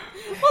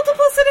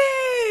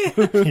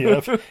 Multiplicity!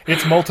 Yep.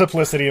 It's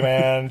multiplicity,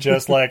 man.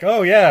 Just like,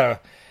 oh, yeah.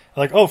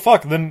 Like, oh,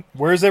 fuck, then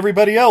where's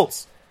everybody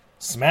else?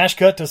 Smash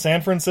cut to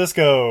San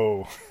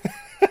Francisco.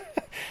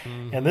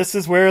 And this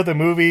is where the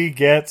movie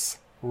gets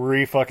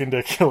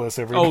re-fucking-ridiculous,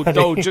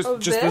 everybody. Just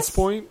this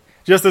point?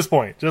 Just this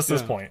point. Just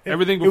this point.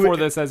 Everything before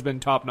this has been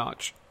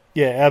top-notch.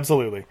 Yeah,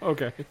 absolutely.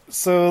 Okay.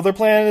 So their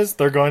plan is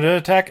they're going to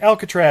attack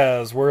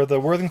Alcatraz, where the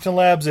Worthington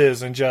Labs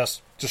is, and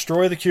just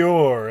destroy the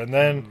cure, and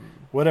then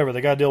whatever,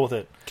 they gotta deal with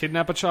it.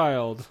 Kidnap a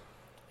child.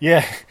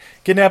 Yeah,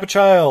 kidnap a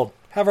child.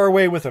 Have our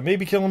way with him.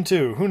 Maybe kill him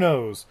too. Who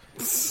knows?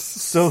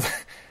 So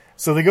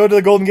they go to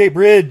the Golden Gate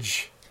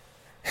Bridge.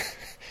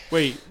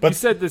 Wait, you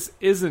said this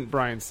isn't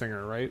Bryan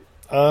Singer, right?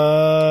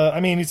 I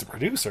mean, he's a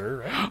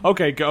producer, right?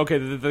 Okay.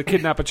 The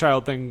kidnap a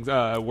child thing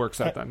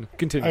works out then.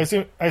 Continue.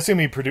 I assume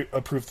he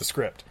approved the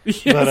script.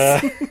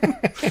 Yes.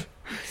 But,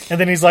 and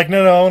then he's like,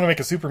 no, I want to make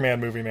a Superman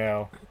movie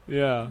now.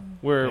 Yeah,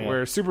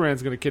 where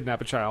Superman's going to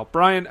kidnap a child.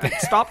 Brian,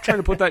 stop trying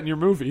to put that in your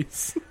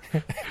movies.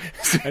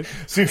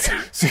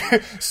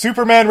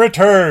 Superman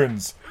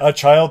Returns, a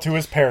child to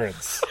his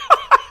parents.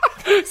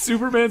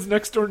 Superman's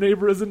next door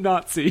neighbor is a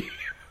Nazi.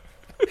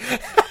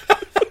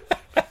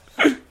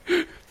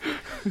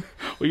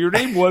 Well, your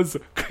name was...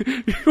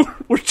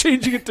 We're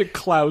changing it to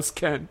Klaus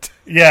Kent.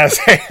 Yes.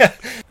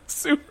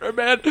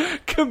 Superman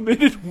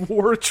committed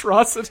war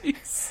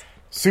atrocities.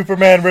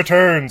 Superman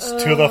returns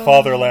to the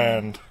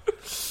fatherland.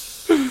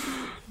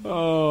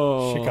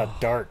 Oh. Shit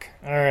got dark.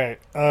 Alright.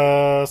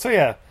 So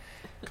yeah.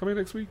 Coming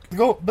next week.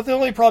 But the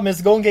only problem is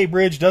the Golden Gate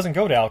Bridge doesn't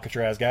go to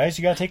Alcatraz, guys.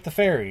 You gotta take the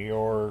ferry,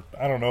 or,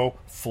 I don't know,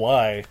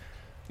 fly.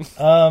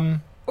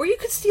 Or you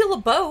could steal a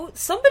boat.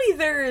 Somebody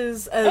there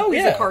is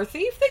a car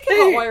thief. They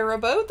can hotwire a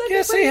boat. That'd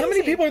be see, how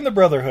many people are in the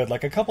Brotherhood?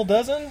 Like a couple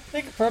dozen?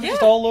 They could probably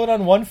just all load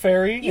on one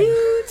ferry.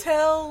 You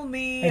tell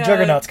me... And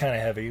Juggernaut's kind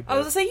of heavy. But... I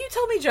was going to say, you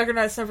tell me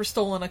Juggernaut's never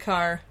stolen a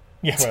car.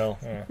 Yeah, well,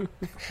 yeah.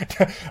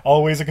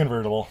 Always a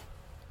convertible.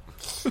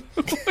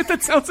 That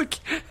sounds like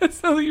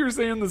you were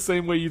saying the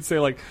same way you'd say,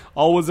 like,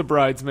 always a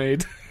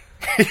bridesmaid.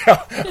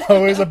 Yeah,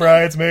 always a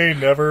bridesmaid,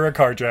 never a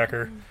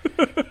carjacker.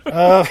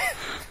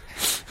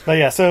 But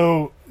yeah,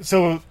 so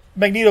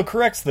Magneto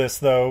corrects this,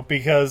 though,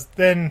 because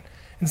then,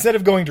 instead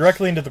of going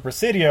directly into the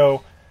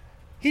Presidio,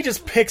 he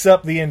just picks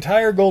up the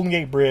entire Golden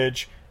Gate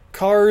Bridge,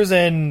 cars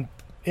and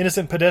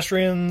innocent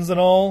pedestrians and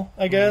all,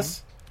 I guess.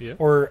 Mm-hmm. Yeah.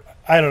 Or,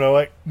 I don't know,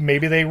 like,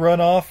 maybe they run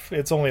off.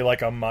 It's only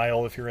like a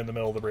mile if you're in the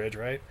middle of the bridge,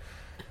 right?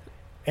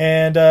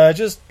 And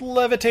just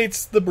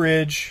levitates the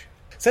bridge.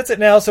 Sets it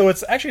now, so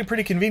it's actually a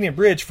pretty convenient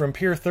bridge from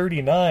Pier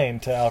 39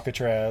 to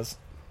Alcatraz.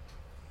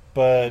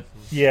 But,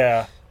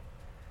 yeah.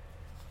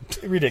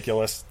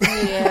 Ridiculous.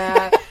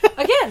 Yeah.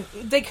 Again,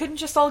 they couldn't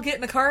just all get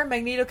in a car and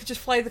Magneto could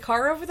just fly the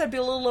car over? That'd be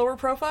a little lower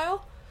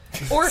profile?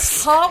 Or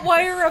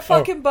hotwire a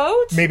fucking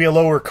boat? Maybe a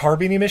lower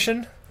carbon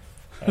emission?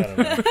 I don't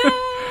know.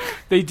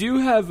 They do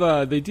have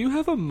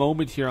a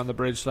moment here on the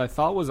bridge that I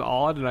thought was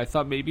odd, and I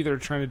thought maybe they're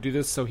trying to do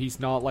this so he's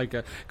not like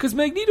a... Because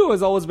Magneto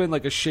has always been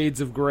like a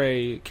Shades of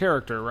Grey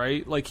character,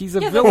 right? Like, he's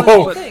a villain,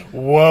 but...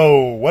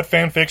 Whoa, what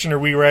fan fiction are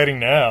we writing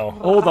now?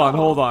 Hold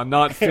on,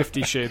 not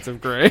 50 Shades of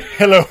Grey.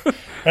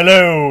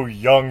 Hello,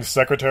 young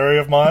secretary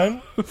of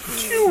mine.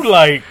 Do you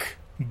like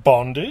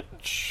bondage?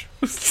 much.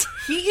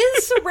 He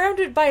is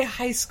surrounded by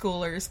high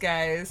schoolers,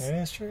 guys. Yeah,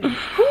 that's true.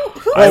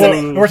 Who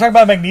We're talking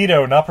about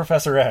Magneto, not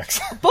Professor X.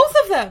 both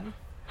of them.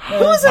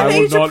 Who's an I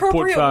will not put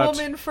age-appropriate that.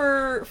 woman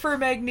for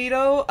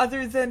Magneto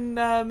other than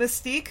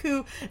Mystique,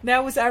 who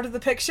now is out of the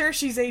picture?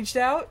 She's aged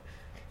out.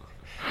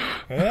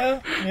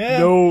 Yeah.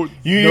 No,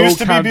 You no used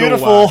to be candle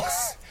beautiful.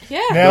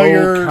 Yeah. Now No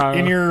you're kind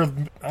in of-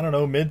 your, I don't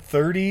know,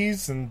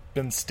 mid-30s and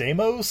been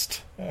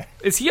Stamos.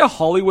 Is he a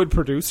Hollywood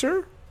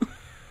producer?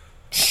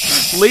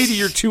 Lady,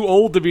 you're too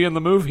old to be in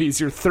the movies.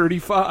 You're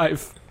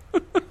 35.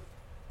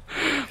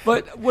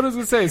 But what does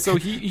it say? So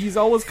he's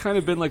always kind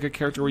of been like a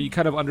character where you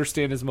kind of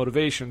understand his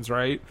motivations,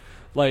 right?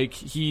 Like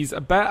he's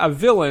a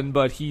villain,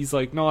 but he's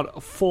like not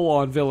a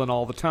full-on villain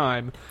all the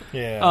time.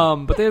 Yeah.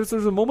 But there's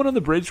a moment on the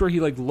bridge where he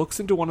like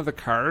looks into one of the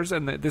cars,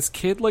 and this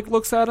kid like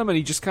looks at him, and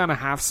he just kind of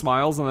half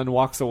smiles and then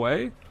walks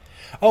away.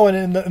 Oh,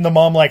 and the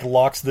mom like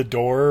locks the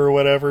door or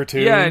whatever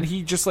too. Yeah, and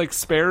he just like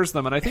spares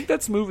them, and I think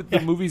that's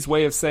the movie's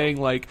way of saying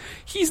like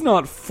he's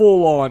not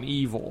full-on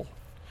evil.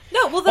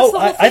 No, well, that's the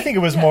whole thing. I think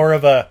it was Yeah. more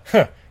of a.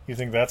 Huh, you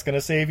think that's going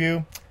to save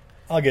you?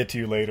 I'll get to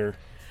you later.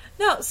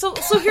 No, so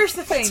here's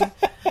the thing.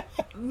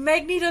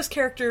 Magneto's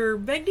character,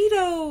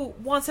 Magneto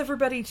wants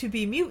everybody to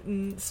be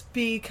mutants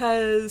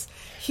because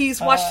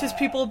he's watched his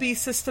people be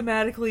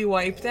systematically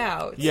wiped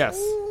out. Yes.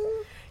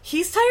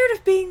 He's tired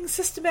of being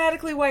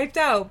systematically wiped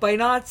out by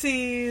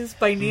Nazis,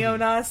 by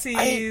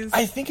neo-Nazis.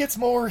 I think it's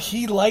more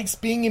he likes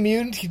being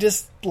immune. He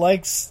just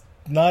likes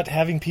not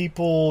having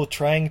people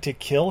trying to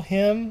kill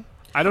him.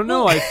 I don't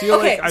know. I feel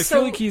okay, like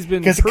so- he's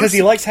been Because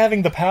he likes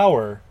having the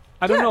power,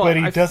 I don't know. but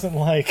he I, doesn't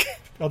like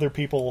other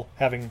people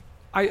having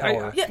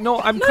power. I'm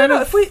no, kind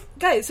no, of.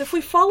 if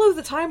we follow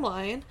the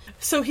timeline,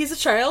 so he's a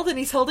child and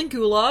he's held in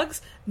gulags.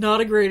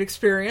 Not a great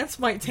experience.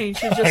 Might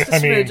taint you just a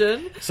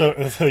smidgen. So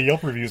the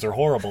Yelp reviews are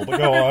horrible, but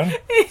go on.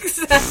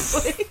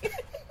 Exactly.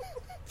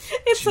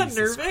 It's Jesus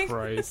unnerving.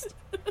 Christ.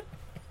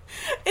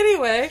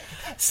 Anyway,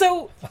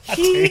 so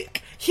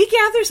he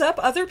gathers up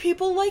other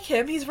people like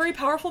him. He's a very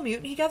powerful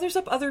mutant. He gathers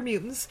up other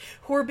mutants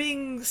who are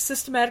being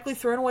systematically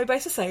thrown away by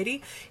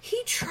society.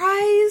 He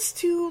tries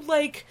to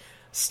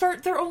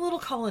start their own little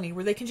colony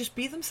where they can just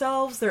be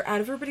themselves. They're out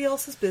of everybody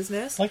else's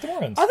business. Like the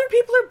Mormons. Other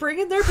people are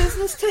bringing their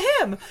business to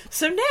him.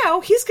 So now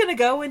he's going to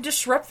go and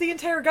disrupt the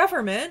entire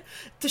government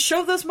to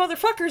show those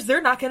motherfuckers they're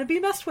not going to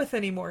be messed with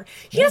anymore.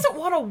 He doesn't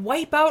want to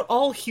wipe out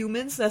all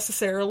humans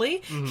necessarily.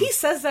 He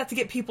says that to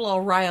get people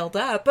all riled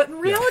up, but in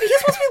reality, he's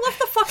supposed to be left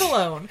the fuck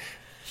alone.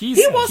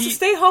 He wants to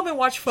stay home and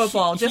watch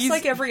football, just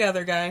like every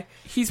other guy.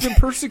 He's been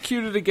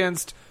persecuted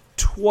against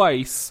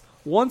twice.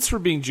 Once for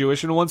being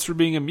Jewish and once for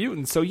being a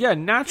mutant. So yeah,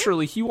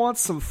 naturally he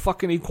wants some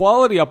fucking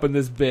equality up in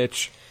this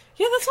bitch.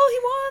 Yeah, that's all he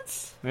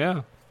wants.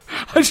 Yeah.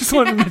 I just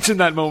wanted to mention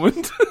that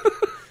moment.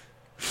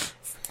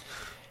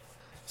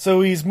 So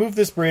he's moved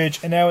this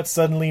bridge, and now it's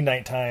suddenly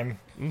nighttime.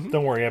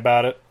 Don't worry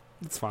about it.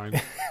 It's fine.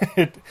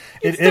 It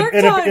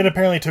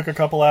apparently took a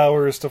couple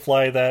hours to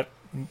fly that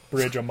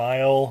bridge a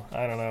mile.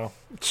 I don't know.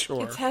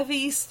 Sure. It's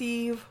heavy,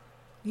 Steve.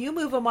 You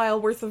move a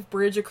mile worth of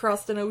bridge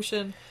across an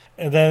ocean.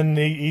 And then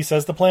he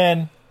says the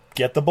plan.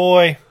 Get the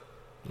boy.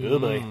 Oh,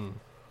 boy.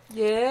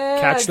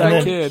 Yeah. Catch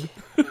that kid.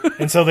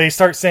 And so they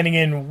start sending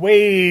in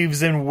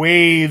waves and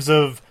waves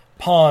of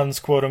pawns,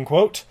 quote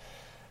unquote.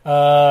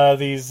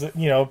 These,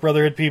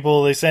 Brotherhood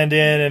people they send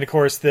in, and of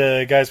course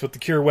the guys with the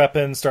cure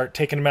weapons start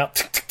taking them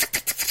out.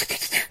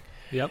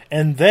 Yep.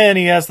 And then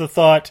he has the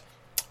thought,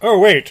 oh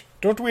wait,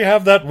 don't we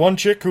have that one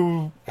chick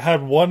who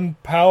had one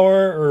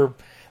power, or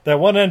that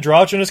one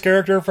androgynous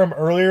character from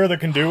earlier that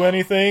can do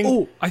anything?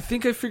 Oh, I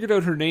think I figured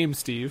out her name,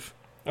 Steve.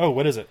 Oh,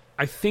 what is it?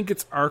 I think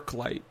it's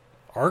Arclight.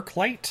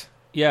 Arclight?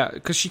 Yeah,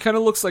 because she kind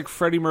of looks like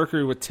Freddie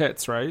Mercury with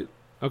tits, right?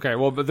 Okay,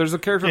 well, but there's a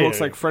character that looks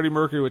like Freddie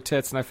Mercury with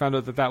tits, and I found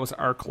out that was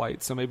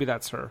Arclight, so maybe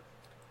that's her.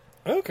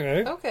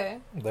 Okay. Okay.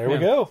 There we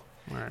go.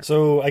 All right.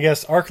 So I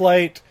guess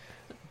Arclight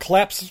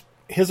claps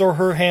his or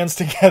her hands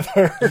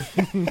together.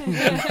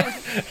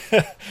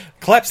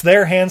 Claps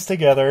their hands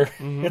together.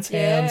 It's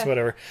hands, Yeah.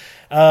 whatever.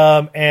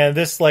 And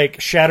this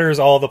shatters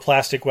all the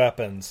plastic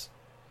weapons.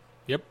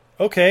 Yep.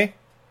 Okay.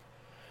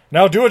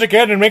 Now do it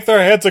again and make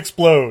their heads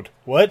explode.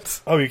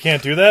 What? Oh, you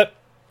can't do that?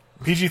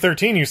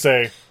 PG-13, you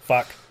say?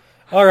 Fuck.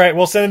 All right,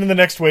 we'll send in the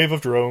next wave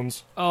of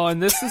drones. Oh,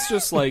 and this is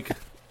just a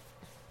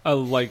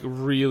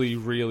really,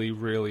 really,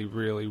 really,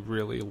 really,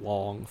 really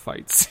long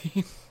fight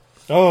scene.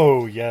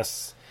 Oh,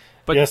 yes.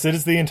 But yes, it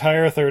is the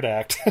entire third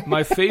act.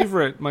 my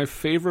favorite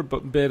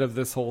bit of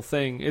this whole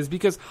thing is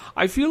because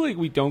I feel like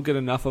we don't get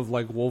enough of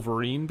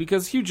Wolverine,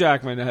 because Hugh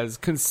Jackman has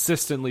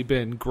consistently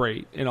been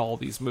great in all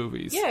these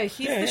movies. Yeah,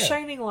 he's the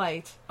shining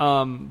light.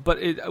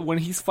 But when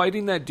he's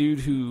fighting that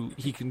dude who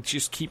he can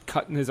just keep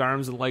cutting his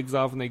arms and legs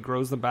off and they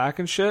grows them back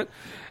and shit,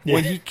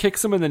 when he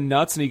kicks him in the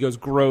nuts and he goes,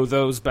 grow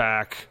those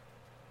back.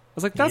 I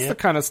was like, that's the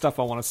kind of stuff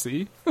I want to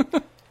see.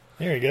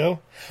 There you go.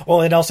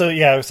 Well, and also,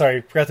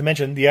 forgot to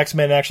mention, the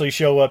X-Men actually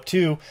show up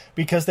too,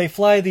 because they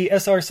fly the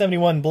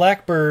SR-71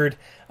 Blackbird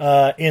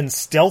in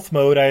stealth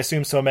mode, I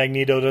assume, so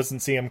Magneto doesn't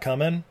see him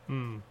coming.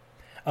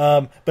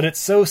 But it's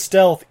so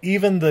stealth,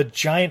 even the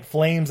giant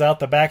flames out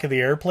the back of the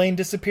airplane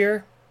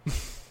disappear. I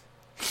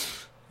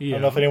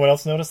don't know if anyone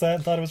else noticed that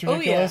and thought it was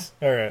ridiculous.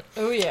 Oh, yeah. All right.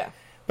 Oh, yeah.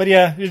 But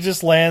yeah, it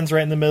just lands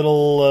right in the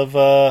middle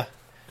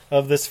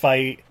of this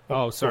fight.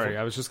 Oh, sorry.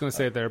 I was just going to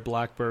say there,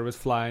 Blackbird was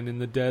flying in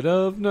the dead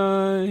of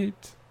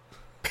night.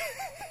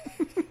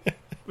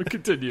 But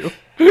continue.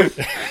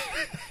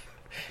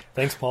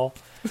 Thanks, Paul.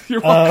 You're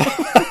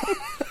welcome.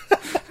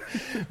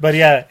 But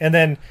yeah, and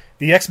then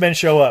the X-Men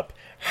show up.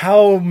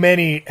 How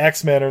many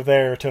X-Men are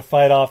there to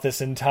fight off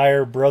this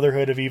entire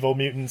Brotherhood of Evil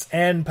Mutants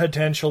and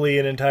potentially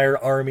an entire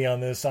army on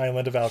this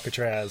island of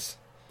Alcatraz?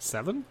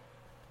 7?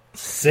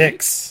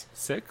 6.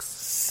 6?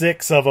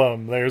 6 of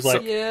them. There's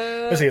like,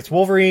 Yeah. let's see, it's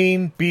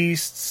Wolverine,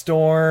 Beast,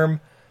 Storm,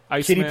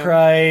 Kitty Iceman.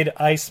 Pryde,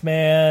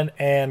 Iceman,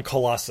 and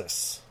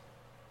Colossus.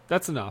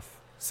 That's enough.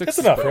 6. That's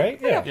enough, right?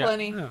 Yeah.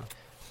 Plenty. Yeah.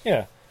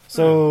 Yeah.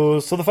 So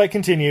the fight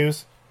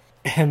continues,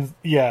 and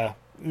yeah,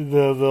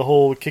 the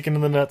whole kicking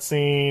in the nut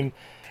scene,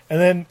 and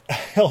then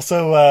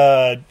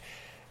also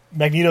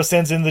Magneto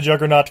sends in the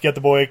Juggernaut to get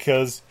the boy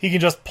because he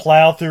can just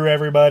plow through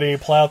everybody,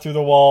 plow through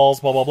the walls,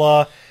 blah blah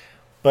blah.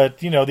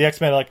 But you know the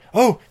X-Men are like,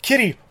 "Oh,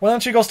 Kitty, why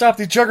don't you go stop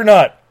the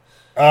Juggernaut?"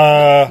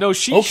 No,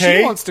 she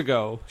okay. wants to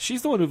go.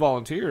 She's the one who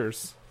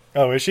volunteers.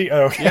 Oh, is she?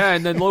 Oh, okay. Yeah,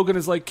 and then Logan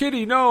is like,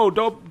 Kitty, no,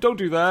 don't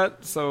do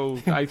that. So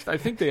I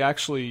think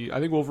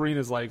Wolverine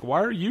is like,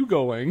 why are you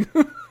going?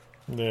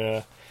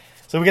 Yeah.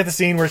 So we get the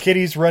scene where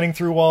Kitty's running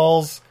through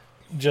walls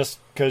just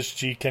because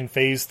she can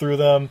phase through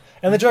them,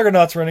 and the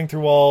Juggernaut's running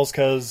through walls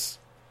because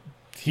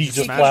he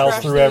just plows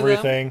crashed through through them.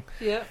 everything.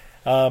 Yep.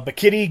 But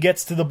Kitty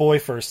gets to the boy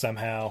first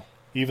somehow,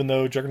 even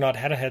though Juggernaut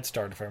had a head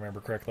start, if I remember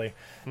correctly.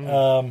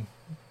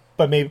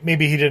 But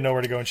maybe he didn't know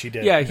where to go, and she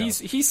did. Yeah, Who knows?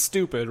 he's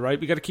stupid, right?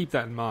 We got to keep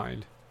that in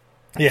mind.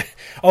 Yeah.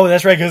 Oh,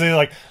 that's right, because they're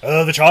like,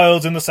 the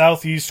child's in the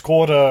southeast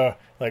quarter.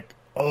 Like,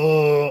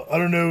 I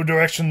don't know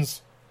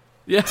directions.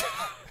 Yeah.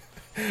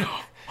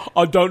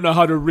 I don't know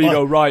how to read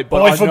or write,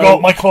 but I forgot know,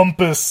 my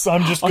compass.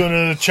 I'm just going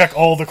to check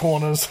all the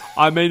corners.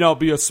 I may not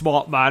be a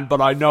smart man, but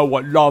I know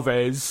what love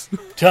is.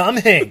 Tom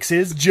Hanks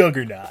is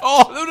Juggernaut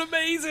Oh, that was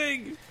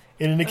amazing!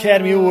 in an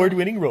Academy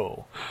Award-winning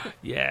role.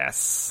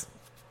 Yes.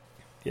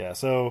 Yeah,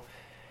 so...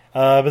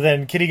 but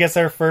then Kitty gets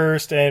there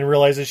first and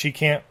realizes she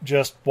can't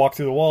just walk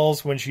through the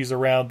walls when she's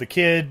around the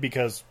kid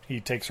because he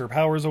takes her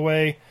powers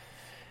away.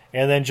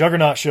 And then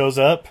Juggernaut shows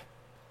up.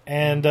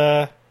 And,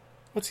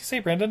 what's he say,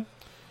 Brendan?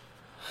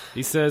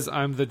 He says,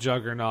 I'm the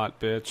Juggernaut,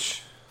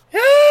 bitch. Yeah,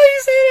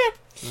 you said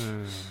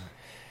it!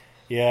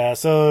 Yeah,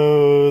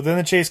 so then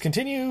the chase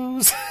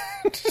continues.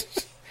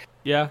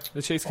 Yeah,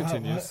 the chase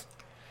continues.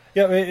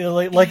 Yeah,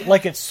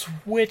 like it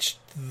switched,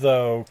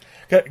 though.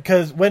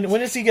 Because when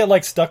does he get,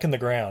 like, stuck in the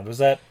ground? Was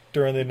that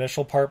during the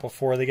initial part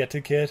before they get to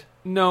the kid?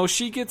 No,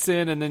 she gets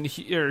in, and then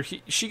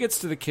she gets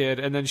to the kid,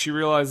 and then she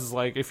realizes,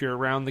 like, if you're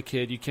around the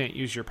kid, you can't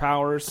use your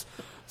powers.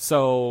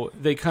 So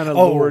they kind of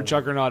lure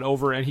Juggernaut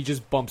over, and he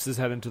just bumps his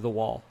head into the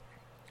wall.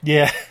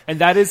 Yeah. And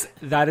that is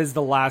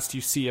the last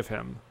you see of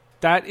him.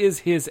 That is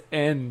his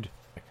end.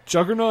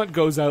 Juggernaut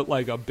goes out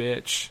like a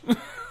bitch.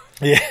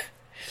 Yeah.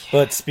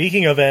 But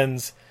speaking of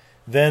ends,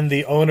 then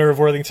the owner of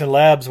Worthington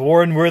Labs,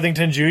 Warren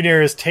Worthington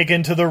Jr., is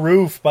taken to the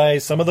roof by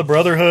some of the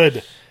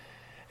Brotherhood.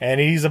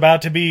 And he's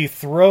about to be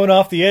thrown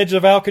off the edge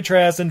of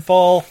Alcatraz and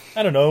fall,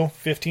 I don't know,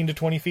 15 to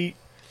 20 feet?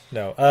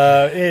 No,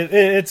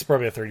 it's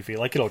probably 30 feet.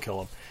 Like, it'll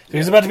kill him. So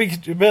he's about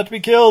to be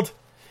killed.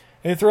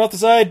 And they throw off the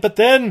side, but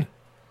then...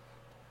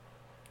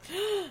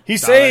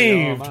 he's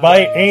saved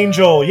by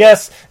Angel.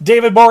 Yes,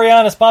 David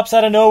Boreanaz pops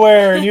out of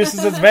nowhere and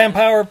uses his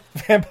vampire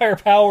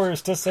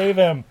powers to save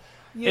him.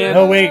 Yeah.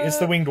 No, wait, it's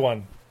the winged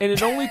one. And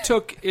it only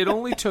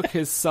took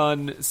his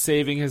son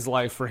saving his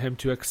life for him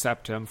to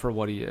accept him for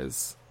what he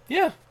is.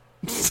 Yeah.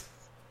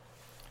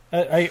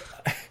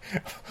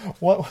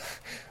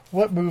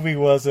 What movie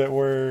was it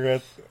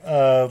where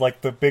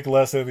like the big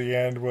lesson at the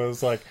end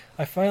was like,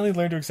 I finally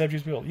learned to accept you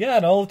as people. Yeah,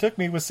 and all it took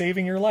me was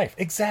saving your life.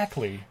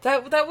 Exactly.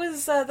 That's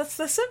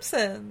The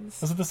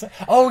Simpsons. Was it the same?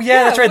 Oh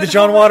yeah, that's right, the with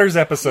John the- Waters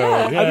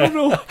episode. Yeah.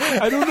 Yeah.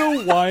 I don't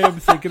know why I'm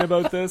thinking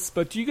about this,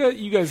 but do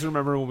you guys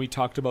remember when we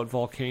talked about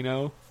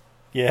Volcano?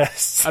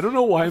 Yes. I don't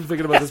know why I'm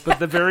thinking about this, but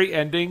the very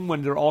ending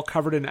when they're all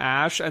covered in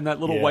ash and that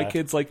little Yeah. white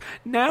kid's like,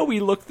 now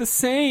we look the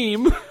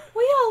same.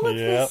 We all look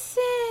Yeah. the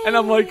same. And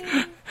I'm like,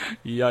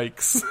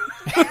 yikes.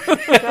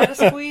 Gotta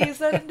squeeze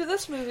that into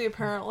this movie,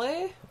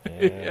 apparently.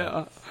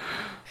 Yeah.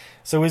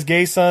 So his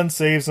gay son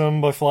saves him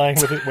by flying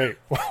with it. Wait,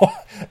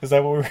 is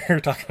that what we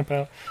were talking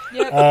about?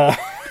 Yep.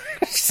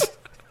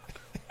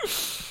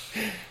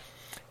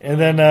 And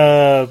then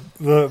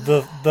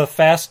the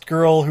fast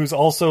girl who's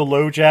also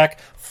LoJack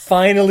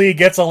finally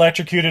gets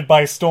electrocuted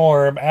by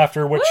Storm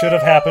after what should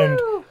have happened,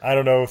 I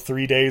don't know,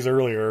 3 days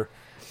earlier.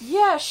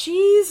 Yeah,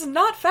 she's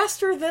not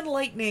faster than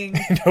lightning.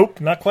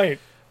 Nope, not quite.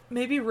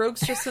 Maybe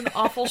Rogue's just an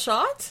awful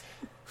shot?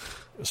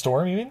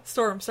 Storm, you mean?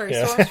 Storm's an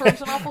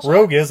awful shot?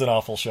 Rogue is an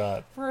awful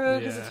shot.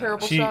 Rogue is a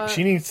terrible shot.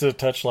 She needs to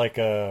touch like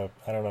a,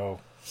 I don't know,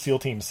 SEAL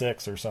Team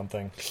 6 or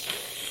something.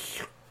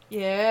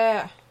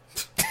 Yeah.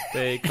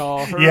 They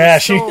call her Yeah,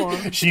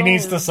 Storm. she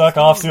needs to Storm, suck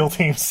off Storm. SEAL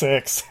Team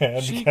 6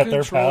 and She get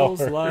their controls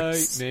powers.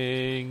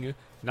 lightning,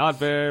 not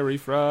very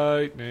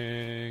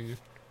frightening.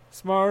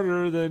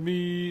 Smarter than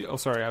me. Oh,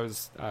 sorry,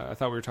 I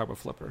thought we were talking about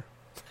Flipper.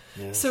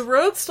 Yes. So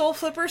Rogue stole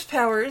Flipper's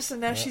powers, and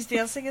now she's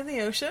dancing in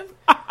the ocean.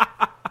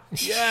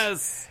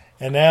 Yes.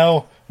 And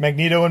now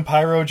Magneto and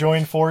Pyro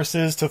join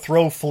forces to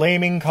throw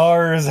flaming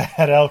cars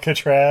at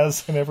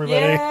Alcatraz and everybody.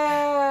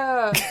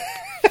 Yeah!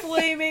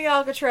 Flaming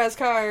Alcatraz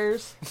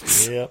cars.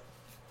 Yep.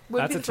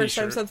 Wouldn't That's be a the first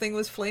time t-shirt. something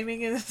was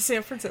flaming in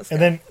San Francisco.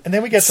 And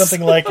then we get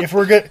something like, if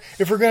we're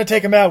gonna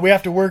take them out, we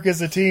have to work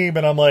as a team.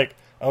 And I'm like,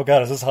 oh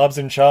god, is this Hobbs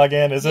and Shaw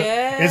again? Is it?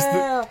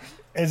 Yeah.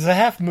 Is the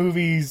half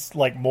movies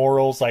like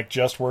morals like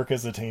just work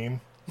as a team?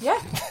 Yeah.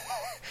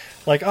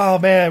 Like, oh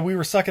man, we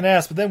were sucking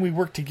ass, but then we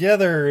worked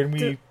together and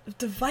we.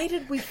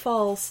 Divided we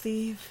fall,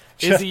 Steve.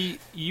 Izzy,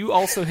 you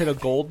also hit a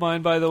gold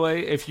mine, by the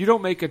way. If you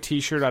don't make a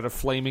T-shirt out of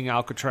flaming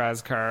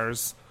Alcatraz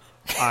cars,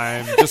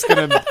 I'm just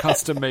gonna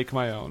custom make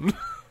my own.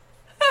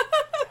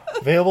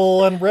 Available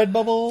on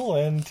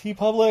Redbubble and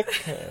TeePublic.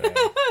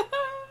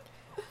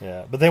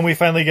 Yeah, but then we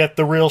finally get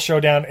the real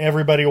showdown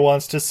everybody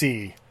wants to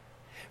see.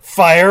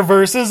 Fire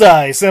versus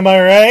ice, am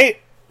I right?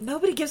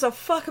 Nobody gives a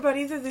fuck about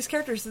either of these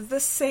characters. It's the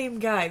same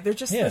guy. They're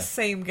just Yeah. the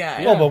same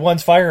guy. Well, but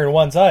one's fire and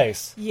one's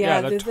ice.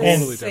 Yeah, they're they're the totally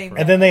same different. guy.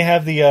 And then they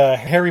have the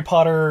Harry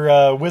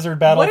Potter wizard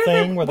battle what are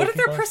thing. their, where what they are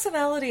their keep on-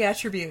 personality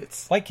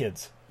attributes? White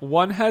kids.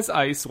 One has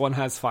ice, one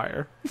has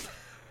fire.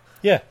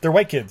 Yeah, they're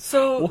white kids.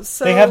 So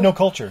They have no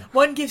culture.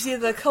 One gives you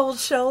the cold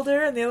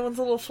shoulder, and the other one's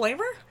a little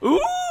flamer.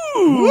 Ooh,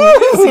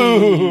 Izzy,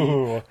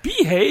 Ooh.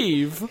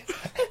 behave.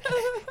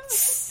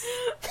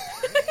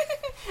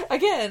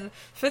 Again,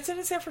 fits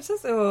in San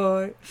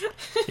Francisco.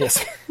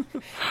 Yes.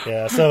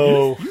 Yeah,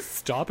 so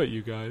Stop it,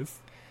 you guys.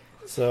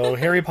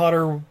 Harry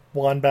Potter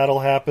wand battle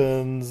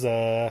happens.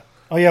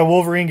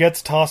 Wolverine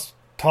gets tossed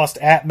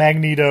at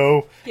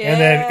Magneto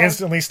and then Yeah.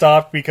 instantly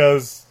stopped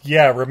because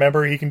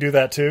remember he can do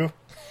that too.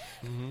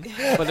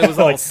 But it was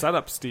all Like- set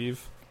up,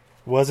 Steve.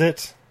 Was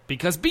it?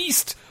 Because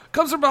Beast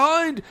comes from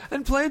behind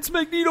and plants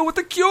Magneto with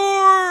the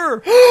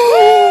cure.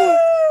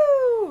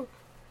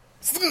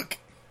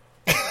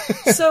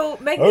 So Oh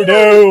Magneto.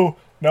 no!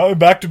 Now I'm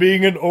back to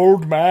being an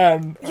old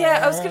man.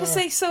 Yeah, I was gonna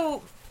say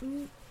so.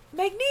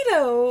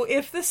 Magneto,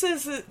 if this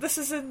is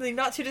in the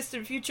not too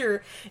distant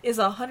future, is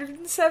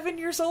 107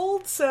 years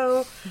old.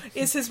 So,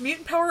 is his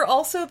mutant power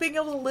also being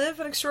able to live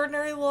an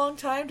extraordinarily long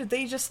time? Did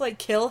they just like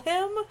kill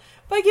him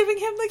by giving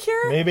him the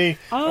cure? Maybe.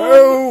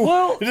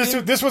 well,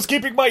 this was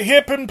keeping my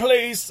hip in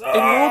place.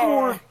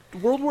 In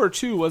World War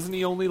II, wasn't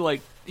he only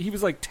like he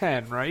was like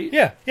 10, right?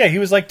 Yeah, he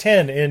was like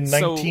 10 in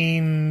So,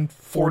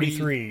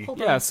 1943. Hold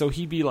Yeah, on. so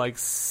he'd be like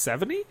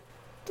 70. What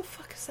the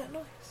fuck is that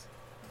noise?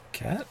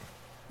 Cat?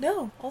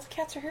 No, all the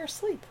cats are here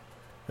asleep.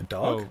 A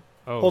dog?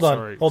 Oh, Hold on,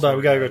 sorry. we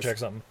Sorry, gotta go guys. check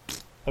something.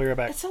 I'll be right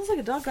back. It sounds like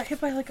a dog got hit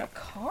by like a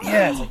car.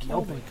 Yeah, it's like Oh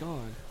yelping. my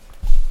god.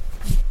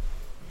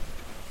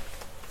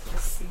 A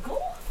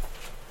seagull.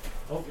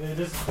 Oh, it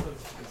is a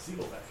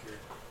seagull back here.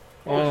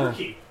 Oh.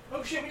 Turkey.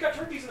 Oh shit, we got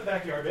turkeys in the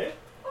backyard, babe.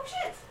 Oh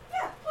shit!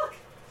 Yeah, look.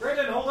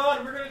 Brendan, hold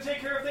on. We're gonna take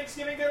care of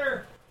Thanksgiving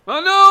dinner. Oh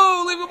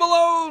no! Leave him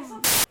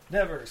alone.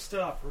 Never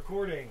stop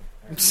recording.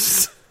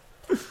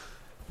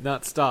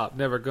 Not stop.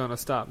 Never gonna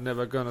stop.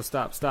 Never gonna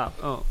stop. Stop.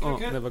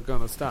 Okay. Never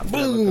gonna stop.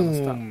 Never gonna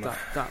stop. Stop.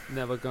 Stop.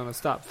 Never gonna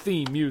stop.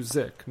 Theme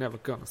music. Never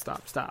gonna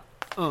stop. Stop.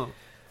 All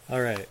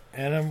right,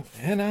 and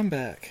I'm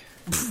back.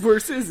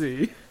 Where's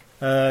Izzy?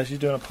 She's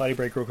doing a potty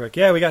break real quick.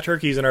 Yeah, we got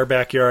turkeys in our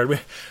backyard.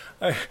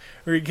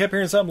 We kept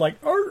hearing something like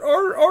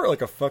 "ar,"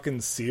 like a fucking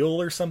seal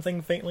or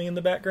something faintly in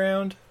the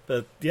background.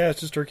 But yeah,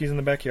 it's just turkeys in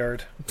the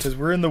backyard because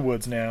we're in the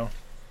woods now.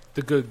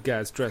 The good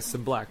guys dressed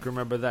in black.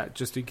 Remember that,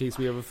 just in case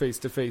we have a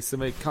face-to-face to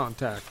make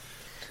contact.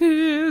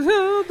 Here's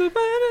how the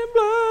man in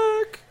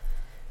black.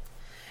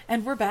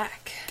 And we're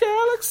back.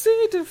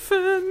 Galaxy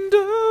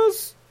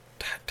Defenders.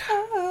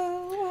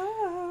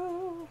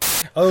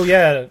 Oh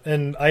yeah,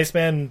 and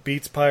Iceman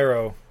beats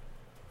Pyro.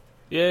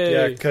 Yay!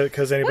 Yeah,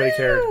 because anybody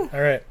cared.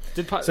 All right.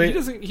 So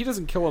he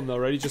doesn't kill him though,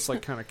 right? He just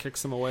like kind of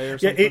kicks him away or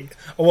something.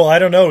 Well, I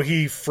don't know.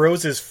 He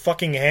froze his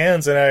fucking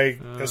hands, and I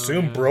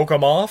assume broke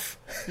them off.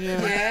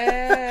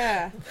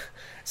 Yeah.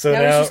 So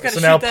now he's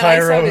just now gotta shoot that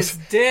ice out Pyro's his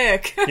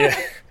dick. yeah,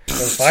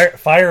 so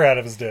fire out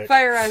of his dick.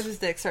 Fire out of his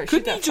dick. Sorry,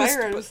 Couldn't shoot he that just-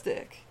 fire out of his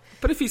dick.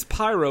 But if he's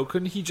Pyro,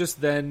 couldn't he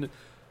just then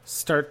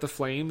start the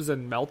flames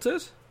and melt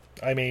it?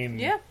 I mean,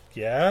 Yeah.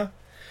 yeah.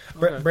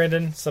 Okay.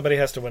 Brendan, somebody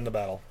has to win the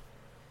battle.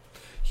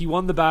 He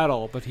won the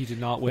battle, but he did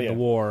not win Yeah. the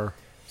war.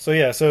 So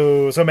yeah,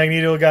 so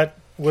Magneto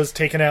was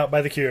taken out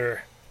by the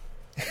Cure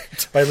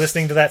by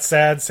listening to that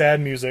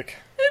sad music.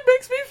 It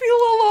makes me feel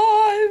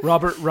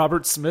alive.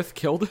 Robert Smith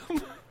killed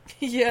him.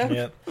 Yeah.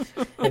 Yeah,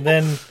 and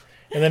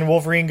then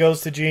Wolverine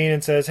goes to Jean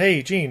and says,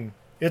 "Hey, Jean,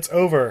 it's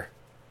over.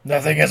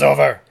 Nothing is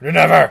over.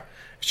 Never."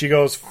 She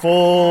goes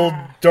full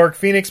Dark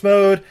Phoenix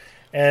mode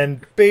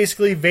and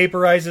basically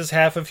vaporizes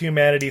half of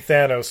humanity,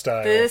 Thanos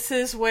style. This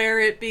is where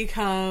it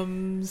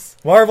becomes.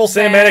 Marvel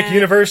Cinematic Van-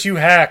 Universe, you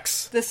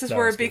hacks. This is No,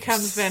 where I'm it kidding.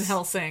 becomes Van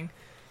Helsing.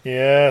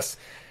 Yes.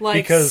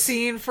 Like, because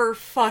scene for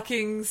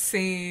fucking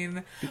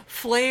scene.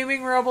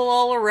 Flaming rubble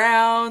all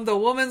around, the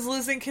woman's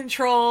losing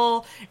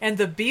control, and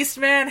the Beast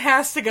Man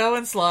has to go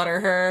and slaughter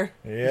her.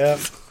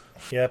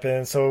 Yep,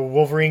 and so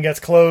Wolverine gets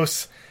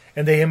close,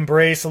 and they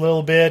embrace a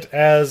little bit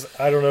as,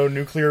 I don't know,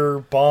 nuclear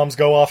bombs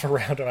go off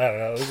around them. I don't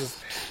know. It's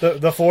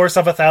just the force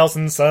of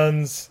 1,000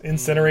 suns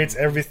incinerates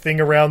everything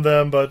around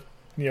them, but,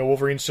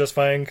 Wolverine's just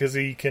fine because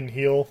he can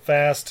heal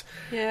fast.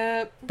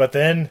 Yep. But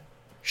then,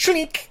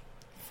 shniek!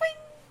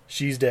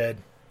 She's dead.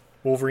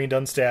 Wolverine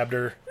done stabbed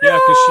her. Yeah,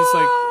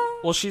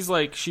 because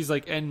she's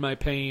like, end my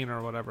pain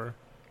or whatever.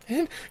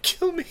 And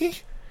kill me.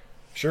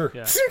 Sure.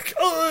 Yeah.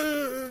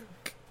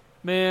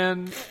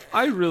 Man,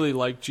 I really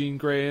like Jean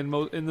Grey in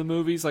the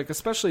movies, like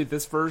especially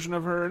this version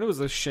of her, and it was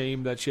a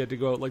shame that she had to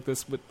go out like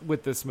this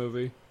with this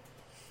movie.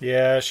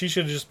 Yeah, she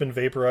should have just been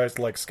vaporized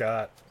like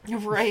Scott.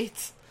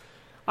 Right.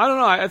 I don't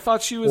know. I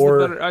thought she was or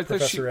the better. I thought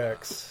Professor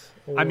X.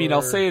 I mean,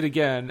 I'll say it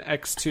again.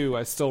 X2,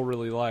 I still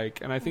really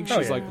like, and I think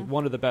she's like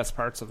one of the best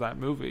parts of that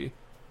movie.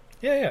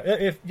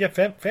 Yeah.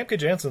 Famke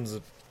Janssen's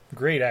a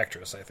great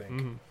actress. I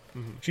think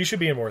she should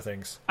be in more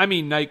things. I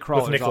mean,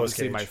 Nightcrawler is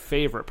obviously Cage. my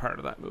favorite part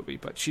of that movie,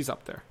 but she's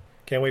up there.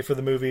 Can't wait for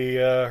the movie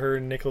her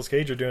and Nicolas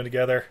Cage are doing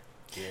together.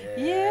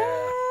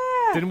 Yeah.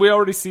 Didn't we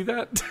already see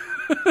that?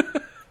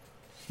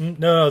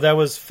 No, that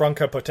was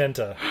Franca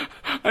Potenta.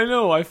 I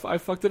know, I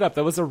fucked it up.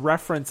 That was a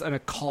reference and a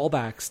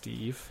callback,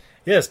 Steve.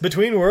 Yes,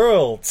 Between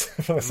Worlds.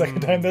 For the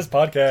second time this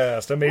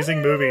podcast.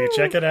 Amazing movie.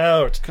 Check it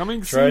out.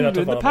 Coming Try soon not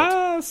to in the vomit.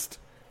 past.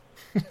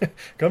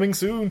 Coming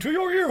soon to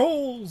your ear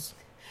holes.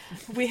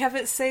 We have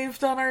it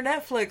saved on our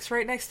Netflix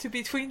right next to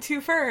Between Two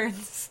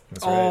Ferns.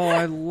 That's right. Oh,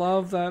 I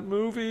love that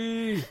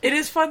movie. It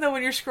is fun, though,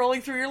 when you're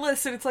scrolling through your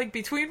list and it's like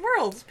Between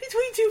Worlds,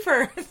 Between Two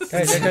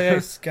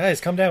Ferns.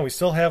 Guys, calm down. We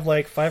still have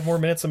like 5 more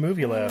minutes of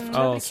movie left.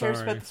 Oh, Nobody cares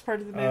sorry. about this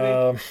part of the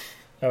movie.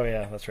 Oh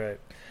yeah, that's right.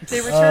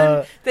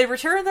 They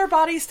return their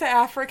bodies to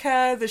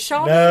Africa. The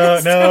shaman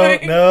is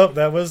doing... No.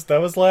 That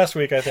was last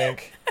week, I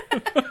think.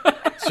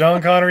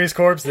 Sean Connery's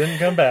corpse didn't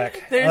come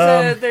back.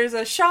 There's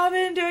a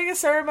shaman doing a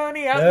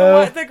ceremony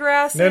out in the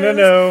grasses.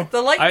 No.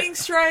 The lightning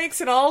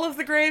strikes and all of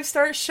the graves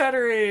start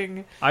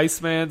shuddering.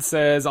 Iceman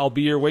says, "I'll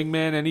be your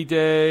wingman any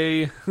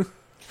day." And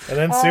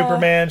then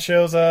Superman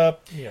shows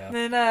up.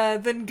 Yeah.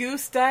 Then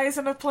Goose dies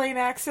in a plane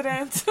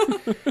accident.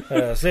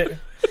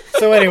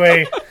 So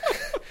anyway,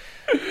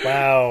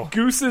 wow.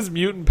 Goose's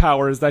mutant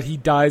power is that he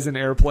dies in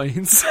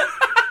airplanes.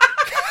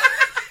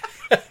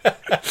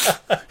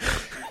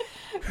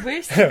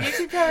 Where's the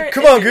music power?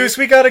 Come on, Goose,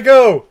 we gotta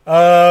go.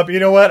 You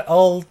know what?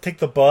 I'll take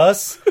the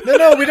bus.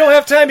 No, we don't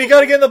have time. You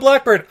gotta get in the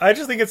Blackbird. I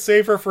just think it's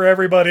safer for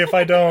everybody if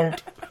I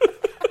don't.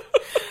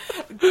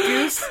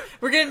 Goose,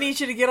 we're gonna need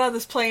you to get on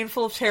this plane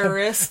full of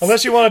terrorists.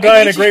 Unless you want to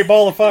die in a great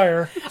ball of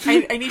fire.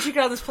 I need you to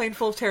get on this plane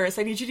full of terrorists.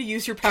 I need you to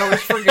use your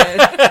powers for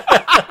good.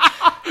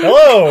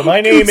 Hello,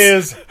 my name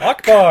is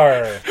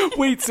Akbar.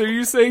 Wait, so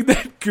you're saying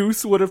that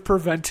Goose would have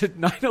prevented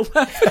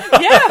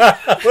 9/11? Yeah.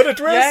 What a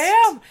twist. Yeah,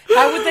 I am.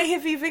 How would they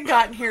have even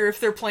gotten here if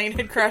their plane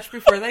had crashed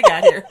before they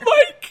got here?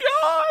 Oh my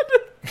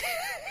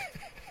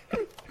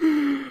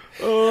god!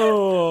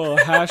 Oh,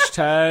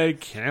 hashtag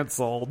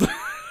canceled.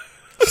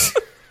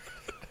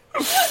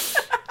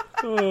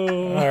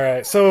 All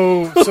right,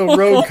 so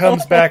Rogue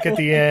comes back at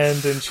the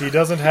end, and she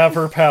doesn't have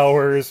her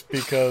powers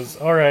because,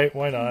 all right,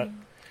 why not?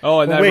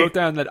 Oh, and Well, I wait. wrote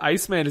down that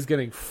Iceman is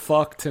getting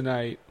fucked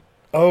tonight.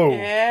 Oh,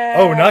 Yeah.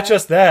 oh, not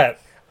just that.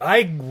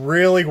 I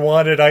really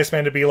wanted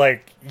Iceman to be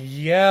like,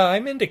 yeah,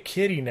 I'm into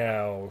Kitty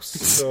now,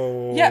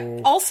 so... Yeah,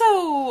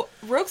 also,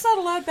 Rogue's not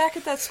allowed back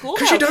at that school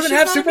Because now, she doesn't she's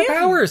have not a mutant.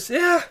 superpowers,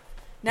 yeah.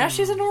 Now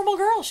she's a normal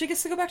girl. She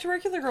gets to go back to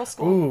regular girl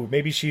school. Ooh,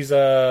 maybe she's,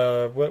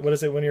 what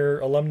is it when you're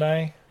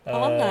alumni?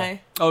 Alumni.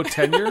 Oh,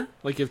 tenure?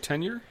 Like you have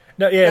tenure?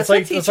 No, yeah, That's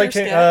what it's like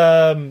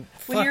teachers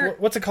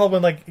what's it called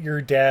when like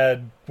your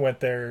dad went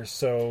there,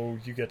 so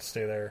you get to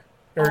stay there,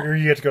 or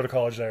you get to go to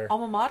college there?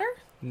 Alma mater?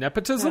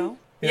 Nepotism? No.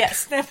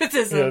 Yes,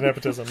 nepotism. Yeah,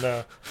 nepotism.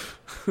 No,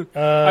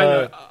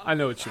 I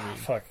know what you mean.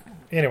 fuck.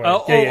 Anyway,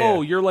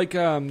 Oh, you're like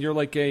a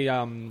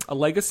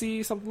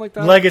legacy, something like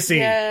that. Legacy.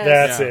 Yes.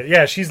 That's Yeah. it.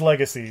 Yeah, she's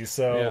Legacy.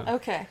 So Yeah.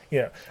 Okay.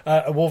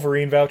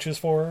 Wolverine vouches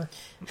for her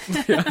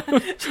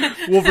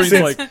Wolverine's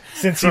like,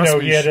 since Trust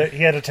me, he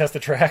had to test the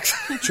tracks.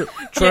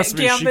 trust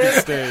me, she Gambit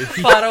could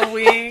stay. bought a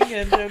wing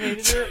and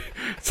donated it.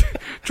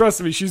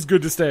 Trust me, she's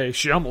good to stay.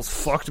 She almost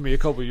fucked me a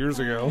couple years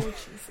ago.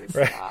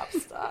 Right.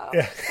 Stop.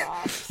 Yeah.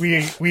 Stop.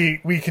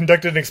 We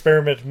conducted an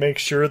experiment to make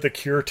sure the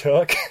cure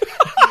took.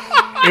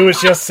 It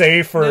was just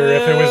safer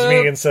if it was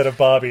me instead of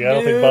Bobby. I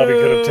don't think Bobby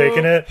could have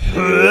taken it.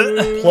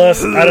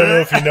 Plus, I don't know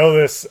if you know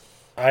this,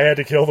 I had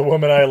to kill the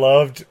woman I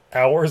loved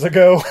hours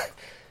ago.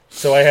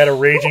 So I had a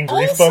raging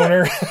grief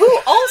boner. Who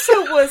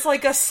also was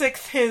like a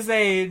sixth his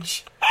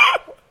age.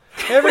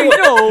 Everyone,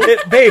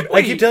 babe, I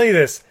Wait. keep telling you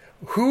this.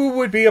 Who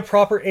would be a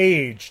proper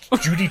age?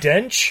 Judi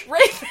Dench?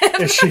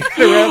 Raven. Is she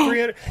around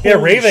 300? Yeah,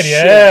 Holy Raven, shit.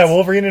 yeah,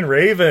 Wolverine and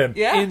Raven.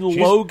 Yeah. In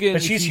Logan,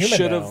 but she's he human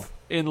should now. have.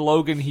 In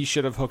Logan, he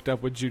should have hooked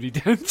up with Judi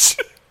Dench.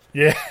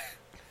 Yeah.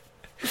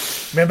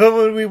 Remember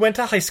when we went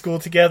to high school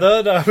together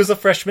and I was a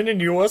freshman and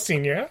you were a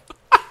senior?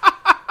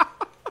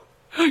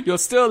 You're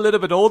still a little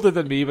bit older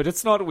than me, but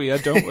it's not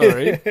weird. Don't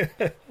worry.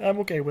 I'm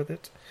okay with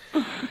it.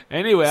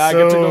 Anyway, I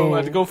get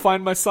to go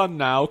find my son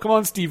now. Come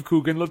on, Steve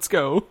Coogan, let's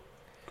go.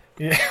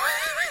 Yeah.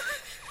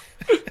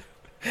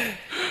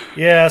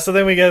 Yeah, so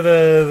then we get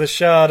the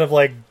shot of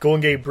like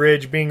Golden Gate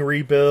Bridge being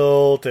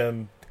rebuilt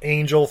and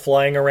Angel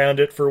flying around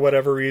it for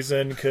whatever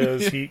reason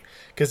because he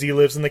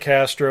lives in the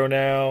Castro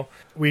now.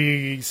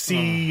 We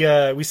see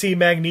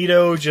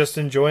Magneto just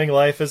enjoying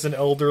life as an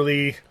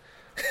elderly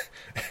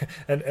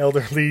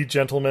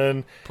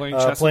gentleman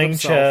playing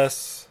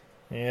chess.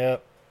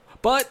 Yep.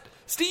 But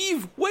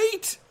Steve,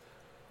 wait!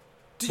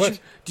 Did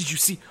you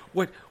see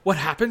what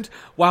happened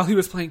while he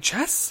was playing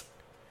chess?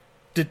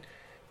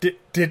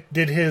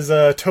 Did his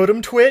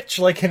totem twitch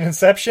like in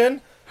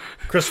Inception?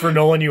 Christopher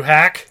Nolan, you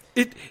hack!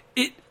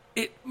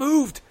 It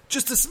moved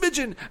just a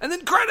smidgen, and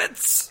then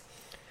credits.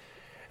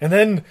 And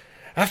then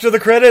after the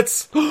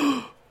credits,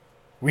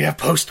 we have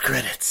post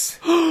credits.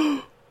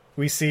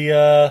 We see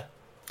I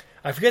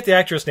forget the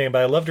actress name,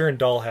 but I loved her in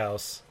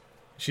Dollhouse.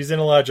 She's in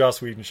a lot of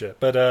Joss Whedon shit,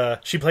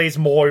 but she plays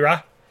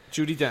Moira.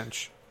 Judi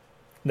Dench.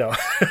 No,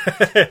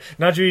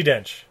 not Judi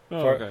Dench.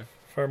 Oh, okay.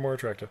 Far more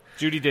attractive.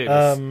 Judy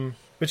Davis.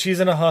 But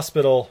she's in a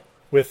hospital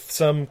with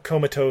some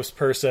comatose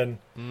person.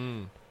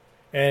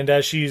 And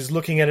as she's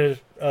looking at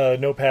a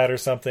notepad or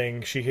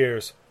something, she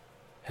hears,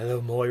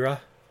 "Hello,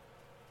 Moira."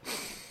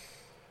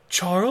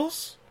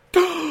 Charles?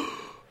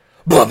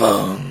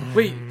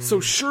 Wait, so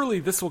surely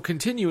this will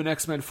continue in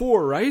X-Men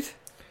 4, right?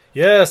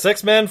 Yes,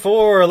 X-Men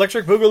 4,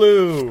 Electric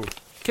Boogaloo.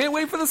 Can't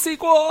wait for the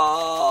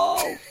sequel!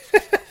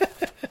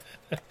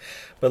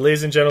 But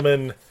ladies and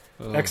gentlemen,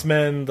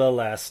 X-Men The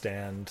Last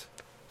Stand.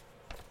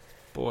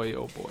 Boy,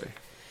 oh boy.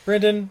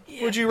 Brendan,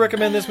 would you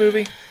recommend this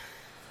movie?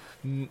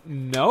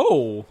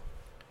 No.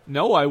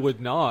 No, I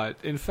would not.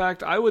 In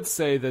fact, I would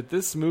say that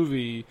this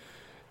movie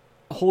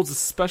holds a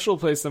special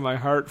place in my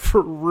heart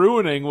for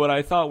ruining what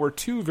I thought were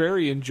two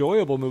very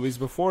enjoyable movies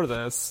before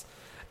this.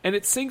 And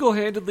it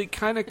single-handedly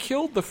kind of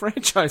killed the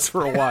franchise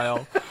for a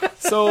while.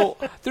 So,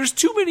 there's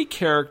too many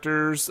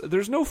characters.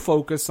 There's no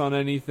focus on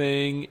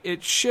anything.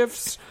 It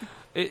shifts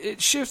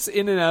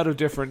in and out of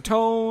different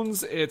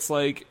tones. It's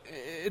like,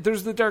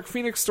 there's the Dark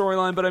Phoenix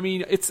storyline, but I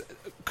mean, it's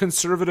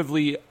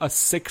conservatively a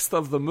sixth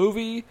of the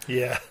movie.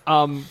 Yeah.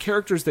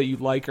 Characters that you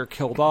like are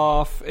killed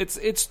off. It's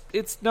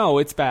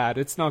bad.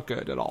 It's not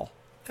good at all.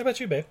 How about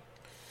you, babe?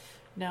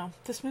 No,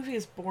 this movie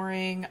is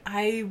boring.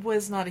 I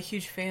was not a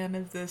huge fan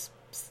of this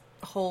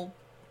whole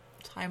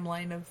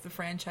timeline of the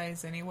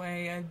franchise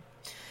anyway.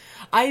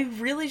 I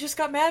really just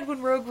got mad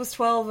when Rogue was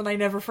 12 and I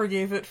never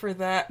forgave it for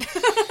that.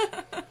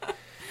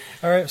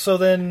 Alright, so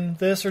then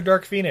this or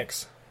Dark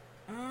Phoenix?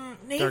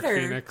 Neither. Dark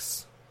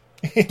Phoenix.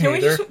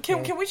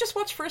 Can we just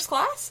watch First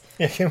Class?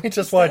 Yeah, can we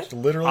just watch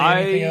literally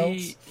anything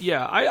else?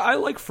 Yeah, I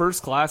like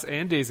First Class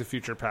and Days of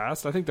Future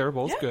Past. I think they're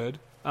both good.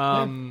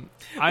 What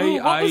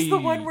was the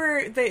one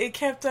where they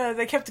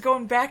kept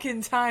going back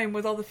in time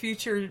with all the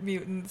future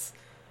mutants?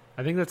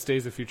 I think that's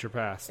Days of Future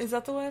Past. Is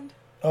that the one?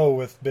 Oh,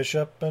 with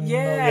Bishop and...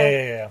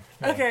 Yeah.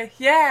 Okay,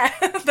 yeah.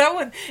 That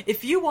one.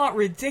 If you want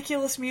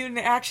ridiculous mutant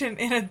action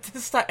in a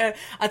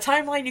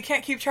timeline you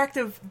can't keep track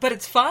of, but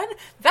it's fun,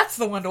 that's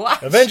the one to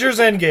watch. Avengers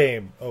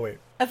Endgame. Oh, wait.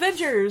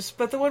 Avengers,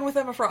 but the one with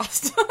Emma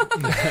Frost.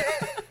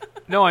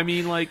 No, I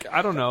mean, like,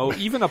 I don't know.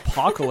 Even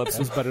Apocalypse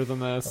was better than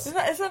this. Is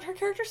that her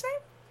character's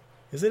name?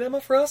 Is it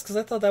Emma Frost? Because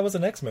I thought that was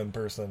an X-Men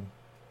person.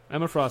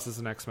 Emma Frost is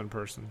an X-Men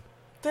person.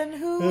 Then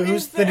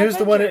who's the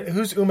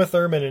Who's Uma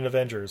Thurman in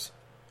Avengers?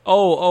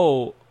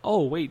 Oh,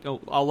 wait. Oh,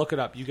 I'll look it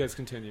up. You guys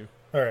continue.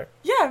 All right.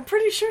 Yeah, I'm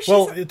pretty sure she's...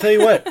 Well, I'll tell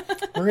you what.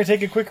 We're going to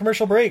take a quick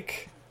commercial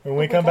break. When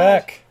we come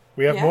back,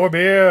 we have more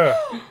beer,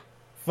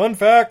 fun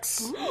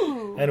facts,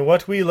 and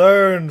what we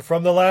learned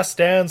from The Last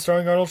Stand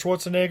starring Arnold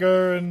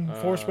Schwarzenegger and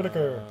Forrest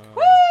Whitaker.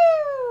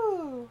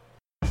 Woo!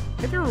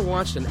 Have you ever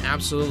watched an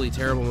absolutely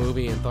terrible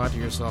movie and thought to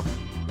yourself,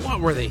 what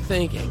were they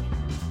thinking?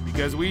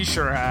 Because we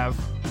sure have.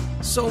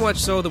 So much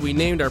so that we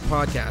named our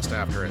podcast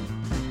after it.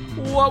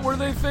 What were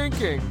they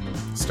thinking?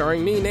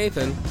 Starring me,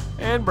 Nathan.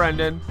 And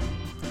Brendan.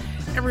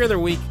 Every other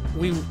week,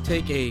 we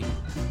take a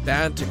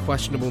bad to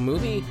questionable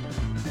movie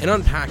and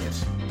unpack it,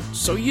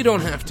 so you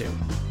don't have to.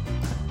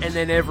 And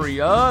then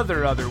every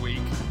other week,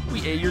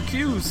 we A your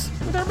cues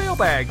with our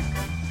mailbag.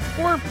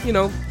 Or,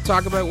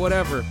 talk about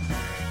whatever.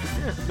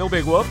 Yeah, no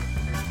big whoop.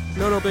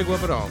 No big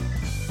whoop at all.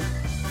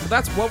 So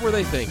that's What Were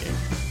They Thinking?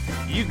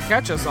 You can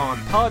catch us on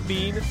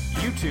Podbean,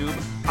 YouTube,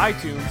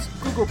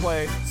 iTunes, Google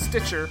Play,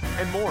 Stitcher,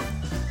 and more.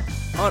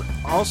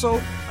 Also,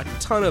 a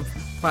ton of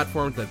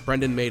platforms that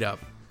Brendan made up.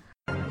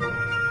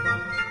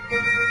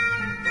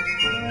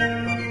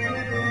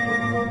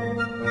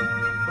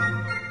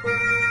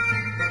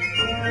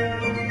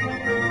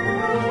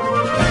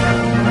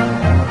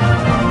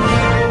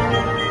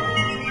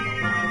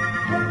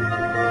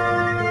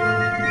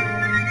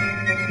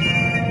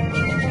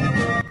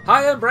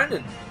 Hi, I'm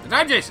Brendan. And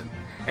I'm Jason.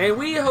 And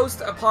we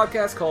host a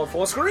podcast called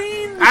Full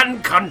Screen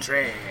And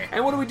Country.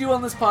 And what do we do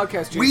on this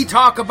podcast, Jason? We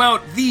talk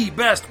about the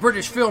best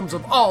British films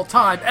of all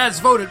time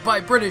as voted by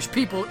British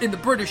people in the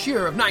British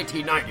year of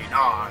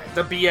 1999.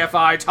 The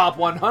BFI Top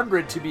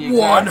 100 to be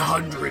exact.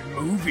 100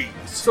 movies.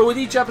 So with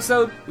each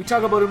episode, we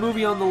talk about a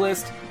movie on the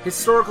list,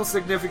 historical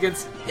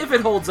significance, if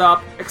it holds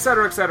up,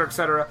 etc., etc.,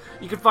 etc.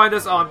 You can find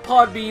us on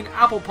Podbean,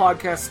 Apple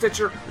Podcasts,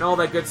 Stitcher, and all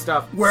that good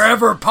stuff.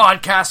 Wherever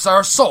podcasts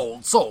are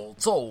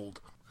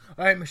sold.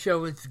 All right, Michelle,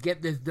 let's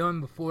get this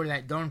done before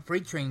that darn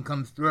freight train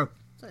comes through.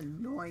 It's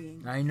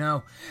annoying. I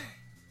know.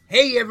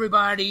 Hey,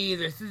 everybody,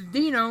 this is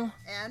Dino.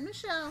 And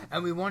Michelle.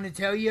 And we want to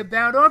tell you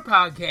about our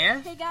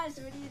podcast. Hey, guys,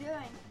 what are you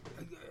doing?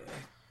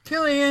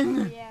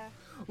 Killian. Yeah.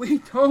 We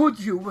told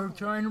you we're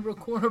trying to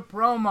record a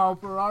promo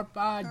for our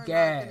podcast.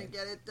 We're not going to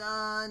get it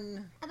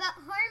done. About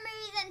horror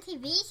movies and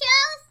TV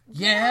shows?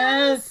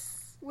 Yes.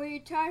 Where you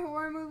tie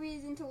horror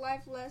movies into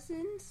life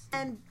lessons?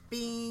 And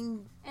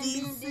being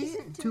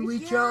decent to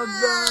each yes.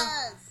 other.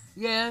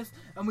 Yes.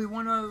 And we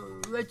want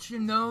to let you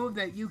know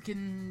that you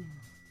can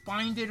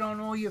find it on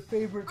all your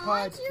favorite podcasts.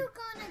 Aren't you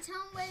going to tell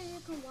them where you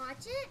can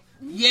watch it?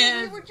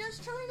 Yes. We were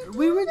just trying to do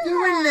We were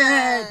doing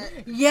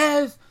that.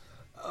 Yes.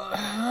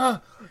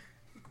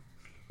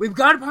 We've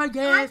got a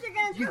podcast. Aren't you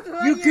going to talk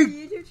about your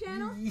YouTube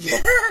channel?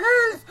 Yes.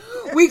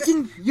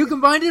 You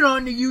can find it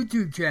on the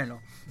YouTube channel.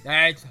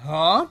 That's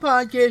our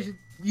podcast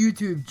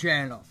YouTube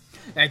channel.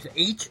 That's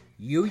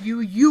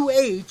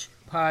HUUUH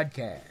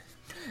podcast.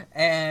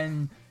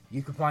 And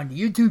you can find the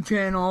YouTube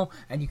channel,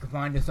 and you can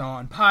find us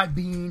on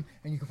Podbean,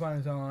 and you can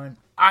find us on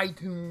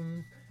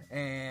iTunes,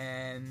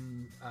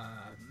 and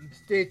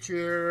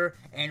Stitcher,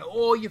 and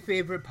all your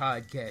favorite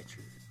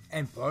podcatchers.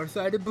 And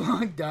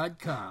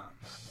farsightedblog.com.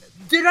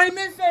 Did I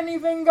miss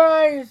anything,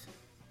 guys?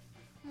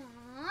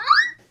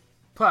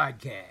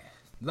 Podcast.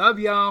 Love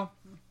y'all.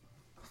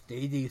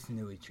 Stay decent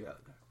to each other.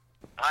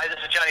 Hi, this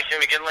is Johnny C.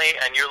 McGinley,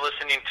 and you're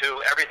listening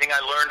to Everything I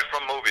Learned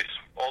from Movies.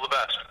 All the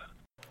best.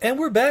 And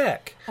we're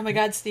back. Oh my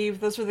god, Steve,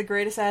 those were the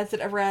greatest ads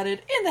that ever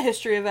added in the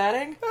history of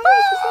adding.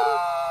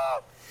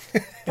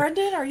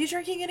 Brendan, are you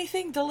drinking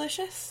anything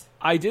delicious?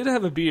 I did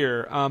have a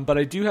beer, but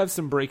I do have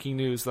some breaking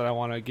news that I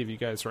want to give you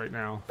guys right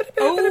now.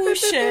 Oh,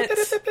 shit.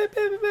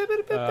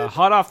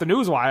 Hot off the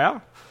news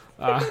wire.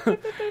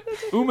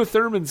 Uma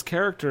Thurman's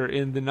character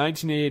in the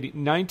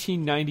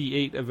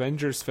 1998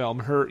 Avengers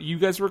film, you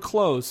guys were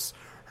close.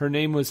 Her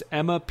name was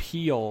Emma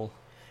Peel.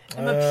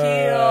 Emma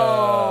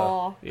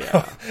Peel.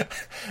 Yeah.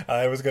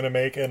 I was going to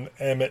make an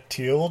Emmett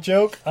Till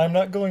joke. I'm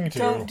not going to.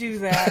 Don't do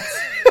that.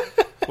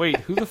 Wait,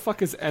 who the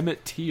fuck is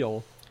Emmett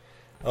Till?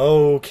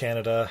 Oh,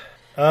 Canada.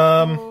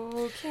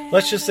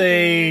 Let's just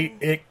say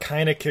it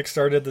kind of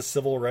kickstarted the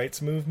civil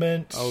rights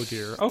movement. Oh,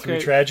 dear. Through Okay.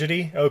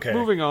 tragedy. Okay.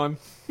 Moving on.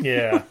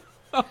 Yeah.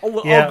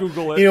 I'll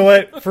Google it. You know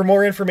what? For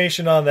more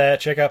information on that,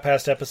 check out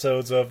past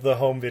episodes of the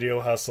Home Video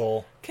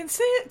Hustle.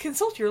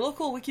 Consult your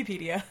local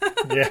Wikipedia.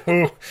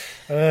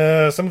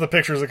 Yeah. Some of the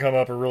pictures that come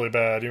up are really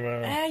bad.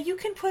 You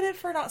can put it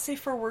for not safe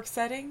for work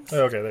settings.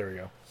 Okay, there we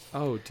go.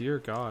 Oh, dear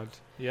God.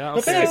 Yeah,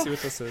 okay, I see what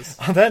this is.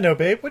 On that note,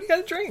 babe, what do you got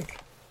to drink?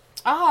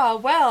 Ah,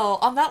 well,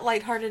 on that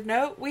lighthearted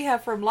note, we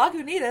have from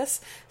Lagunitas,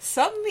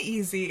 something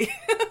easy.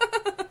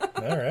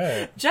 All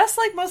right. Just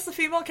like most of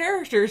the female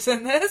characters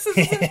in this.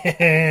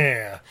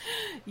 Yeah.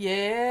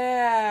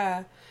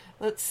 Yeah.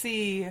 Let's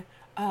see.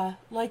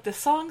 Like the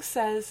song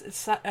says,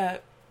 it's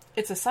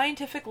a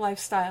scientific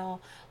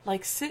lifestyle.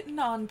 Like sitting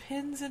on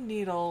pins and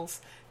needles.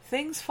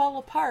 Things fall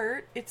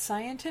apart. It's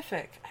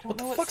scientific. I don't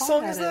know what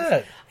song is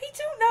that? I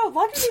don't know.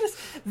 Lagunitas,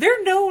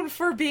 they're known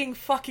for being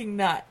fucking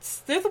nuts.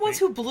 They're the ones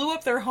who blew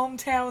up their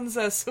hometown's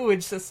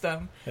sewage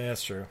system. Yeah,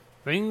 that's true.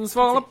 Things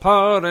fall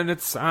apart and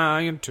it's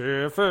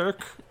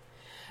scientific.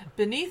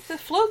 Beneath the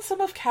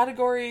flotsam of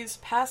categories,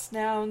 past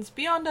nouns,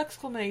 beyond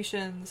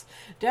exclamations,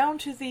 down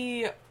to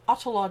the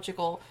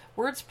ontological,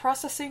 words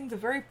processing the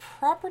very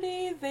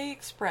property they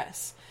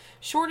express.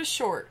 Short is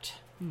short.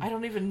 I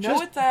don't even know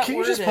what that word is. Can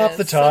you just pop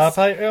the top?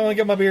 I want to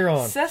get my beer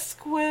on.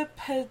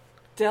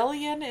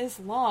 Sesquipedalian is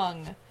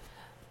long.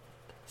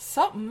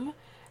 Something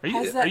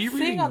has that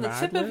thing on the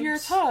tip of your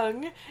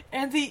tongue,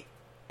 and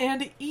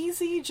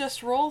easy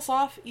just rolls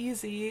off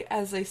easy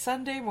as a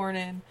Sunday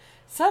morning.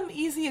 Some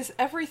easy is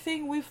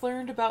everything we've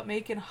learned about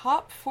making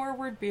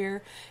hop-forward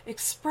beer,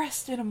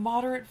 expressed in a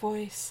moderate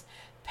voice.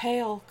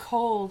 Pale,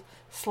 cold,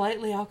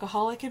 slightly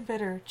alcoholic and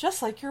bitter,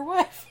 just like your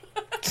wife.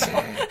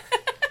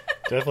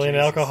 Definitely an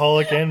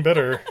alcoholic and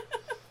bitter.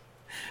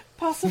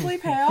 Possibly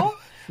pale.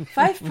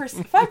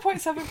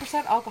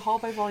 5.7% alcohol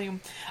by volume.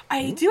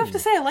 I do have to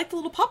say, I like the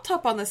little pop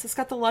top on this. It's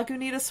got the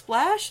Lagunitas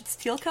splash. It's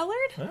teal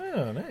colored.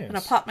 Oh, nice. I'm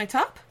gonna pop my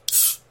top.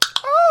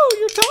 Oh,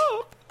 your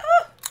top.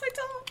 Oh, my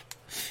top.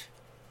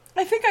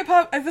 I think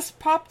this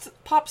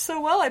popped so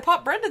well, I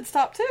popped Brendan's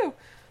top too.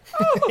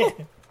 Oh.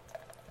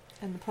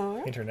 And the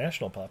pour.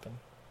 International popping.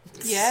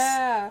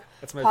 Yeah.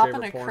 That's my popping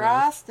favorite porno.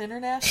 across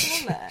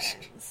international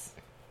lines.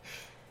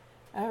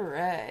 All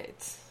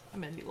right.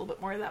 I'm going to do a little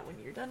bit more of that when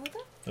you're done with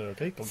it.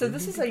 Okay. So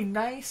this is a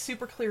nice,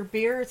 super clear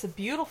beer. It's a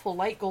beautiful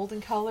light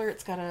golden color.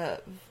 It's got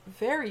a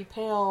very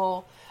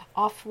pale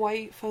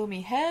off-white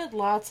foamy head,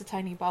 lots of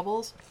tiny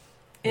bubbles.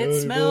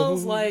 It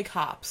smells like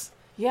hops.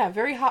 Yeah,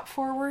 very hop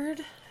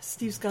forward.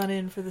 Steve's gone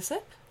in for the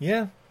sip.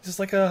 Yeah, just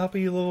like a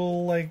hoppy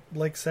little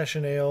like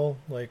session ale.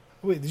 Like,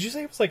 wait, did you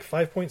say it was like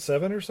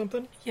 5.7 or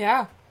something?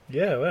 Yeah.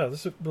 Yeah. Wow,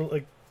 this is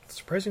like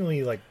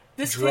surprisingly like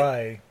This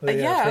dry.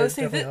 I would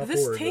say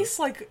this tastes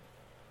like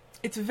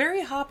it's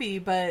very hoppy,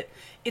 but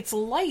it's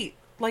light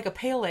like a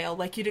pale ale.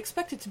 Like you'd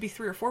expect it to be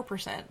 3 or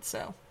 4%.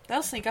 So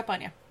that'll sneak up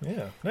on you.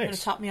 Yeah, Gonna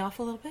nice. top me off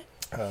a little bit.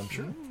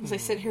 Sure. As I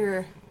sit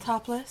here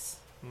topless.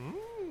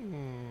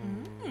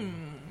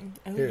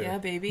 Oh Here, yeah,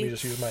 baby. Let me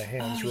just use my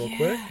hands real yeah.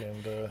 quick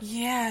and.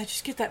 Yeah,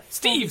 just get that.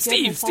 Steve,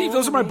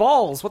 those are my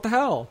balls. What the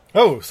hell?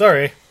 Oh,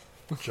 sorry.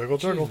 Juggle.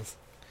 Don't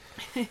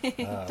Who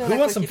act wants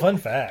like some you fun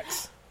don't.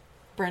 facts?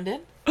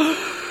 Brendan.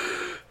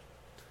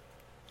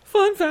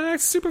 Fun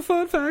facts, super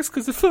fun facts,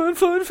 because they're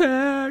fun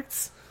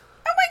facts.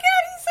 Oh my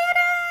god, he said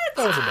it!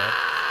 That wasn't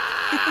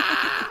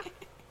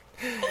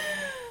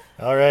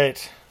bad. All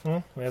right.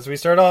 Well, as we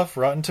start off,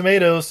 Rotten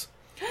Tomatoes.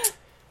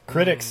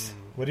 Critics,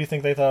 what do you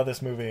think they thought of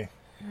this movie?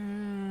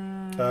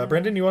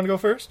 Brendan, you want to go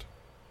first?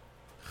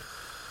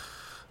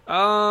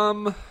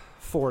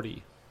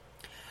 40.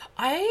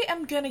 I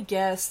am gonna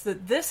guess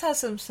that this has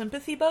some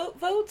sympathy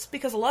votes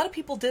because a lot of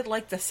people did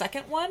like the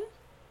second one.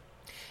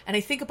 And I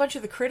think a bunch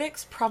of the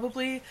critics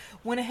probably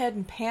went ahead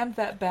and panned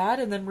that bad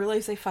and then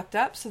realized they fucked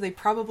up, so they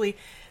probably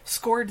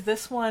scored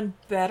this one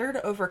better to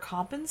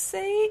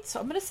overcompensate. So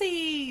I'm going to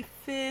say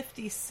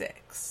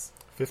 56.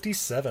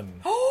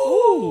 57.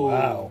 Oh!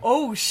 Wow.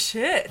 Oh,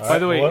 shit. By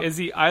the way,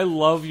 Izzy, I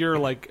love your,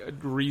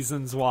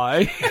 reasons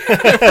why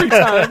every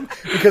time.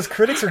 Because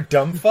critics are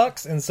dumb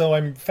fucks, and so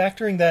I'm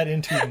factoring that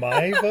into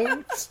my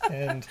votes,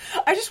 and...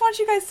 I just want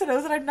you guys to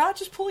know that I'm not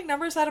just pulling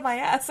numbers out of my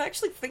ass. I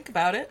actually think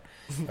about it.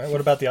 All right, what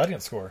about the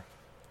audience score?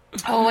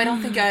 Oh, I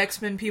don't think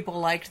X-Men people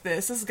liked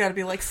this. This has got to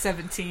be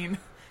 17.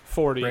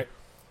 40. Right.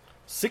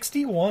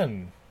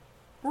 61.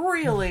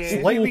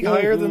 Really? Slightly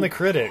higher than the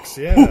critics,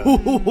 yeah.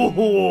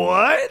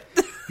 What?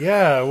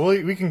 Yeah,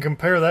 well, we can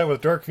compare that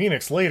with Dark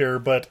Phoenix later,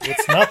 but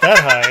it's not that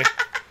high.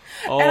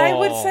 And I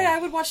would say I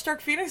would watch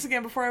Dark Phoenix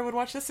again before I would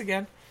watch this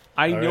again.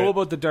 I know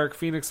about the Dark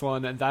Phoenix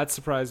one, and that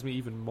surprised me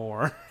even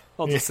more.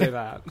 I'll just say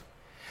that.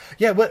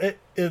 Yeah, but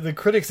the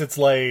critics, it's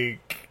low,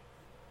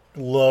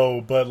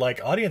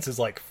 but audience is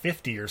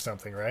 50 or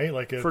something, right?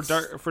 It's...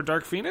 For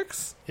Dark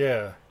Phoenix?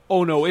 Yeah.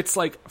 Oh no, it's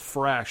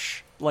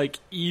fresh,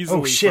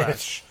 easily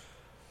fresh.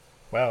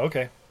 Wow.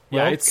 Okay.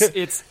 Yeah, well,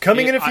 it's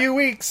coming in a few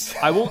weeks.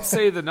 I won't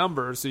say the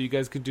number, so you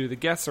guys can do the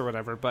guess or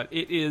whatever, but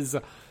it is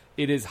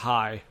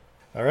high.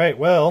 All right.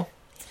 Well,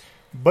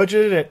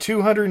 budgeted at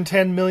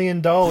 $210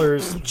 million.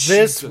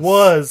 This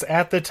was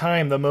at the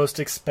time the most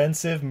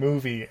expensive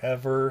movie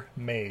ever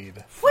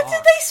made. What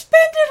did they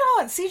spend it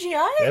on?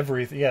 CGI?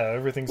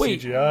 Everything's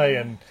CGI,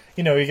 and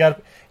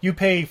you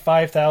pay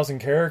 5,000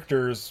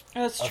 characters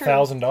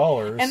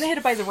 $1,000, and they had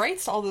to buy the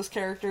rights to all those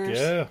characters.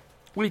 Yeah.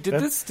 Wait, did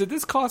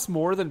this cost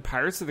more than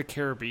Pirates of the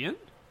Caribbean?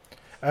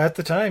 At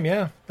the time,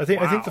 yeah. I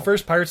think the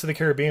first Pirates of the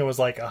Caribbean was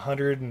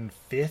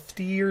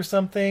 150 or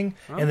something,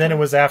 and then it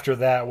was after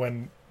that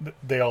when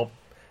they all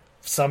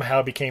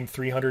somehow became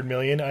 300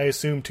 million. I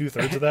assume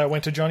 2/3 of that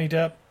went to Johnny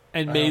Depp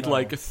and made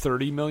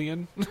 30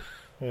 million.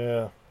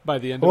 Yeah. By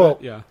the end of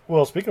it, yeah.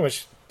 Well, speaking of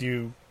which, do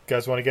you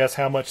guys want to guess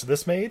how much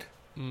this made?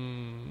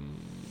 I'm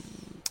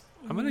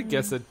gonna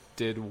guess it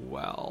did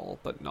well,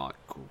 but not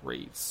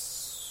great.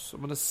 So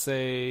I'm gonna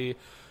say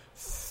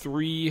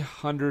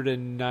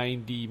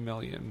 390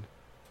 million.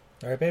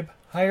 All right, babe.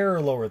 Higher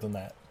or lower than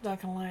that?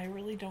 Not gonna lie, I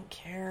really don't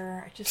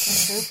care. I just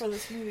don't care for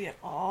this movie at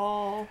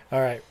all.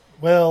 All right.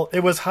 Well,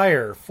 it was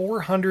higher,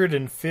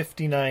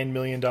 $459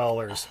 million,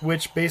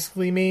 which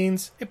basically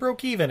means it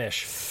broke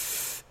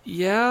even-ish.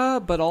 Yeah,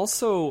 but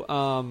also,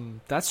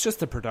 that's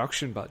just the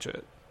production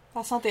budget.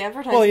 That's not the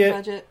advertising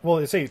budget. Well,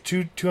 it's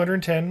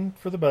 210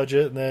 for the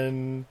budget, and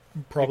then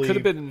probably could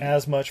have been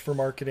as much for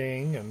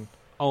marketing. And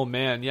oh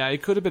man, yeah,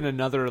 it could have been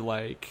another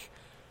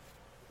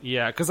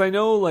because I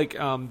know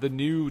the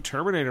new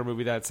Terminator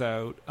movie that's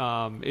out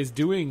is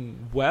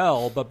doing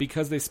well, but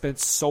because they spent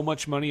so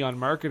much money on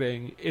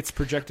marketing, it's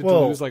projected to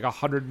lose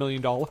 $100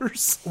 million.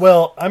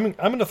 Well, I'm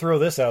going to throw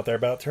this out there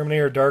about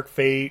Terminator Dark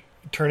Fate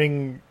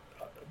turning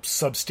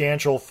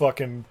substantial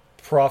fucking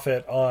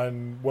profit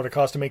on what it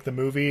cost to make the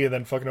movie and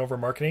then fucking over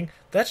marketing.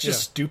 That's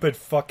just stupid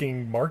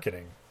fucking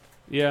marketing.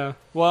 Yeah.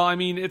 Well, I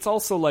mean, it's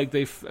also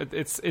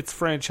it's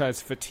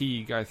franchise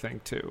fatigue, I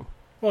think, too.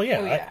 Well,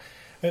 yeah.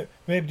 Babe,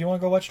 do you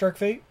want to go watch Dark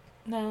Fate?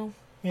 No.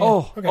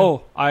 Yeah,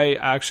 I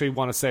actually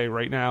want to say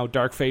right now,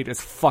 Dark Fate is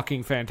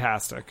fucking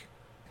fantastic.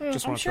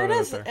 Just I'm want to sure throw it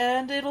that is, out there.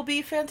 and it'll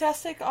be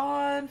fantastic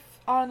on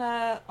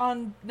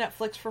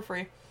Netflix for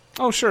free.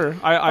 Oh, sure.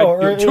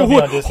 Or it'll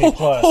be on Disney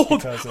Plus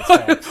because it's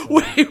out. So.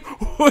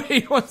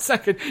 Wait 1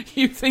 second.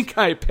 You think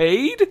I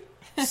paid?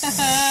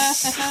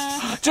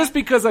 Just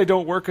because I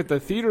don't work at the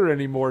theater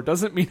anymore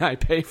doesn't mean I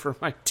pay for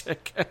my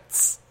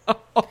tickets.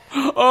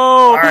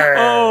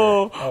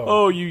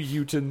 Oh,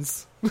 you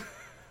Utahns.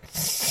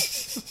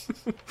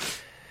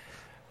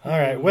 All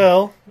right,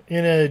 well,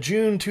 in a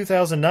June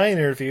 2009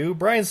 interview,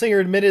 Bryan Singer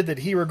admitted that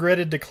he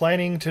regretted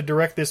declining to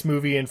direct this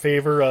movie in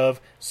favor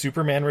of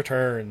Superman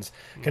Returns,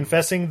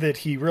 confessing that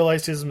he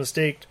realized his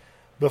mistake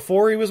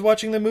before he was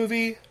watching the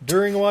movie,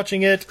 during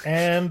watching it,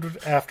 and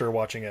after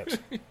watching it.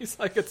 He's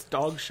like, it's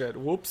dog shit.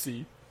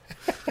 Whoopsie.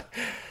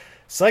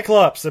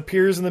 Cyclops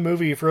appears in the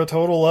movie for a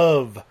total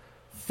of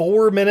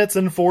 4 minutes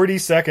and 40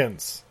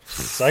 seconds.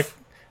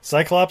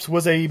 Cyclops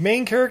was a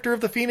main character of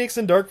the Phoenix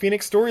and Dark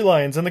Phoenix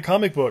storylines in the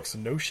comic books.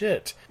 No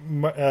shit.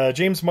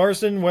 James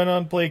Marsden went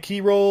on to play a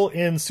key role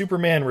in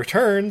Superman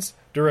Returns,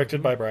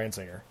 directed by Bryan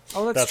Singer.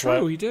 Oh, that's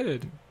true. He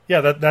did.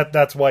 Yeah,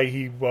 that's why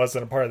he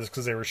wasn't a part of this,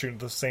 because they were shooting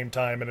at the same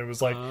time, and it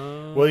was like,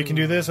 well, you can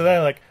do this or that.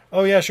 Like,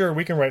 oh yeah, sure,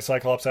 we can write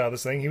Cyclops out of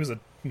this thing.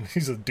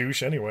 He's a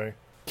douche anyway.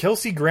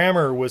 Kelsey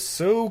Grammer was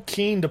so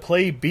keen to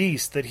play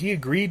Beast that he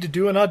agreed to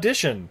do an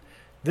audition.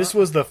 This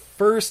was the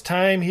first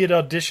time he had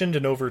auditioned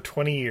in over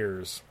 20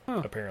 years,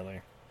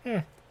 apparently.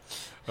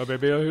 Oh,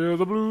 baby, I hear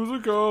the blues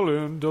are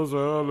calling, does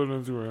Alan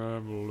and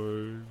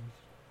rambling.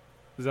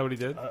 Is that what he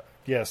did?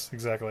 Yes,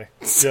 exactly.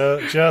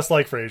 Just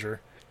like Frasier.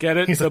 Get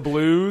it? The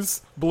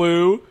blues,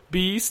 blue,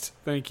 beast.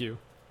 Thank you.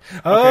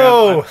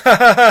 Oh!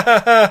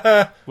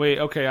 Okay, wait,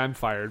 okay, I'm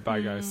fired.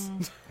 Bye, guys.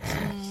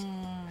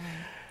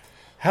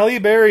 Halle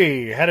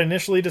Berry had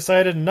initially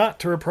decided not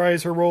to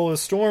reprise her role as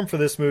Storm for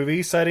this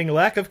movie, citing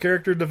lack of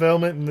character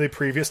development in the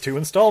previous 2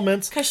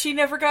 installments. Because she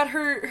never got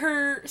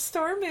her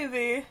Storm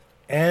movie.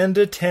 And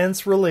a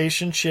tense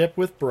relationship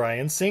with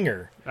Bryan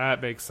Singer. That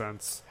makes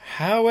sense.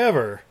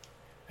 However,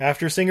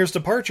 after Singer's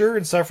departure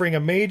and suffering a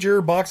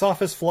major box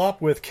office flop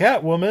with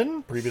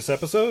Catwoman, previous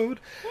episode,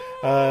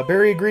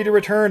 Berry agreed to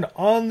return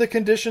on the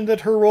condition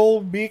that her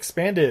role be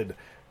expanded.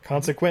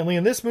 Consequently,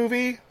 in this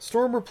movie,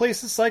 Storm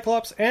replaces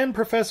Cyclops and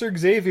Professor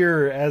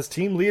Xavier as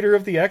team leader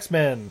of the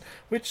X-Men,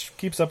 which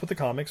keeps up with the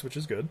comics, which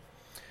is good.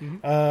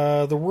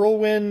 The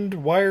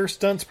whirlwind wire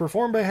stunts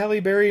performed by Halle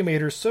Berry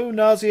made her so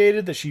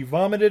nauseated that she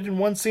vomited in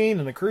one scene,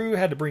 and the crew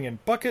had to bring in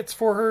buckets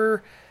for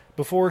her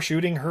before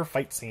shooting her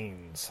fight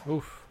scenes.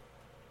 Oof.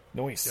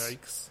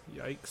 Nice.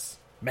 Yikes.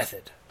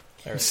 Method.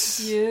 All right.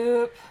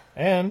 Yep.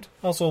 And,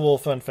 also a little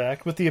fun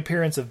fact, with the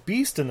appearance of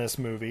Beast in this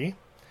movie,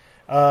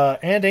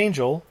 and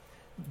Angel,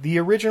 the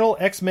original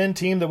X-Men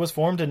team that was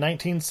formed in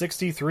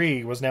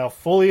 1963 was now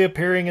fully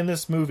appearing in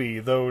this movie,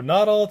 though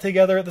not all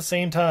together at the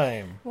same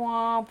time.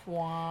 Womp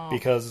womp.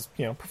 Because,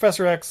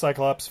 Professor X,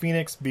 Cyclops,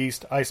 Phoenix,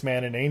 Beast,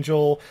 Iceman, and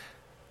Angel.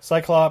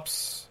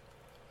 Cyclops...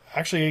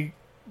 Actually,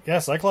 yeah,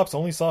 Cyclops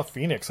only saw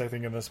Phoenix, I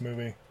think, in this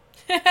movie.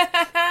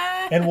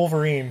 And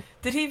Wolverine.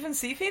 Did he even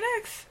see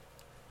Phoenix?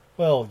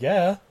 Well,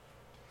 yeah.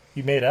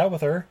 He made out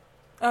with her.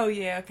 Oh,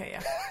 yeah, okay,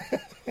 yeah.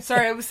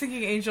 Sorry, I was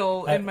thinking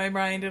Angel in my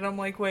mind, and I'm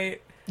like,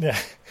 wait... Yeah.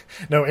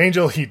 No,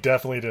 Angel he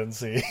definitely didn't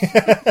see.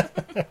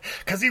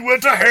 Because he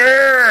went to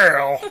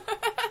hell!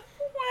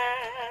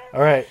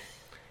 Alright.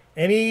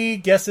 Any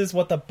guesses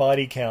what the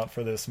body count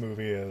for this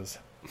movie is?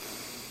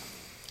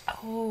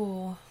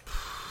 Oh.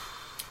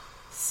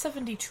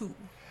 72.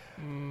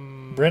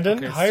 Brendan,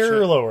 okay,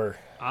 higher or lower?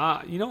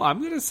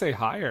 I'm going to say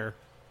higher.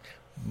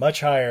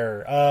 Much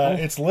higher.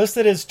 It's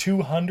listed as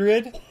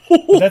 200.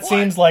 But that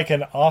seems like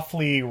an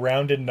awfully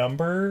rounded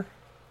number.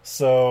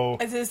 So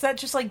is that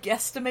just like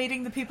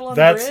guesstimating the people on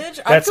the bridge?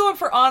 I'm going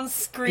for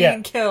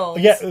on-screen kills.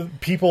 Yeah,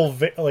 people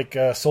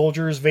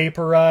soldiers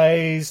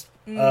vaporized,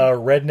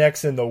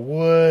 rednecks in the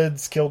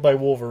woods killed by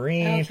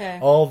Wolverine,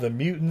 all the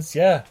mutants.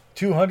 Yeah,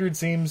 200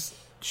 seems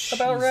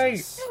about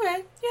right.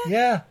 Okay,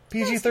 yeah,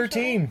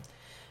 PG-13.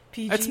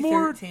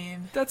 PG-13.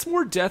 That's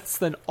more deaths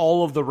than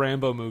all of the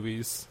Rambo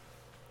movies.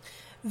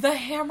 The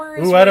Hammer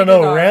is Ooh, I don't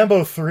know.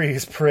 Rambo 3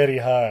 is pretty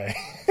high.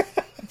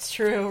 It's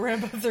true.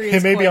 Rambo 3 is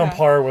it may be on high.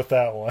 par with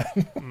that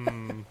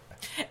one.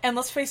 And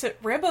let's face it,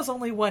 Rambo's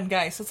only one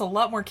guy, so it's a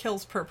lot more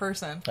kills per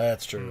person.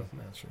 That's true.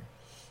 That's true.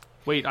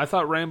 Wait, I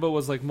thought Rambo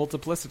was like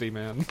multiplicity,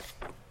 man.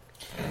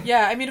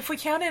 Yeah, I mean, if we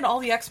count in all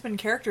the X-Men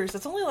characters,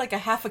 it's only like a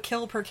half a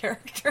kill per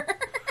character.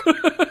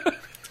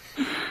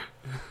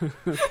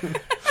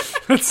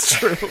 That's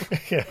true.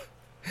 Yeah,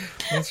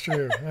 that's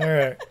true. All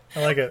right.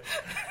 I like it.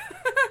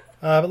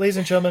 But ladies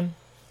and gentlemen,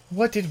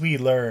 what did we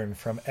learn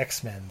from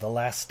X-Men: The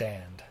Last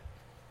Stand?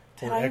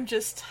 I'm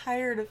just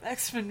tired of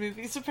X-Men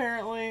movies,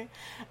 apparently.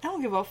 I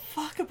don't give a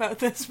fuck about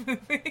this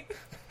movie.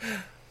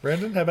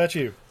 Brendan, how about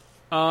you?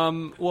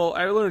 Well,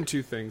 I learned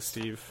two things,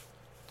 Steve.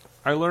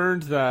 I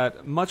learned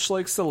that, much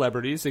like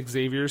celebrities,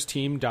 Xavier's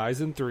team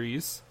dies in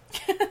threes.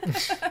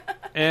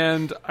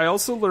 And I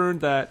also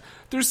learned that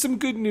there's some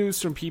good news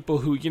from people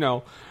who,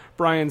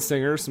 Bryan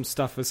Singer, some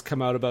stuff has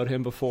come out about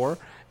him before.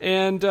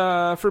 And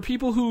for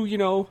people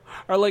who,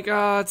 are like,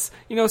 it's,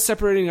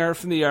 separating art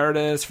from the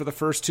artist for the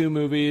first two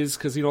movies,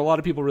 because, a lot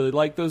of people really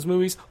like those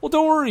movies. Well,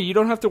 don't worry. You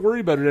don't have to worry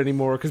about it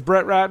anymore, because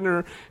Brett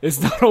Ratner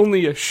is not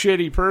only a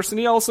shitty person,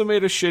 he also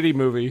made a shitty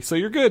movie. So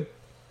you're good.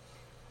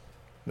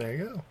 There you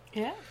go.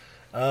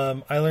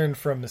 Yeah. I learned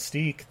from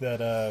Mystique that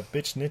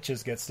bitch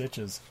niches get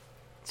stitches.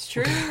 It's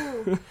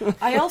true.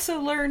 I also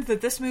learned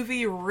that this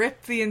movie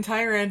ripped the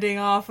entire ending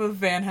off of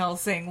Van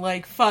Helsing,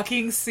 like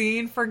fucking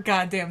scene for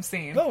goddamn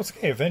scene. No, it's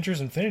okay.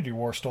 Avengers Infinity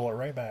War stole it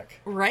right back.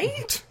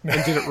 Right?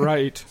 And did it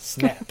right.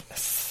 Snap.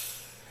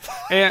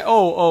 And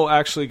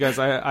actually, guys,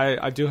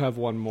 I do have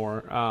one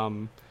more.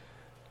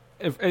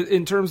 If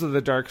in terms of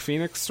the Dark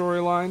Phoenix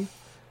storyline,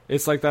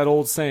 it's like that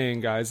old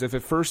saying, guys. If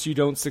at first you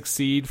don't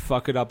succeed,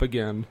 fuck it up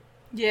again.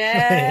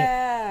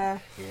 Yeah.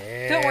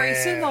 Don't worry,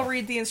 soon they'll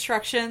read the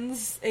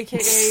instructions, aka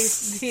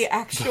the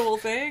actual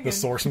thing. The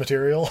source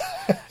material.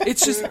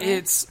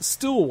 It's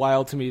still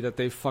wild to me that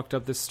they fucked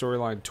up this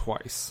storyline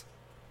twice.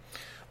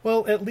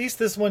 Well, at least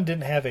this one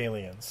didn't have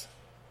aliens.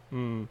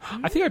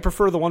 I think I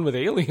prefer the one with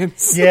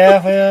aliens.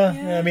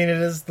 Yeah. I mean, it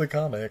is the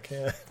comic.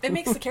 Yeah. It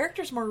makes the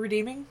characters more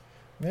redeeming.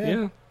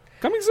 Yeah.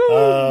 Coming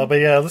soon.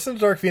 But yeah, listen to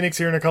Dark Phoenix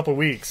here in a couple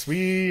weeks.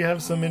 We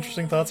have some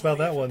interesting thoughts about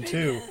that one,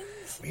 too.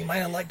 We might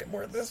have liked it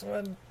more than this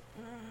one.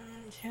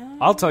 Yeah.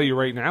 I'll tell you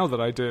right now that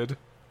I did.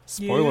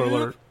 Spoiler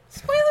alert.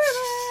 Spoiler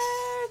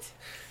alert!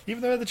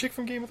 Even though I had the chick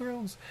from Game of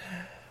Thrones.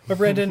 But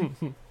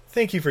Brendan,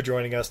 thank you for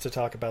joining us to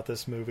talk about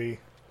this movie.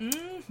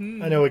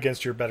 Mm-hmm. I know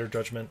against your better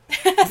judgment.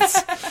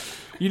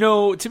 You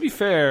know, to be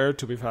fair,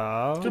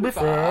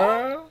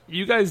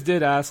 you guys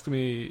did ask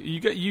me.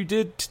 You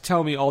did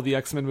tell me all the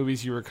X-Men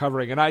movies you were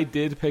covering, and I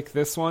did pick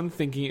this one,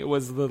 thinking it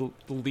was the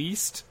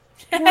least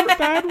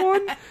bad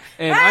one.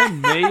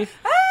 And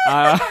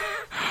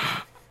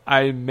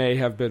I may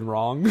have been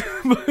wrong.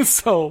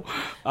 So,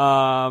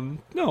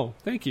 no,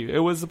 thank you. It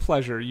was a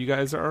pleasure. You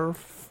guys are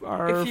if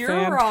you're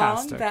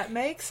fantastic. wrong, that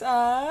makes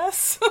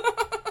us.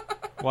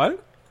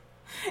 What?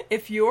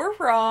 If you're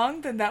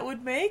wrong, then that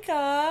would make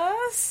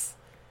us.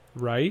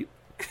 Right?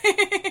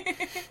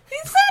 He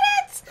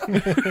said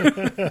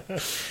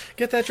it!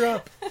 Get that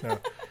drop. No.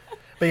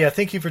 But yeah,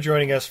 thank you for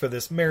joining us for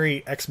this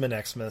Merry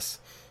X-Men Xmas.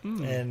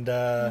 And,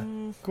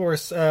 of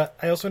course, I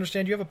also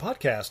understand you have a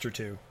podcast or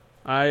two.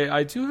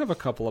 I do have a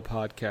couple of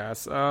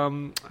podcasts.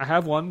 I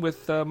have one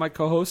with my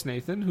co-host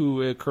Nathan,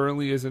 who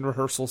currently is in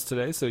rehearsals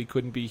today, so he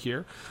couldn't be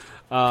here.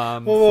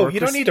 Whoa, you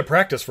don't need to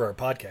practice for our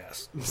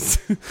podcast.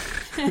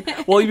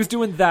 Well, he was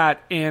doing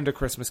that and A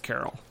Christmas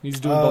Carol. He's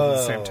doing both at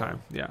the same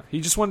time. Yeah,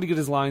 he just wanted to get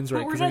his lines right.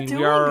 But we're not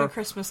doing A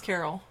Christmas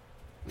Carol.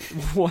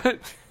 What?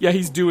 Yeah,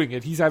 he's doing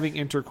it. He's having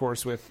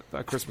intercourse with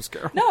A Christmas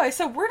Carol. No, I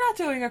said we're not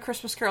doing A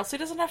Christmas Carol, so he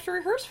doesn't have to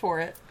rehearse for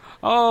it.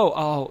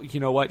 Oh, you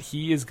know what?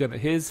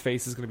 His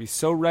face is gonna be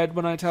so red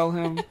when I tell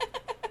him.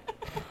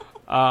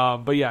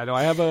 But yeah, no,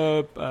 I have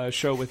a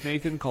show with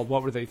Nathan called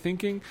What Were They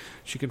Thinking?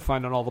 Which you can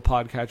find on all the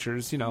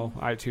podcatchers,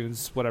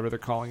 iTunes, whatever they're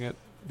calling it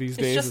these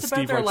days. It's just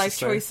about their life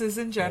choices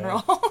in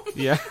general.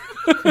 Yeah.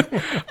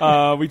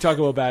 We talk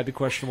about bad to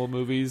questionable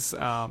movies.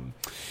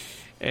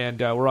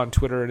 And we're on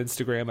Twitter and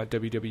Instagram at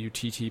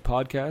WWTT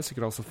Podcast. You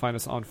can also find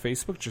us on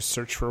Facebook. Just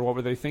search for What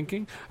Were They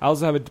Thinking? I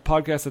also have a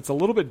podcast that's a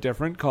little bit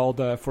different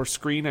called For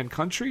Screen and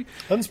Country.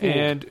 Unspooled.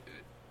 And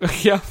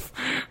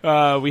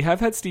we have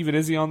had Steve and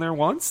Izzy on there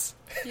once.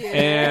 Yeah.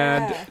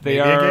 And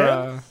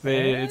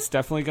it's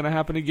definitely going to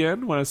happen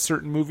again when a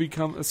certain remake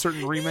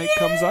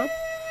comes up.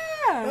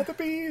 Not the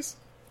bees.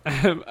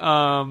 But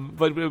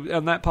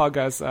on that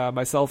podcast,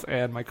 myself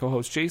and my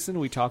co-host Jason,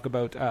 we talk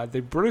about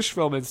the British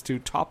Film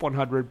Institute Top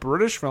 100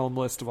 British Film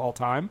List of all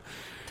time.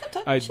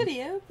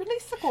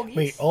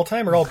 Wait, all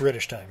time or all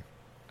British time?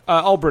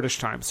 All British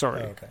time,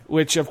 sorry. Oh, okay.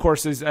 Which, of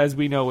course, is, as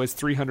we know, is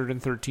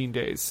 313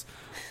 days.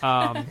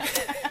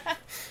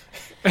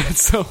 And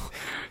so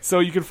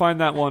you can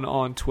find that one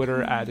on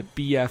Twitter at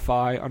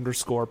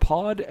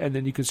BFI_pod, and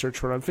then you can search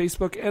for it on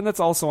Facebook, and that's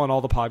also on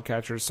all the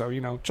podcatchers, so,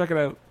 check it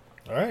out.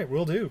 All right,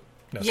 will do.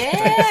 No,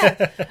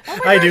 yeah!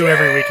 I do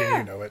every week, and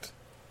you know it.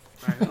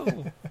 I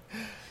know.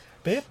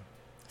 Babe,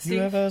 Steve?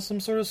 you have some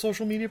sort of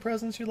social media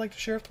presence you'd like to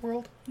share with the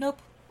world? Nope,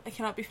 I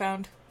cannot be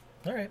found.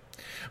 All right.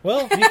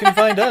 Well, you can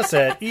find us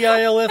at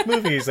EILF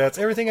Movies. That's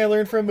everything I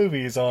learned from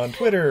movies on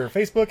Twitter,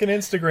 Facebook, and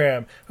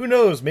Instagram. Who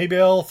knows? Maybe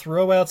I'll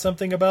throw out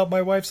something about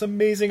my wife's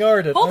amazing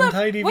art at Hold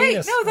Untidy up! Wait,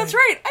 Venus. no, that's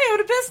right. I own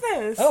a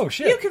business. Oh,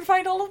 shit. You can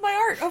find all of my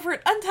art over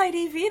at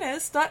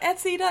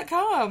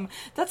untidyvenus.etsy.com.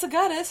 That's a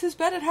goddess who's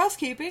bad at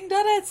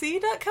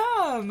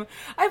housekeeping.etsy.com.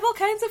 I have all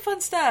kinds of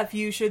fun stuff.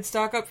 You should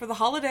stock up for the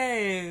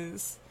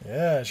holidays.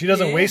 Yeah, she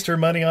doesn't waste her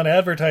money on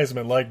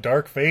advertisement like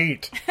Dark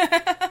Fate.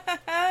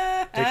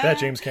 Take that,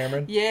 James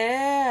Cameron.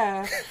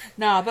 Yeah.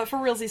 Nah, but for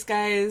realsies,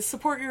 guys,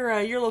 support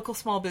your local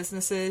small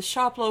businesses.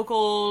 Shop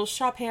local,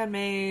 shop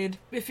handmade.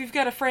 If you've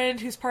got a friend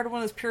who's part of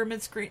one of those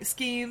pyramid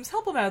schemes,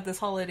 help them out this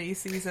holiday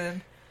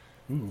season.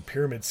 Ooh,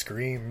 Pyramid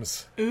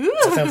Screams. Ooh.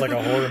 That sounds like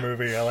a horror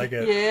movie. I like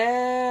it.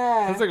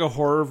 Yeah. Sounds like a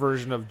horror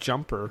version of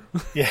Jumper.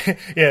 Yeah,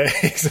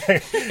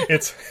 exactly.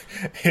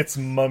 It's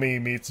Mummy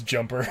meets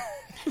Jumper.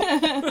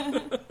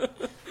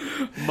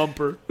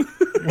 Mumper.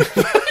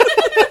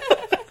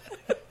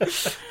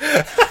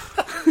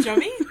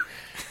 Jummy?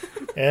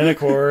 And of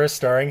course,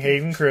 starring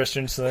Hayden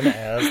Christensen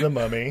as the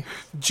Mummy.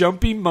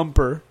 Jumpy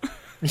Mumper.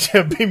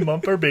 Yeah,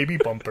 baby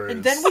bumpers.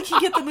 And then we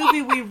can get the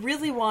movie we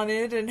really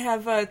wanted and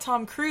have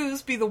Tom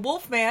Cruise be the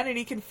Wolfman and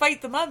he can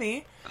fight the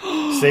mummy.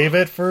 Save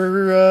it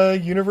for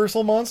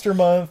Universal Monster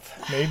Month.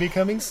 Maybe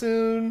coming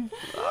soon.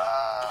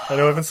 I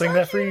know I've been saying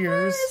that for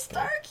years.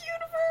 Dark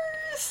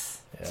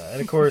Universe! Yeah,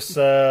 and of course,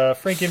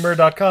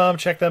 frankieandmurr.com.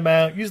 Check them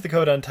out. Use the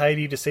code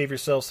UNTIDY to save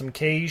yourself some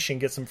cash and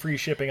get some free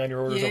shipping on your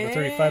orders over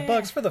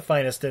 $35 for the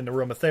finest in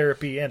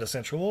aromatherapy and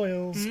essential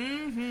oils.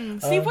 Mm-hmm.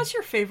 Steve, what's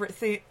your favorite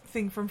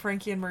thing from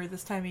Frankie and Murray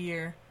this time of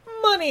year?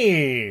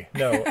 Money!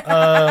 No.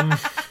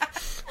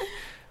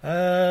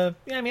 Yeah,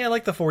 I mean, I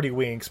like the 40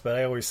 Winks, but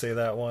I always say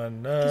that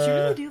one. Because you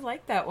really do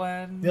like that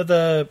one.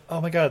 Yeah, oh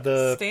my god,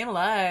 Staying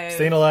Alive.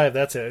 Staying Alive,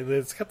 that's it.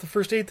 It's got the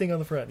first aid thing on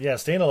the front. Yeah,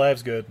 Staying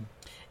Alive's good.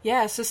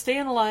 Yeah, so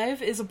Staying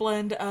Alive is a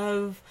blend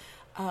of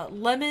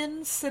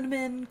lemon,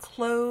 cinnamon,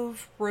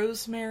 clove,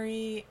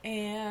 rosemary,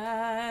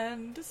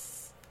 and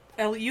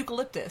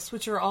eucalyptus,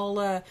 which are all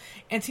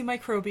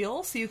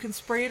antimicrobial, so you can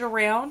spray it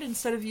around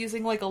instead of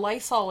using like a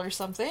Lysol or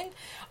something.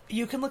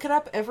 You can look it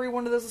up. Every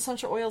one of those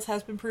essential oils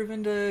has been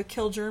proven to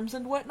kill germs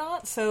and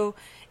whatnot. So,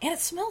 and it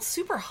smells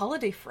super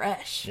holiday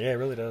fresh. Yeah, it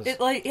really does. It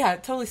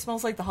totally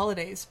smells like the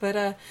holidays.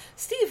 But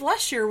Steve,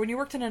 last year when you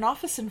worked in an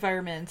office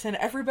environment and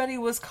everybody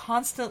was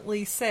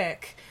constantly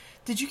sick,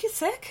 did you get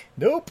sick?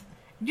 Nope.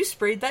 You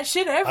sprayed that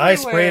shit everywhere. I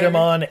sprayed them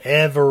on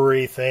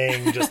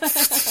everything.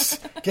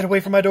 Just get away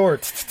from my door.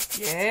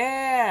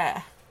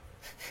 Yeah.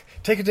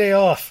 Take a day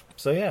off.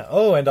 So yeah.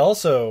 Oh, and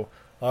also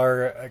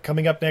our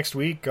coming up next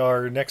week,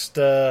 our next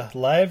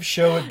live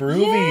show at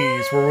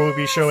Broovies, where we'll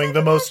be showing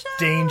the most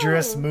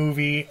dangerous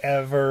movie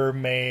ever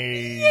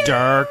made.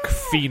 Dark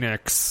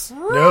Phoenix.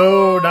 Roar!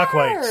 No, not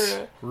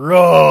quite.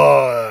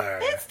 Roar!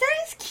 It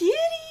stars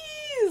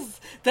kitties!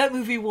 That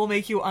movie will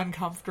make you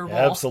uncomfortable.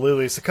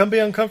 Absolutely. So come be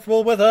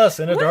uncomfortable with us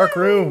in a dark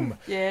room.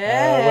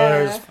 Yeah.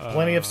 Where there's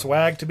plenty of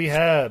swag to be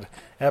had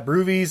at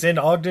Broovies in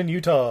Ogden,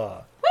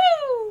 Utah.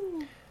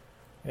 Woo!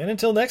 And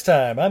until next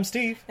time, I'm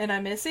Steve. And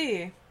I'm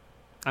Missy.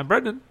 I'm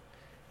Brendan.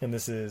 And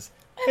this is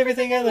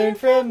Everything I Learned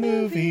from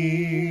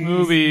Movies.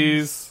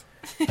 Movies.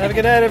 Have a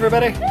good night,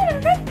 everybody.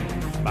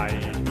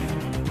 Bye.